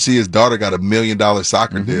Dennis, you see his daughter got $1 million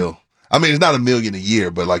soccer deal. I mean, it's not $1 million a year,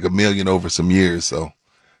 but like $1 million over some years. So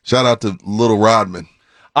shout out to little Rodman.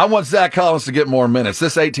 I want Zach Collins to get more minutes.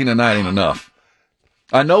 This 18 and 9 ain't enough.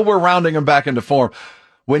 I know we're rounding him back into form.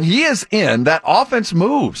 When he is in, that offense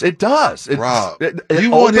moves. It does. Rob,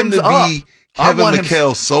 you want him to be Kevin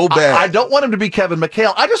McHale so bad. I don't want him to be Kevin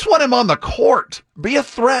McHale. I just want him on the court. Be a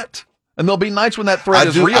threat. And there'll be nights when that threat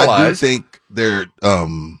is realized. I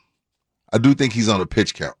do think he's on a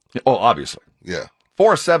pitch count. Oh, obviously. Yeah.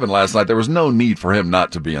 4-7 last night. There was no need for him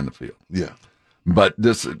not to be in the field. Yeah. But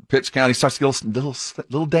this pitch count, he starts to get a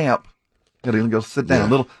little damp. Gotta go sit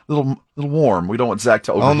down. A little warm. We don't want Zach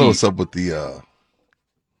to overheat. I don't know what's up with the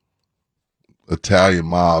Italian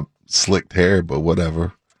mob slicked hair, but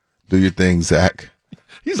whatever. Do your thing, Zach.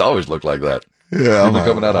 He's always looked like that. Yeah, Even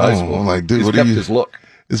coming out of high school. I'm like, dude, he's kept his look.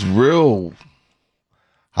 It's real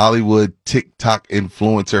Hollywood TikTok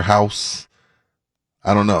influencer house.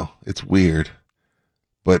 I don't know. It's weird.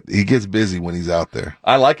 But he gets busy when he's out there.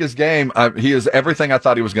 I like his game. He is everything I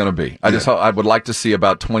thought he was going to be. I would like to see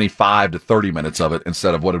about 25 to 30 minutes of it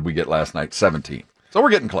instead of what did we get last night? 17. So we're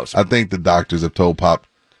getting closer. I think the doctors have told Pop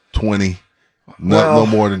 20. No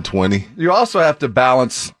more than 20. You also have to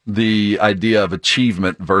balance the idea of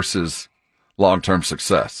achievement versus long-term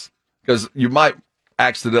success. Because you might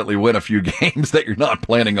accidentally win a few games that you're not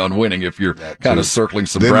planning on winning if you're kind of circling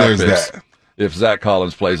some draft picks. If Zach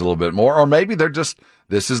Collins plays a little bit more. Or maybe they're just,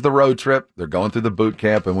 this is the road trip. They're going through the boot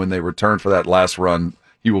camp, and when they return for that last run,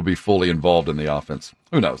 he will be fully involved in the offense.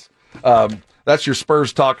 Who knows? That's your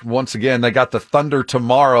Spurs talk once again. They got the Thunder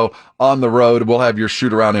tomorrow on the road. We'll have your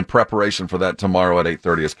shoot-around in preparation for that tomorrow at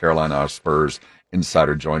 8:30 as Carolina Spurs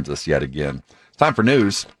Insider joins us yet again. It's time for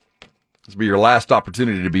news. This will be your last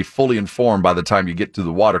opportunity to be fully informed by the time you get to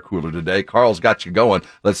the water cooler today. Carl's got you going.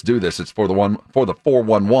 Let's do this. It's for the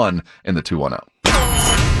 411 and the 210.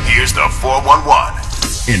 Here's the 411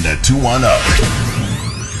 in the 210.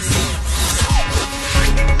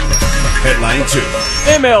 Headline 2.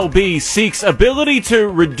 MLB seeks ability to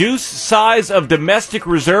reduce size of domestic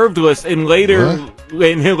reserve list in the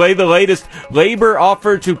latest labor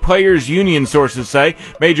offer to players' union, sources say.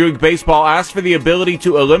 Major League Baseball asked for the ability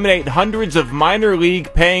to eliminate hundreds of minor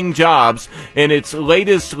league paying jobs in its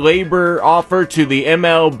latest labor offer to the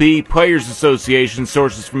MLB Players Association,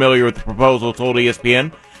 sources familiar with the proposal told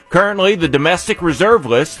ESPN. Currently, the domestic reserve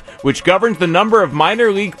list, which governs the number of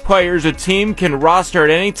minor league players a team can roster at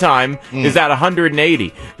any time, is at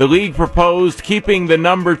 180. The league proposed keeping the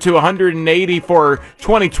number to 180 for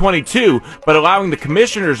 2022, but allowing the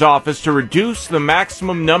commissioner's office to reduce the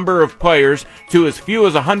maximum number of players to as few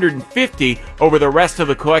as 150 over the rest of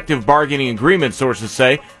the collective bargaining agreement, sources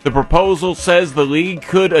say. The proposal says the league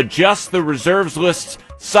could adjust the reserves list's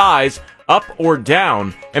size up or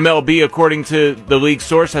down. MLB, according to the league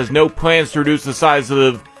source, has no plans to reduce the size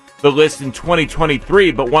of the list in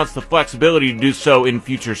 2023, but wants the flexibility to do so in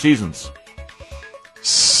future seasons.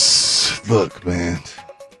 Look, man,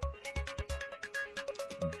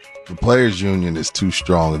 the players' union is too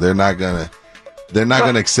strong. They're not gonna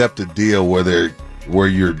accept a deal where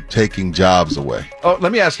you're taking jobs away. Oh,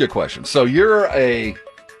 let me ask you a question. So you're a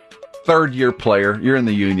third-year player. You're in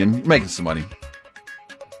the union, you're making some money.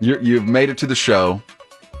 You've made it to the show,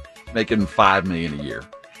 making $5 million a year,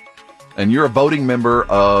 and you're a voting member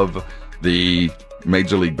of the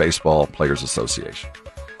Major League Baseball Players Association.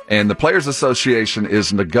 And the Players Association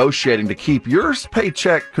is negotiating to keep your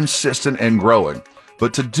paycheck consistent and growing.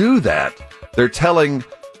 But to do that, they're telling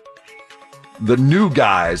the new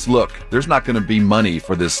guys, look, there's not going to be money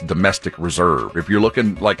for this domestic reserve. If you're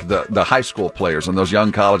looking like the high school players and those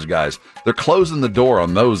young college guys, they're closing the door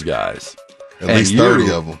on those guys. At least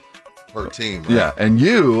 30 of them per team. Right? Yeah, and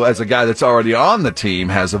you, as a guy that's already on the team,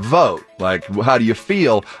 has a vote. Like, how do you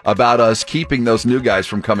feel about us keeping those new guys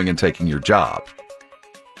from coming and taking your job?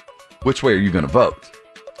 Which way are you going to vote?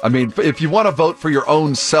 I mean, if you want to vote for your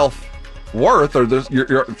own self-worth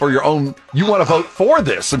or for your own, you want to vote for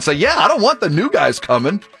this and say, yeah, I don't want the new guys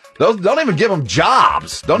coming. Don't even give them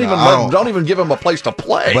jobs. Don't even give them a place to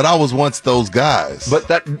play. But I was once those guys.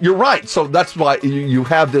 But you're right. So that's why you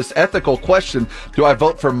have this ethical question. Do I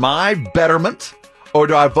vote for my betterment or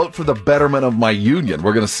do I vote for the betterment of my union?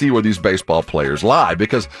 We're going to see where these baseball players lie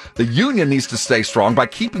because the union needs to stay strong by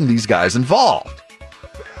keeping these guys involved.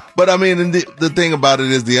 But I mean, and the thing about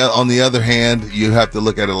it is, on the other hand, you have to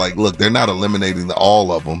look at it like, look, they're not eliminating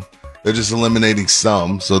all of them. They're just eliminating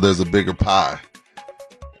some, so there's a bigger pie.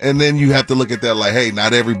 And then you have to look at that like, hey,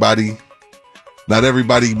 not everybody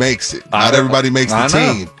makes it. Not everybody makes the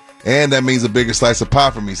team. And that means a bigger slice of pie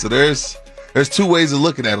for me. So there's two ways of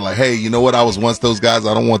looking at it. Like, hey, you know what? I was once those guys.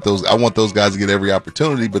 I want those guys to get every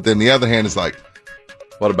opportunity. But then the other hand is like,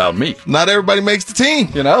 what about me? Not everybody makes the team.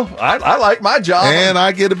 You know, I like my job. And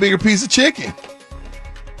I get a bigger piece of chicken.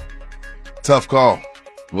 Tough call.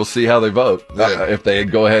 We'll see how they vote. Yeah. If they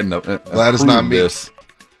go ahead and glad it's not me. This.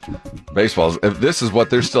 Baseball's, if this is what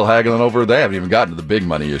they're still haggling over, they haven't even gotten to the big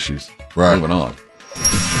money issues. Right. Moving on.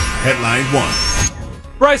 Headline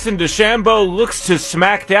 1. Bryson DeChambeau looks to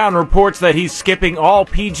smack down reports that he's skipping all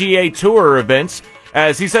PGA Tour events,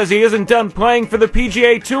 as he says he isn't done playing for the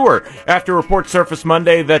PGA Tour. After reports surfaced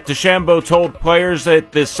Monday that DeChambeau told players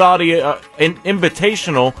at the Saudi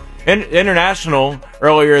Invitational International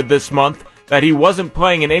earlier this month that he wasn't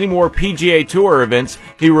playing in any more PGA Tour events,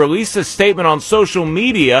 he released a statement on social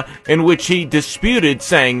media in which he disputed,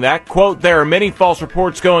 saying that, quote, there are many false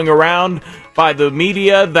reports going around by the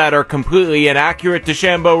media that are completely inaccurate,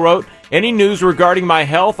 DeChambeau wrote. Any news regarding my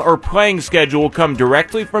health or playing schedule will come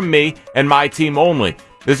directly from me and my team only.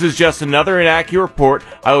 This is just another inaccurate report.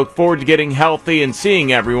 I look forward to getting healthy and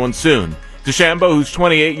seeing everyone soon. DeChambeau, who's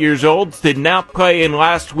 28 years old, did not play in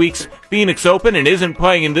last week's Phoenix Open and isn't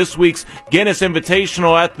playing in this week's Guinness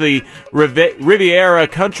Invitational at the Riviera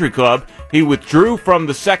Country Club. He withdrew from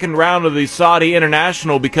the second round of the Saudi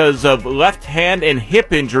International because of left hand and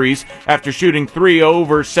hip injuries after shooting 3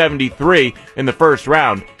 over 73 in the first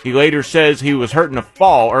round. He later says he was hurt in a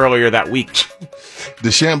fall earlier that week.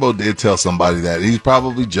 DeChambeau did tell somebody that. He's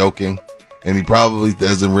probably joking. And he probably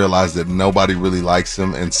doesn't realize that nobody really likes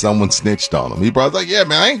him, and someone snitched on him. He probably like, yeah,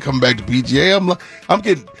 man, I ain't coming back to PGA. I'm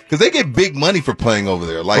getting, because they get big money for playing over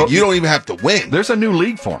there. Like, you don't even have to win. There's a new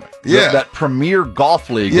league forming. Yeah. That Premier Golf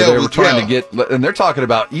League where they were trying to get, and they're talking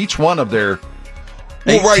about each one of their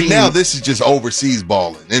 18. Well, right now, this is just overseas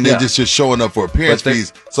balling, and they're just showing up for appearance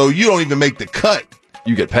fees. So you don't even make the cut.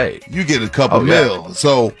 You get paid. You get a couple mil. Yeah.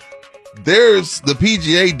 So the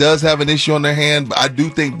PGA does have an issue on their hand, but I do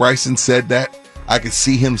think Bryson said that. I could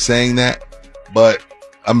see him saying that, but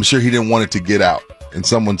I'm sure he didn't want it to get out, and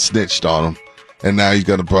someone snitched on him, and now he's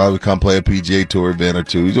going to probably come play a PGA Tour event or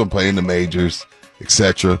two. He's going to play in the majors,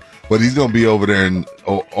 etc. But he's going to be over there and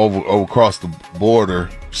over across the border,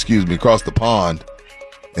 across the pond,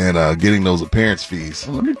 and getting those appearance fees.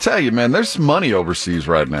 Well, let me tell you, man, there's money overseas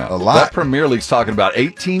right now. A lot. That Premier League's talking about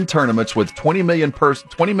 18 tournaments with $20 million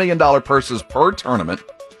purses per tournament.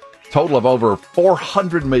 Total of over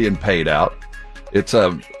 $400 million paid out. It's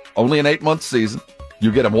only an 8-month season.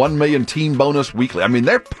 You get a $1 million team bonus weekly. I mean,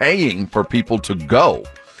 they're paying for people to go.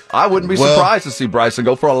 I wouldn't be surprised to see Bryson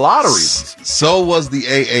go for a lot of reasons. So was the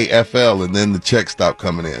AAFL, and then the check stopped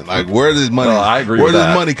coming in. Like, where does money? I agree where with does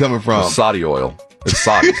that. money coming from? Saudi oil. It's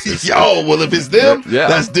Saudi. Well, if it's them, yeah.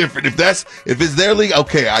 That's different. If it's their league,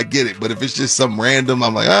 okay, I get it. But if it's just some random,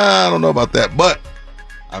 I'm like, I don't know about that. But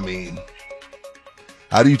I mean,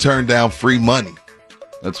 how do you turn down free money?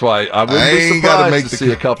 That's why I wouldn't be surprised to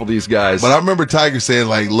see a couple of these guys. But I remember Tiger saying,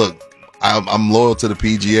 like, look, I'm loyal to the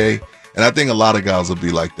PGA, and I think a lot of guys will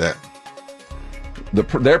be like that.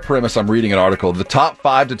 Their premise, I'm reading an article, the top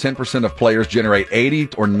 5 to 10% of players generate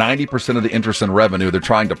 80 or 90% of the interest in revenue. They're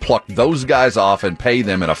trying to pluck those guys off and pay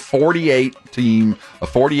them in a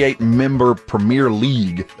 48-member Premier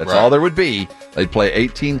League. That's all there would be. They'd play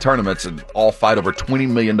 18 tournaments and all fight over $20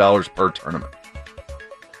 million per tournament.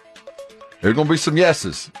 There's going to be some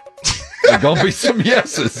yeses. There's going to be some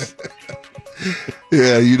yeses.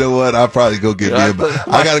 Yeah, you know what? I'll probably go get I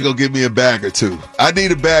got to go get me a bag or two. I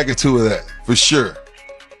need a bag or two of that, for sure.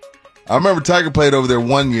 I remember Tiger played over there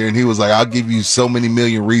one year, and he was like, "I'll give you so many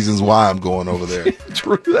million reasons why I'm going over there."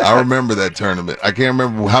 True that. I remember that tournament. I can't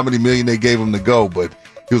remember how many million they gave him to go, but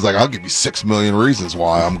he was like, "I'll give you 6 million reasons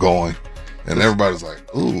why I'm going," and everybody was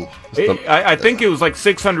like, "Ooh." I think it was like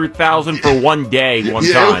 600,000 for one day one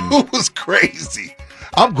time. It was crazy.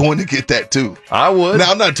 I'm going to get that too. I would.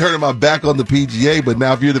 Now, I'm not turning my back on the PGA, but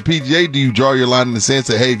now if you're the PGA, do you draw your line in the sand and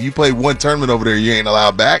say, hey, if you play one tournament over there, you ain't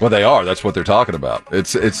allowed back? Well, they are. That's what they're talking about.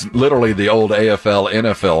 It's literally the old AFL,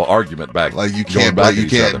 NFL argument back. Like you going can't back play, to you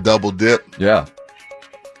each can't other. double dip. Yeah.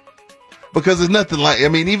 Because there's nothing like, I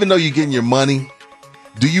mean, even though you're getting your money,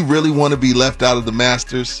 do you really want to be left out of the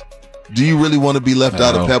Masters? Do you really want to be left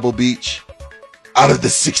out of Pebble Beach? Out of the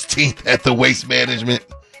 16th at the Waste Management?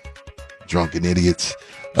 Drunken idiots.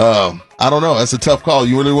 I don't know. That's a tough call.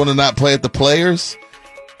 You really want to not play at the Players?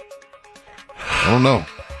 I don't know.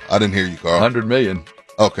 I didn't hear you, Carl. 100 million.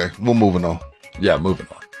 Okay, we're moving on. Yeah, moving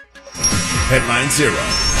on. Headline 0.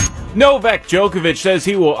 Novak Djokovic says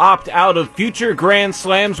he will opt out of future Grand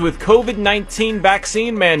Slams with COVID-19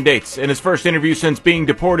 vaccine mandates. In his first interview since being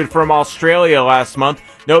deported from Australia last month,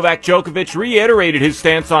 Novak Djokovic reiterated his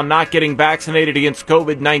stance on not getting vaccinated against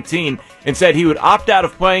COVID-19 and said he would opt out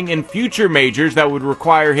of playing in future majors that would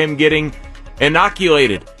require him getting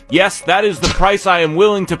inoculated. Yes, that is the price I am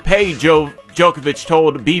willing to pay, Djokovic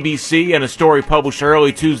told BBC in a story published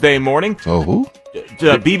early Tuesday morning. So who?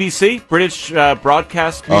 BBC, British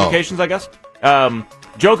Broadcast Communications, I guess.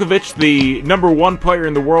 Djokovic, the number one player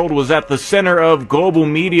in the world, was at the center of global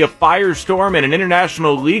media firestorm and an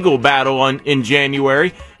international legal battle in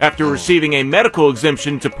January after receiving a medical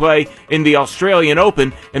exemption to play in the Australian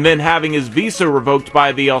Open and then having his visa revoked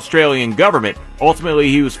by the Australian government. Ultimately,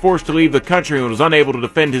 he was forced to leave the country and was unable to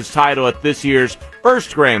defend his title at this year's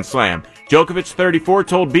first Grand Slam. Djokovic, 34,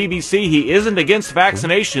 told BBC he isn't against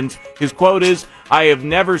vaccinations. His quote is, "I have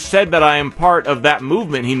never said that I am part of that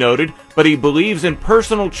movement," he noted, but he believes in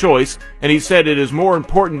personal choice, and he said it is more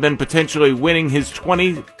important than potentially winning his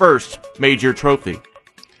 21st major trophy.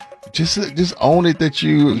 Just own it that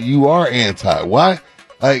you are anti. Why?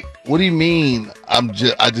 Like, what do you mean?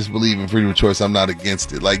 I just believe in freedom of choice. I'm not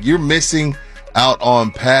against it. Like, you're missing out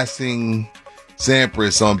on passing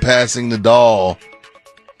Sampras, on passing Nadal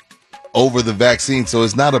over the vaccine. So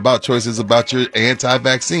it's not about choice. It's about your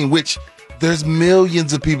anti-vaccine, which there's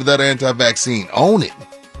millions of people that are anti-vaccine. Own it.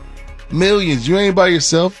 Millions. You ain't by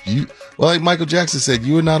yourself. Like Michael Jackson said,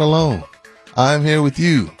 you are not alone. I'm here with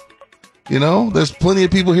you. You know, there's plenty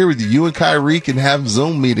of people here with you. You and Kyrie can have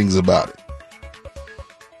Zoom meetings about it.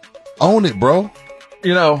 Own it, bro.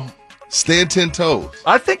 You know, stand 10 toes.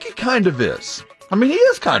 I think he kind of is. I mean, he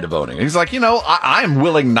is kind of owning it. He's like, I'm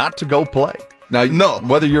willing not to go play. Now, no,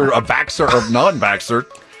 whether you're a vaxxer or non-vaxxer,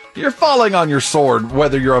 you're falling on your sword,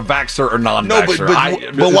 whether you're a vaxxer or non-vaxxer.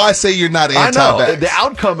 No, but why say you're not anti-vax? I know. The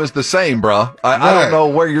outcome is the same, bro. I don't know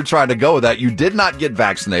where you're trying to go with that. You did not get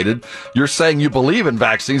vaccinated. You're saying you believe in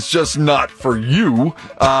vaccines, just not for you.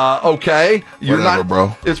 Okay? You're Whatever,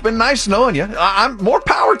 bro. It's been nice knowing you. I'm more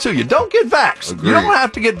power to you. Don't get vaxxed. Agreed. You don't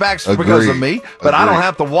have to get vaxxed because of me, but I don't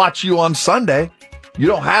have to watch you on Sunday. You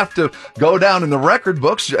don't have to go down in the record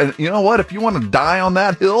books. And you know what? If you want to die on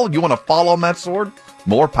that hill, you want to fall on that sword,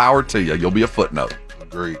 more power to you. You'll be a footnote.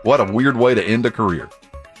 Agreed. What a weird way to end a career.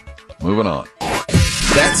 Moving on.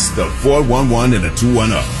 That's the 411 and a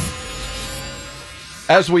 210.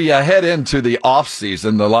 As we head into the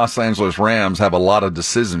offseason, the Los Angeles Rams have a lot of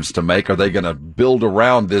decisions to make. Are they going to build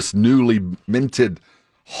around this newly minted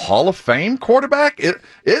Hall of Fame quarterback?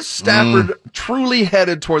 Is Stafford truly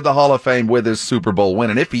headed toward the Hall of Fame with his Super Bowl win?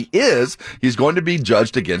 And if he is, he's going to be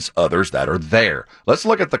judged against others that are there. Let's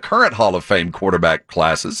look at the current Hall of Fame quarterback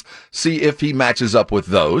classes, see if he matches up with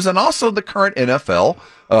those, and also the current NFL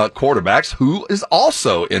quarterbacks who is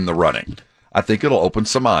also in the running. I think it'll open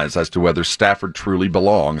some eyes as to whether Stafford truly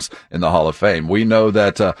belongs in the Hall of Fame. We know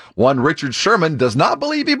that one Richard Sherman does not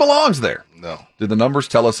believe he belongs there. No. Did the numbers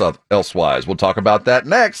tell us elsewise? We'll talk about that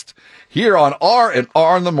next here on R and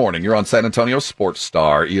R in the Morning. You're on San Antonio Sports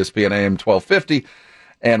Star, ESPN AM 1250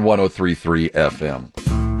 and 103.3 FM.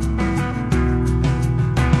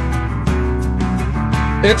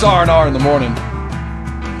 It's R and R in the Morning.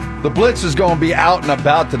 The Blitz is going to be out and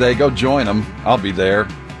about today. Go join them. I'll be there.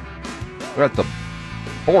 We're at the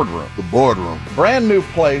boardroom. The boardroom. Brand new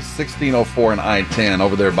place, 1604 and I-10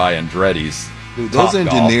 over there by Andretti's. Dude, those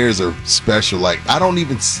engineers are special. Like, I don't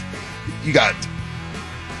even... You got the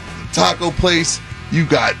taco place. You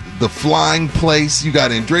got the flying place. You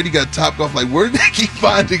got Andretti. You got Topgolf. Like, where did they keep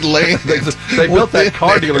finding land? They built that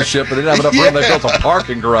car dealership, but they didn't have enough room. They built a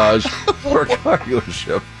parking garage for a car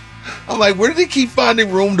dealership. I'm like, where did they keep finding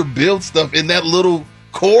room to build stuff in that little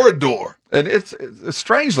corridor. And it's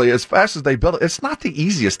strangely, as fast as they build it, it's not the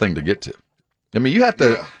easiest thing to get to. I mean, you have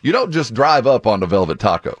to. Yeah. You don't just drive up on the Velvet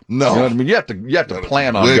Taco. No. You know what I mean. You have to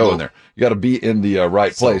plan on wiggle. going there. You got to be in the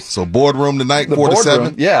right place. So boardroom tonight, The 4 to boardroom,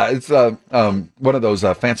 7. yeah, it's one of those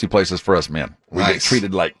fancy places for us men. We get Nice.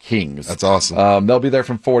 treated like kings. That's awesome. They'll be there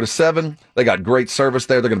from 4 to 7. They got great service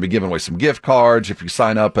there. They're going to be giving away some gift cards. If you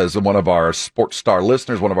sign up as one of our Sports Star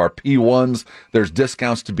listeners, one of our P1s, there's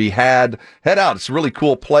discounts to be had. Head out. It's a really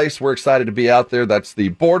cool place. We're excited to be out there. That's the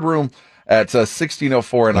boardroom at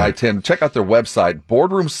 1604 and I-10. Check out their website,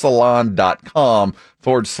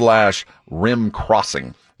 boardroomsalon.com/rim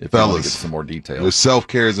crossing. If you want to Fellas, get some more details. Your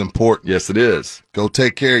self-care is important. Yes, it is. Go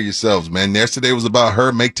take care of yourselves, man. Yesterday was about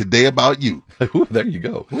her. Make today about you. Ooh, there you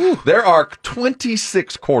go. There are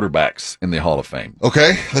 26 quarterbacks in the Hall of Fame.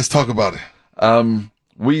 Okay, let's talk about it.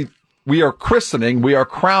 We are crowning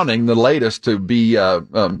the latest to be,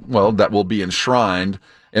 that will be enshrined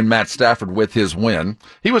in Matt Stafford with his win.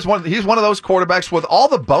 He's one of those quarterbacks with all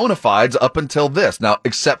the bona fides up until this. Now,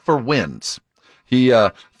 except for wins.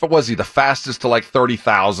 Was he the fastest to like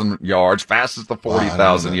 30,000 yards, fastest to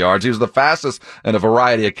 40,000 yards? He was the fastest in a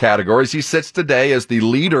variety of categories. He sits today as the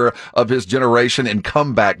leader of his generation in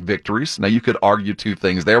comeback victories. Now, you could argue two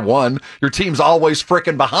things there. One, your team's always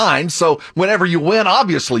frickin' behind, so whenever you win,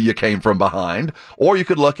 obviously you came from behind. Or you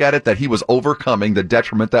could look at it that he was overcoming the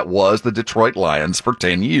detriment that was the Detroit Lions for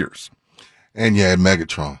 10 years. And you had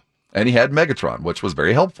Megatron. And he had Megatron, which was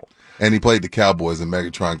very helpful. And he played the Cowboys, and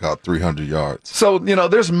Megatron caught 300 yards. So,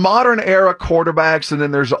 there's modern era quarterbacks, and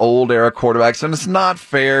then there's old era quarterbacks, and it's not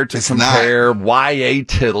fair to compare Y.A.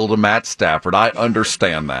 Tittle to Matt Stafford. I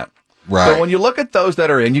understand that. Right. But when you look at those that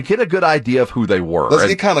are in, you get a good idea of who they were. Let's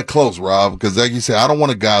get kind of close, Rob, because like you said, I don't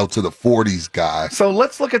want to go to the 40s guy. So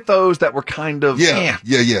let's look at those that were kind of, Yeah.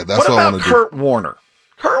 That's what what I about want to do. Kurt Warner?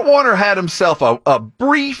 Kurt Warner had himself a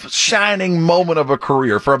brief shining moment of a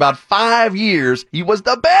career. For about 5 years, he was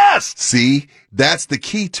the best. See, that's the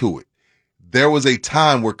key to it. There was a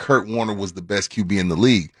time where Kurt Warner was the best QB in the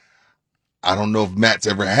league. I don't know if Matt's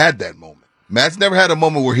ever had that moment. Matt's never had a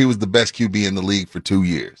moment where he was the best QB in the league for 2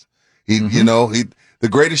 years. The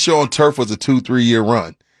greatest show on turf was a 2-3 year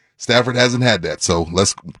run. Stafford hasn't had that. So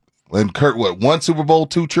and Kurt, one Super Bowl,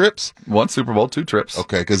 2 trips? One Super Bowl, 2 trips.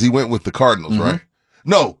 Okay, because he went with the Cardinals, right?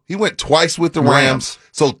 No, he went twice with the Rams.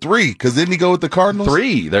 So 3, because didn't he go with the Cardinals?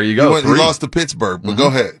 3. There you go. He lost to Pittsburgh, but go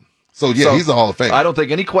ahead. So, he's a Hall of Fame. I don't think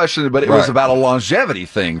any question, but it was about a longevity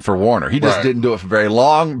thing for Warner. He just didn't do it for very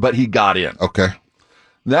long, but he got in. Okay.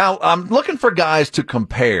 Now, I'm looking for guys to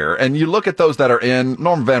compare, and you look at those that are in.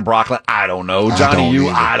 Norman Van Brocklin, I don't know. Johnny Yu,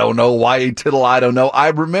 I don't know. Y.A. Tittle, I don't know. I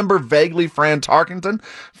remember vaguely Fran Tarkenton.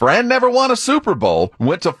 Fran never won a Super Bowl,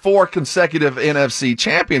 went to 4 consecutive NFC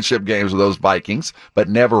championship games with those Vikings, but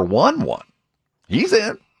never won one. He's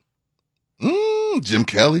in. Jim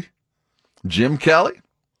Kelly. Jim Kelly.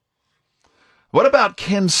 What about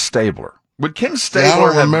Ken Stabler? Would Ken Stabler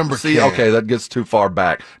I don't remember Ken. Okay, that gets too far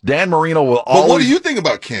back. Dan Marino will But always. what do you think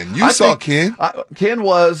about Ken? You saw Ken. Ken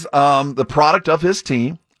was the product of his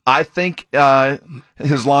team. I think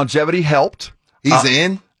his longevity helped. He's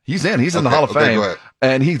in? He's in. He's in the Hall of Fame.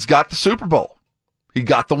 And he's got the Super Bowl. He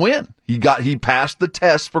got the win. He passed the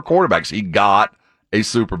test for quarterbacks. He got a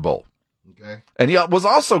Super Bowl. Okay. And he was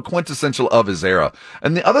also quintessential of his era.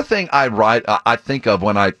 And the other thing I think of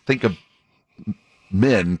when I think of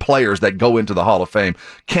players that go into the Hall of Fame,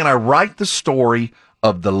 can I write the story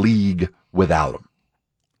of the league without him?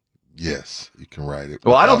 Yes, you can write it.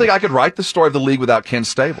 Well, I don't think I could write the story of the league without Ken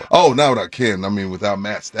Stabler. Oh, not without Ken. I mean, without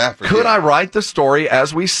Matt Stafford. Could I write the story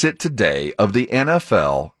as we sit today of the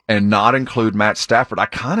NFL and not include Matt Stafford? I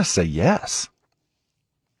kind of say yes.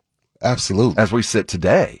 Absolutely. As we sit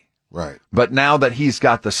today. Right. But now that he's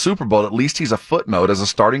got the Super Bowl, at least he's a footnote as a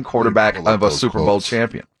starting quarterback of a Super Bowl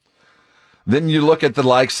champion. Then you look at the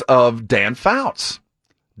likes of Dan Fouts.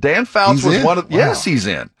 Dan Fouts was one of, yes, he's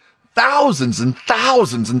in. Thousands and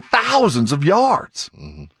thousands and thousands of yards.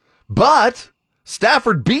 Mm-hmm. But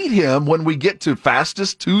Stafford beat him when we get to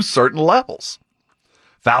fastest to certain levels.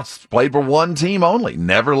 Fouts played for one team only,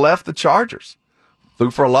 never left the Chargers.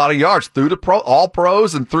 Threw for a lot of yards, threw to all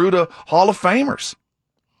pros and threw to Hall of Famers.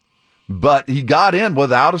 But he got in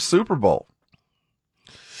without a Super Bowl.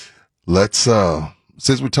 Let's,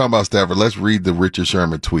 since we're talking about Stafford, let's read the Richard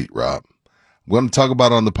Sherman tweet, Rob. I'm going to talk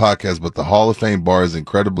about it on the podcast, but the Hall of Fame bar is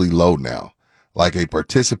incredibly low now, like a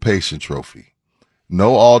participation trophy.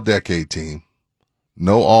 No all-decade team,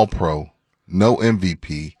 no all-pro, no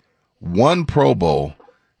MVP, one Pro Bowl,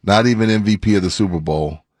 not even MVP of the Super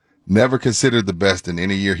Bowl, never considered the best in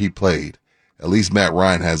any year he played. At least Matt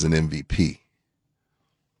Ryan has an MVP.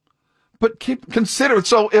 But consider,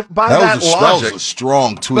 so if by that was logic, a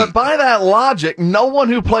strong tweet. but by that logic, no one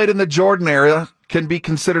who played in the Jordan era can be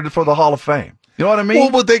considered for the Hall of Fame. You know what I mean?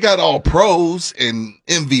 Well, but they got all pros and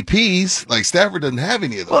MVPs. Like Stafford doesn't have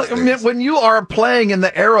any of those. Well, I mean, when you are playing in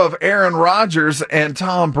the era of Aaron Rodgers and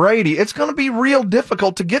Tom Brady, it's going to be real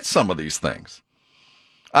difficult to get some of these things.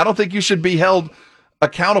 I don't think you should be held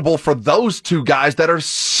accountable for those two guys that are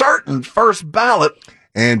certain first ballot.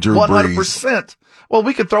 Andrew 100%. Well,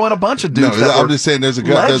 we could throw in a bunch of dudes. I'm just saying there's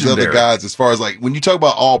other guys as far as like when you talk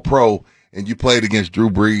about all pro and you played against Drew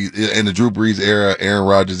Brees in the Drew Brees era, Aaron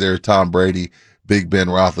Rodgers era, Tom Brady, Big Ben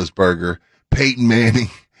Roethlisberger, Peyton Manning.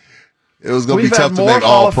 It was going to be tough to make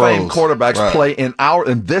all pros. We've had more Hall of Fame quarterbacks play in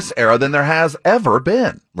this era than there has ever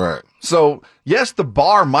been. Right. So, yes, the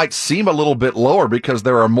bar might seem a little bit lower because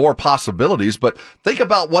there are more possibilities, but think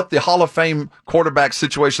about what the Hall of Fame quarterback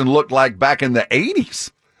situation looked like back in the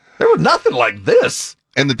 80s. There was nothing like this.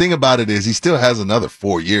 And the thing about it is he still has another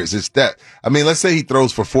 4 years. Let's say he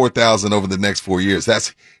throws for 4,000 over the next 4 years.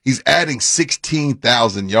 He's adding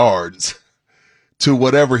 16,000 yards to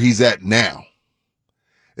whatever he's at now.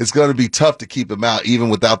 It's going to be tough to keep him out even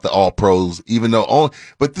without the all pros,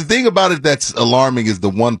 but the thing about it that's alarming is the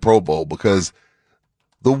one Pro Bowl, because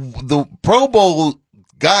the Pro Bowl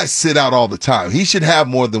guys sit out all the time. He should have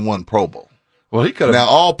more than one Pro Bowl. Well, he could have. Now,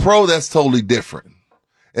 all pro, that's totally different.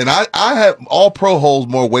 And I have all pro holds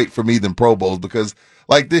more weight for me than Pro Bowls because,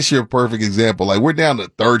 like this year, perfect example. Like we're down to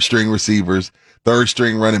third string receivers, third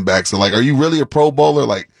string running backs. So, like, are you really a Pro Bowler?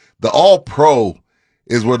 Like the all pro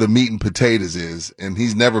is where the meat and potatoes is, and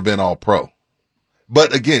he's never been all pro.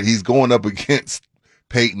 But again, he's going up against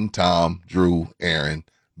Peyton, Tom, Drew, Aaron,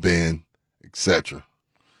 Ben, etc.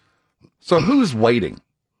 So who's waiting?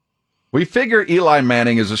 We figure Eli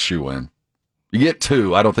Manning is a shoo-in. You get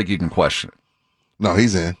two. I don't think you can question it. No,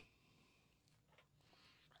 he's in.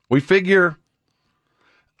 We figure,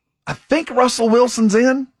 I think Russell Wilson's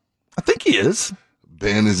in. I think he is.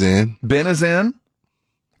 Ben is in. Ben is in.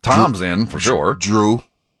 Tom's in for sure.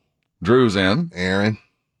 Drew's in.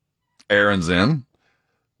 Aaron's in.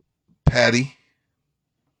 Patty.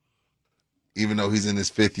 Even though he's in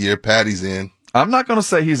his 5th year, Patty's in. I'm not going to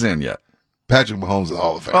say he's in yet. Patrick Mahomes is a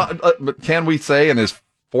Hall of Famer. But can we say in his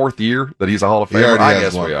 4th year that he's a Hall of Famer? I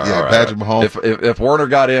guess we are. Yeah, Patrick Mahomes. If Warner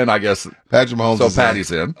got in, I guess Patrick Mahomes. So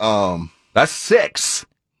Patty's in. That's 6.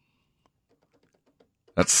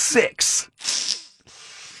 That's 6.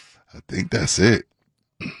 I think that's it.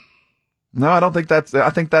 No, I don't think that's. I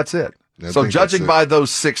think that's it. So judging by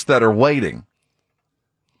those 6 that are waiting,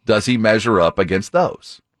 does he measure up against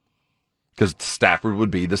those? Because Stafford would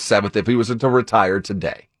be the 7th if he was to retire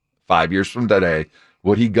today. 5 years from today,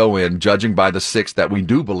 would he go in, judging by the 6 that we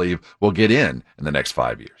do believe will get in the next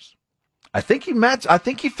 5 years? I think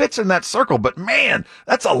he fits in that circle, but man,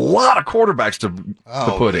 that's a lot of quarterbacks to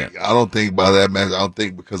put in. I don't think by that match. I don't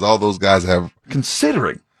think because all those guys have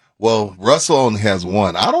considering. Well, Russell only has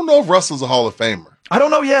 1. I don't know if Russell's a Hall of Famer. I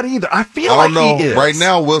don't know yet either. I feel like he is. Right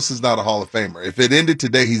now, Wilson's not a Hall of Famer. If it ended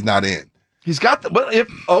today, he's not in. He's got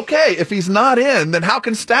if he's not in, then how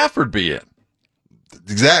can Stafford be in?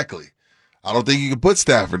 Exactly. I don't think you can put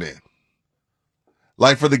Stafford in.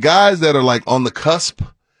 Like for the guys that are like on the cusp,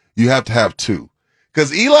 you have to have 2.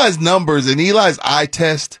 Because Eli's numbers and Eli's eye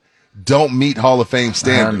test don't meet Hall of Fame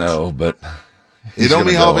standards. I know, but it don't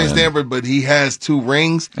meet Hall of Fame standard, but he has 2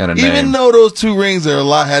 rings. And even though those 2 rings are a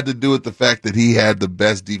lot had to do with the fact that he had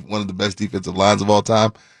one of the best defensive lines of all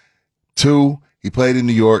time. 2, he played in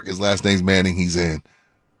New York. His last name's Manning. He's in.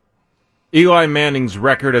 Eli Manning's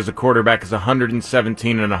record as a quarterback is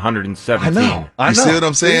 117 and 117. I know. You see what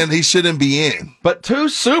I'm saying? He shouldn't be in. But 2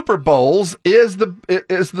 Super Bowls is the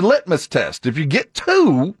litmus test. If you get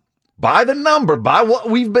 2 by the number, by what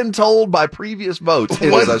we've been told by previous votes,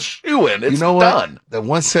 it is a shoo-in. It's done. That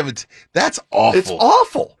 117, that's awful. It's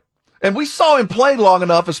awful. And we saw him play long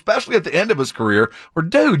enough, especially at the end of his career, where,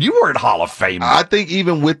 dude, you weren't Hall of Fame. I think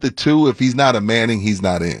even with the 2, if he's not a Manning, he's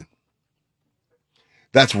not in.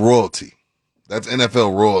 That's royalty. That's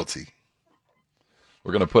NFL royalty.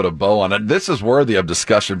 We're going to put a bow on it. This is worthy of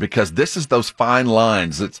discussion because this is those fine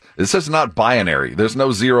lines. This is not binary. There's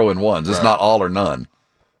no 0 and 1s. It's not all or none.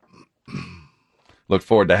 Look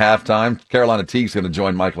forward to halftime. Carolina Teague's going to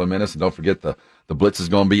join Michael Jimenez. And don't forget the Blitz is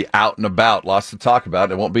going to be out and about. Lots to talk about.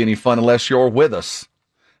 It won't be any fun unless you're with us.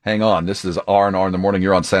 Hang on. This is R&R in the Morning.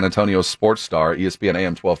 You're on San Antonio Sports Star, ESPN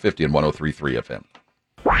AM 1250 and 103.3 FM.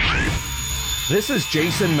 This is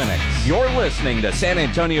Jason Minnick. You're listening to San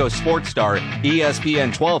Antonio Sports Star,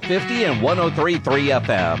 ESPN 1250 and 103.3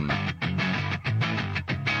 FM.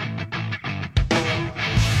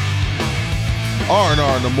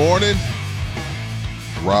 R&R in the Morning.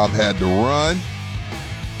 Rob had to run.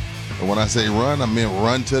 And when I say run, I mean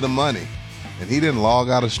run to the money. And he didn't log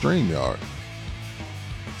out of StreamYard.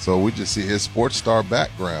 So we just see his sports star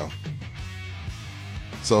background.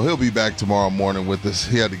 So he'll be back tomorrow morning with us.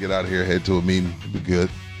 He had to get out of here, head to a meeting. It'll be good.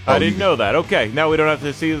 I didn't know that. Okay, now we don't have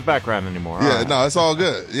to see his background anymore. Yeah, All right. no, it's all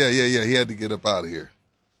good. Yeah. He had to get up out of here.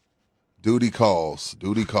 Duty calls.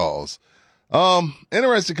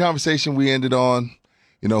 Interesting conversation we ended on.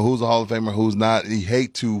 You know, who's a Hall of Famer, who's not. You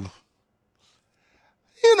hate to,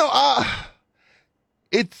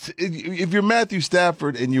 if you're Matthew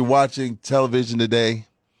Stafford and you're watching television today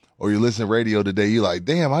or you're listening to radio today, you're like,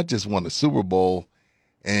 damn, I just won the Super Bowl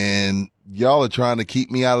and y'all are trying to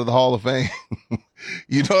keep me out of the Hall of Fame.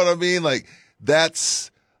 You know what I mean? Like,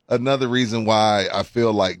 that's another reason why I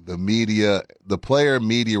feel like the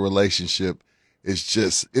player-media relationship is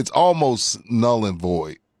just, it's almost null and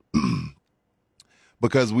void.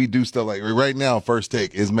 Because we do stuff like, right now, First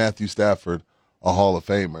Take, is Matthew Stafford a Hall of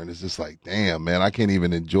Famer? And it's just like, damn, man, I can't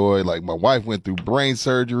even enjoy. Like, my wife went through brain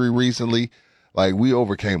surgery recently. Like, we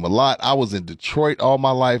overcame a lot. I was in Detroit all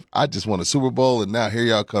my life. I just won a Super Bowl, and now here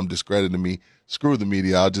y'all come discrediting me. Screw the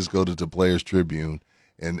media. I'll just go to the Players Tribune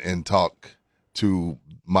and talk to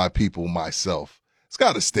my people myself. It's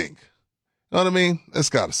got to stink. You know what I mean? It's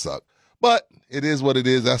got to suck. But it is what it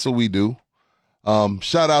is. That's what we do.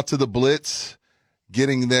 Shout out to the Blitz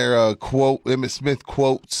getting their Emmitt Smith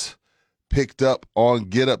quotes picked up on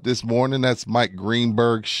Get Up this morning. That's Mike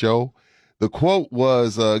Greenberg's show. The quote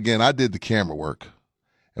was, again, I did the camera work.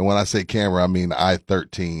 And when I say camera, I mean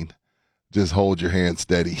I-13. Just hold your hand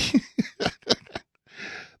steady.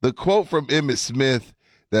 The quote from Emmitt Smith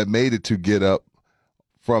that made it to Get Up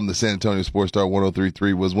from the San Antonio Sports Star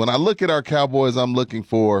 103.3 was, when I look at our Cowboys, I'm looking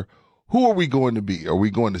for, who are we going to be? Are we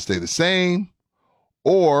going to stay the same?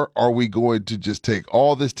 Or are we going to just take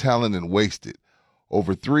all this talent and waste it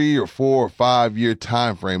over 3 or 4 or 5 year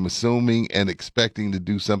time frame, assuming and expecting to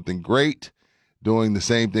do something great, doing the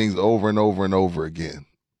same things over and over and over again?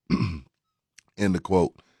 End of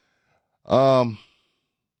quote.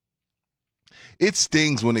 It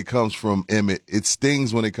stings when it comes from Emmitt. It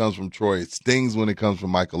stings when it comes from Troy. It stings when it comes from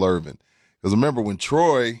Michael Irvin. Because remember when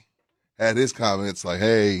Troy had his comments like,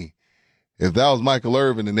 hey, if that was Michael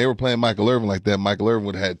Irvin and they were playing Michael Irvin like that, Michael Irvin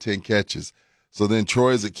would have had 10 catches. So then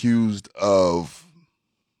Troy is accused of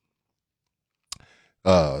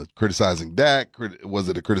criticizing Dak. Was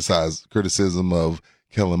it a criticism of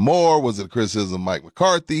Kellen Moore? Was it a criticism of Mike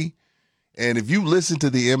McCarthy? And if you listen to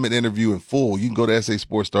the Emmitt interview in full, you can go to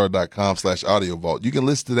sasportstar.com/audio vault. You can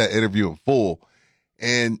listen to that interview in full.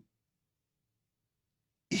 And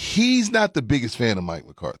he's not the biggest fan of Mike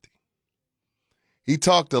McCarthy. He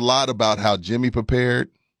talked a lot about how Jimmy prepared.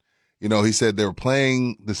 You know, he said they were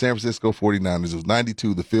playing the San Francisco 49ers. It was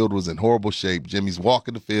 92. The field was in horrible shape. Jimmy's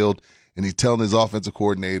walking the field, and he's telling his offensive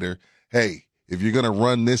coordinator, hey, if you're going to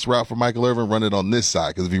run this route for Michael Irvin, run it on this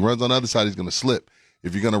side. Because if he runs on the other side, he's going to slip.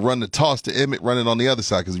 If you're going to run the toss to Emmitt, run it on the other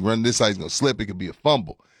side. Because if you run this side, he's going to slip. It could be a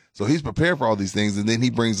fumble. So he's prepared for all these things. And then he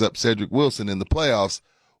brings up Cedric Wilson in the playoffs,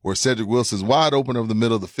 where Cedric Wilson's wide open over the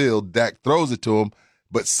middle of the field. Dak throws it to him,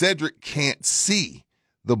 but Cedric can't see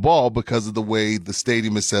the ball because of the way the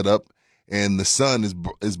stadium is set up and the sun is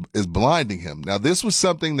blinding him. Now, this was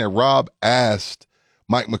something that Rob asked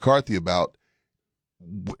Mike McCarthy about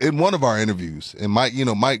in one of our interviews. And Mike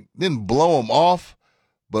didn't blow him off,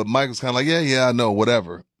 but Mike was kind of like, yeah, I know,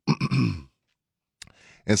 whatever. And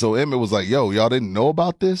so Emmitt was like, yo, y'all didn't know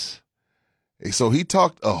about this? And so he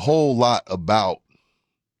talked a whole lot about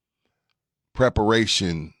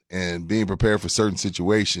preparation and being prepared for certain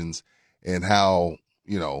situations and how,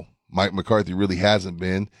 Mike McCarthy really hasn't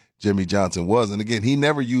been. Jimmy Johnson was. And again, he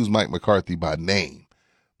never used Mike McCarthy by name.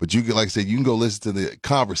 But you can, like I said, you can go listen to the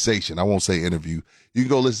conversation. I won't say interview. You can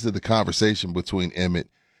go listen to the conversation between Emmitt,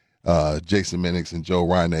 Jason Minix, and Joe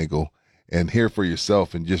Reinagle and hear for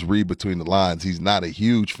yourself and just read between the lines. He's not a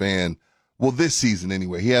huge fan. Well, this season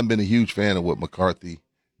anyway, he hasn't been a huge fan of what McCarthy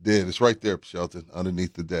did. It's right there, Shelton,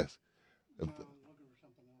 underneath the desk.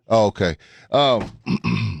 Oh, okay.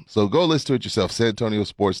 So go listen to it yourself.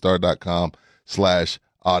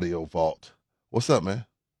 SanAntonioSportsStar.com/audio vault. What's up, man?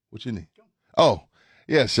 What you need? Oh,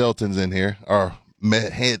 yeah, Shelton's in here, our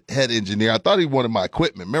head engineer. I thought he wanted my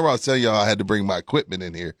equipment. Remember I was telling y'all I had to bring my equipment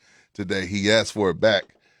in here today. He asked for it back,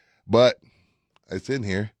 but it's in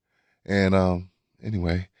here. And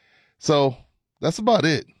anyway, so that's about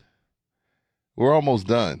it. We're almost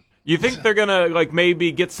done. You think they're gonna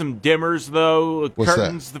maybe get some dimmers though, What's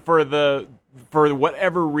curtains for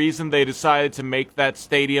whatever reason they decided to make that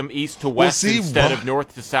stadium east to west instead of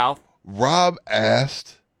north to south? Rob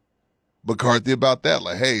asked McCarthy about that.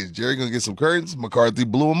 Like, hey, is Jerry going to get some curtains? McCarthy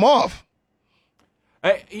blew him off.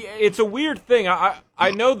 It's a weird thing.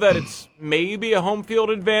 I know that it's maybe a home field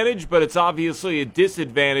advantage, but it's obviously a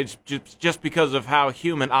disadvantage just because of how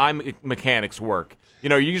human eye mechanics work. You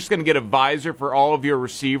know, you're just going to get a visor for all of your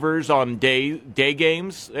receivers on day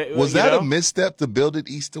games. Was that a misstep to build it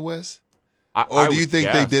east to west? Or do you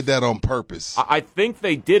think they did that on purpose? I think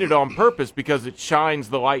they did it on purpose because it shines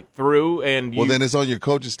the light through. Well, then it's on your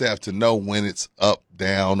coaching staff to know when it's up,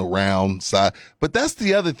 down, around, side. But that's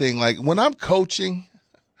the other thing. Like, when I'm coaching,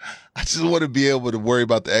 I just want to be able to worry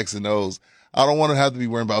about the X and O's. I don't want to have to be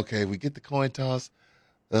worrying about, okay, we get the coin toss,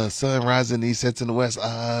 sun rises in the east, sets in the west.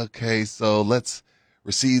 Okay, so let's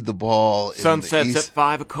receive the ball. Sun sets at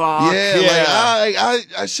 5 o'clock. Yeah. Like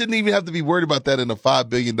I shouldn't even have to be worried about that in a $5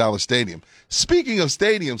 billion stadium. Speaking of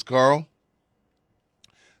stadiums, Carl.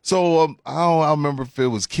 So I remember if it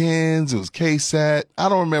was Ken's, it was KSAT. I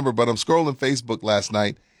don't remember, but I'm scrolling Facebook last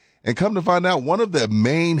night and come to find out one of the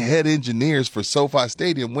main head engineers for SoFi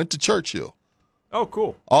Stadium went to Churchill. Oh,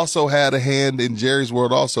 cool. Also had a hand in Jerry's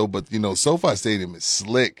world also, but, SoFi Stadium is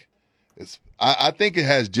slick. I think it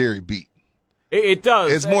has Jerry beat. It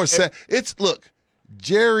does. It's more look,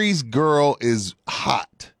 Jerry's girl is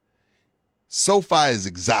hot. SoFi is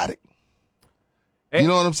exotic. You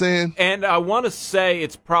know what I'm saying? And I want to say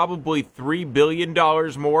it's probably $3 billion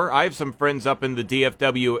more. I have some friends up in the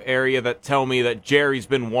DFW area that tell me that Jerry's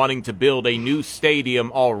been wanting to build a new stadium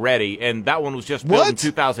already, and that one was just built in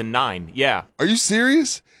 2009. Yeah. Are you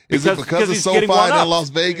serious? Is it because of SoFi in Las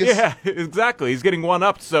Vegas? Yeah, exactly. He's getting one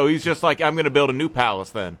up, so he's just like, I'm going to build a new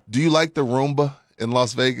palace then. Do you like the Roomba in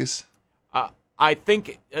Las Vegas? I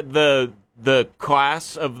think the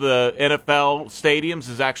class of the NFL stadiums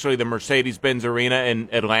is actually the Mercedes-Benz Arena in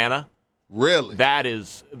Atlanta. Really? That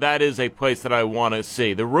is a place that I want to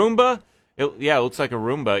see. The Roomba, it looks like a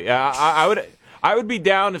Roomba. Yeah, I would be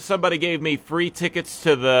down if somebody gave me free tickets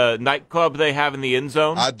to the nightclub they have in the end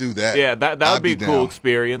zone. I'd do that. Yeah, that would be a cool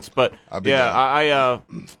experience. But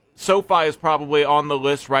SoFi is probably on the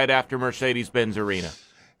list right after Mercedes-Benz Arena.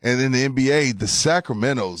 And in the NBA, the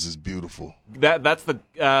Sacramento's is beautiful. That's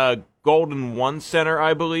the Golden One Center,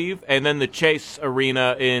 I believe, and then the Chase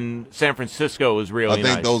Arena in San Francisco is really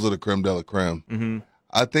nice. I think those are the creme de la creme. Mm-hmm.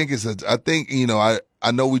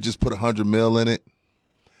 I know we just put $100 million in it,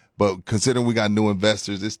 but considering we got new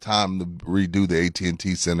investors, it's time to redo the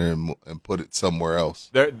AT&T Center and put it somewhere else.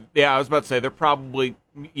 I was about to say they're probably,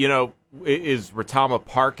 is Retama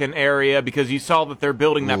Park an area? Because you saw that they're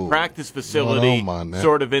building that practice facility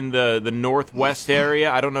sort of in the northwest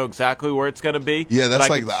area. I don't know exactly where it's going to be. Yeah, that's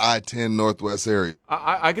like the I-10 northwest area.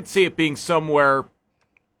 I could see it being somewhere,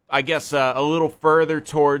 I guess, a little further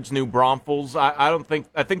towards New Braunfels. I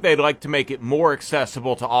think they'd like to make it more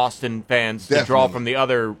accessible to Austin fans to draw from the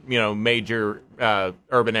other, major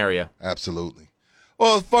urban area. Absolutely.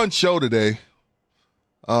 Well, a fun show today.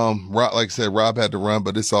 Like I said, Rob had to run,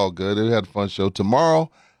 but it's all good. It had a fun show. Tomorrow,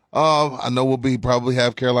 I know we'll probably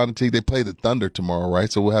have Carolina Teague. They play the Thunder tomorrow,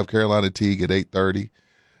 right? So we'll have Carolina Teague at 8:30.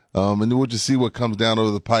 And then we'll just see what comes down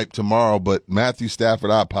over the pipe tomorrow. But Matthew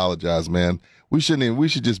Stafford, I apologize, man. We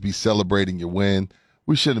should just be celebrating your win.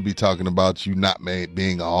 We shouldn't be talking about you not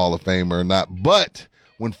being a Hall of Famer or not. But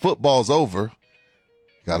when football's over,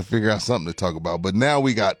 you got to figure out something to talk about. But now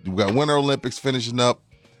we got Winter Olympics finishing up.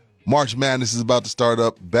 March Madness is about to start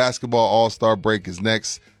up. Basketball All-Star break is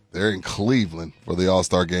next. They're in Cleveland for the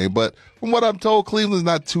All-Star game. But from what I'm told, Cleveland's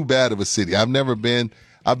not too bad of a city. I've never been.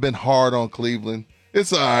 I've been hard on Cleveland.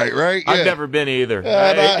 It's all right, right? I've never been either.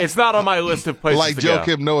 It's not on my list of places like to Joe go.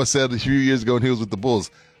 Kim Noah said a few years ago when he was with the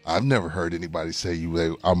Bulls, I've never heard anybody say,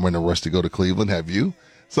 I'm in a rush to go to Cleveland. Have you?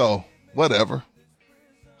 So, whatever.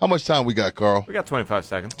 How much time we got, Carl? We got 25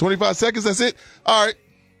 seconds. 25 seconds, that's it? All right.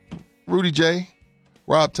 Rudy J.,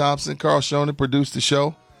 Rob Thompson, Carl Schoenen produced the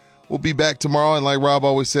show. We'll be back tomorrow, and like Rob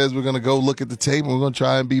always says, we're going to go look at the tape, and we're going to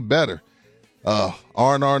try and be better.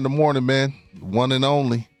 R&R in the morning, man. One and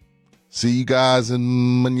only. See you guys in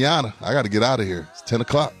mañana. I got to get out of here. It's 10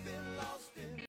 o'clock.